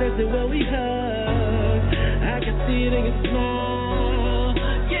 I can sense it when we hug. I can see it in your smile.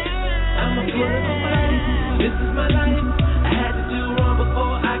 Yeah, I'm a beautiful place. This is my life. I had to do wrong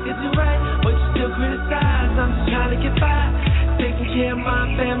before I could do right, but you still criticize. I'm just trying to get by, taking care of my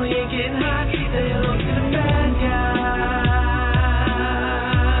family and getting high. Say hello to the bad guy.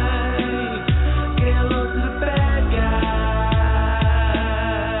 Say hello to the bad guy.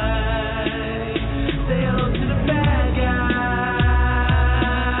 Say hello to the bad guy.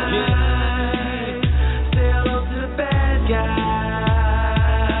 Say hello to the bad guy.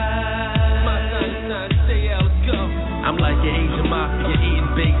 I'm like your Asian mafia,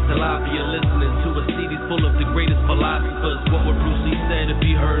 eating baked tilapia, listening to a CD full of the greatest philosophers. What would Bruce Lee said if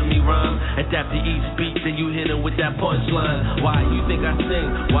he heard me rhyme? Adapt to each beat, then you hit him with that punchline. Why you think I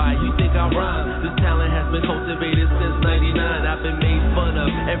sing? Why you think I rhyme? This talent has been cultivated since '99. I've been made fun of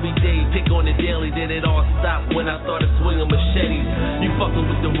every day, pick on it daily. Then it all stopped when I started swinging machetes. You fucking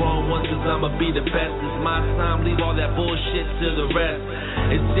with the wrong ones, cause I'ma be the best. It's my time, leave all that bullshit to the rest.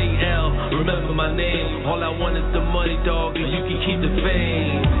 It's JL, remember my name. All I want is the money, dog, and you can keep the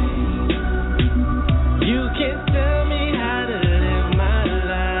fame. You can tell me how to live my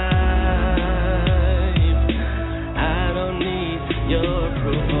life. I don't need your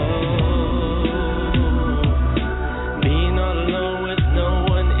approval. Being all alone with no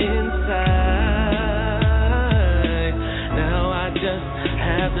one inside. Now I just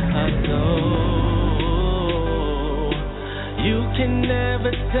have to hustle. You can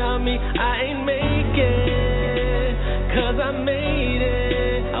never tell me I ain't make it, cause I made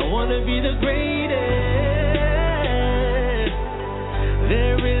it. I wanna be the greatest.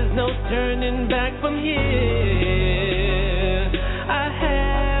 There is no turning back from here. I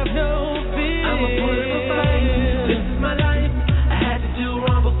have no fear. I'm a beautiful fight. This is my life. I had to do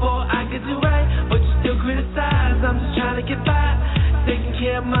wrong before I could do right, but you still criticize. I'm just trying to get by, taking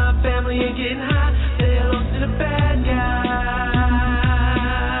care of my family and getting high.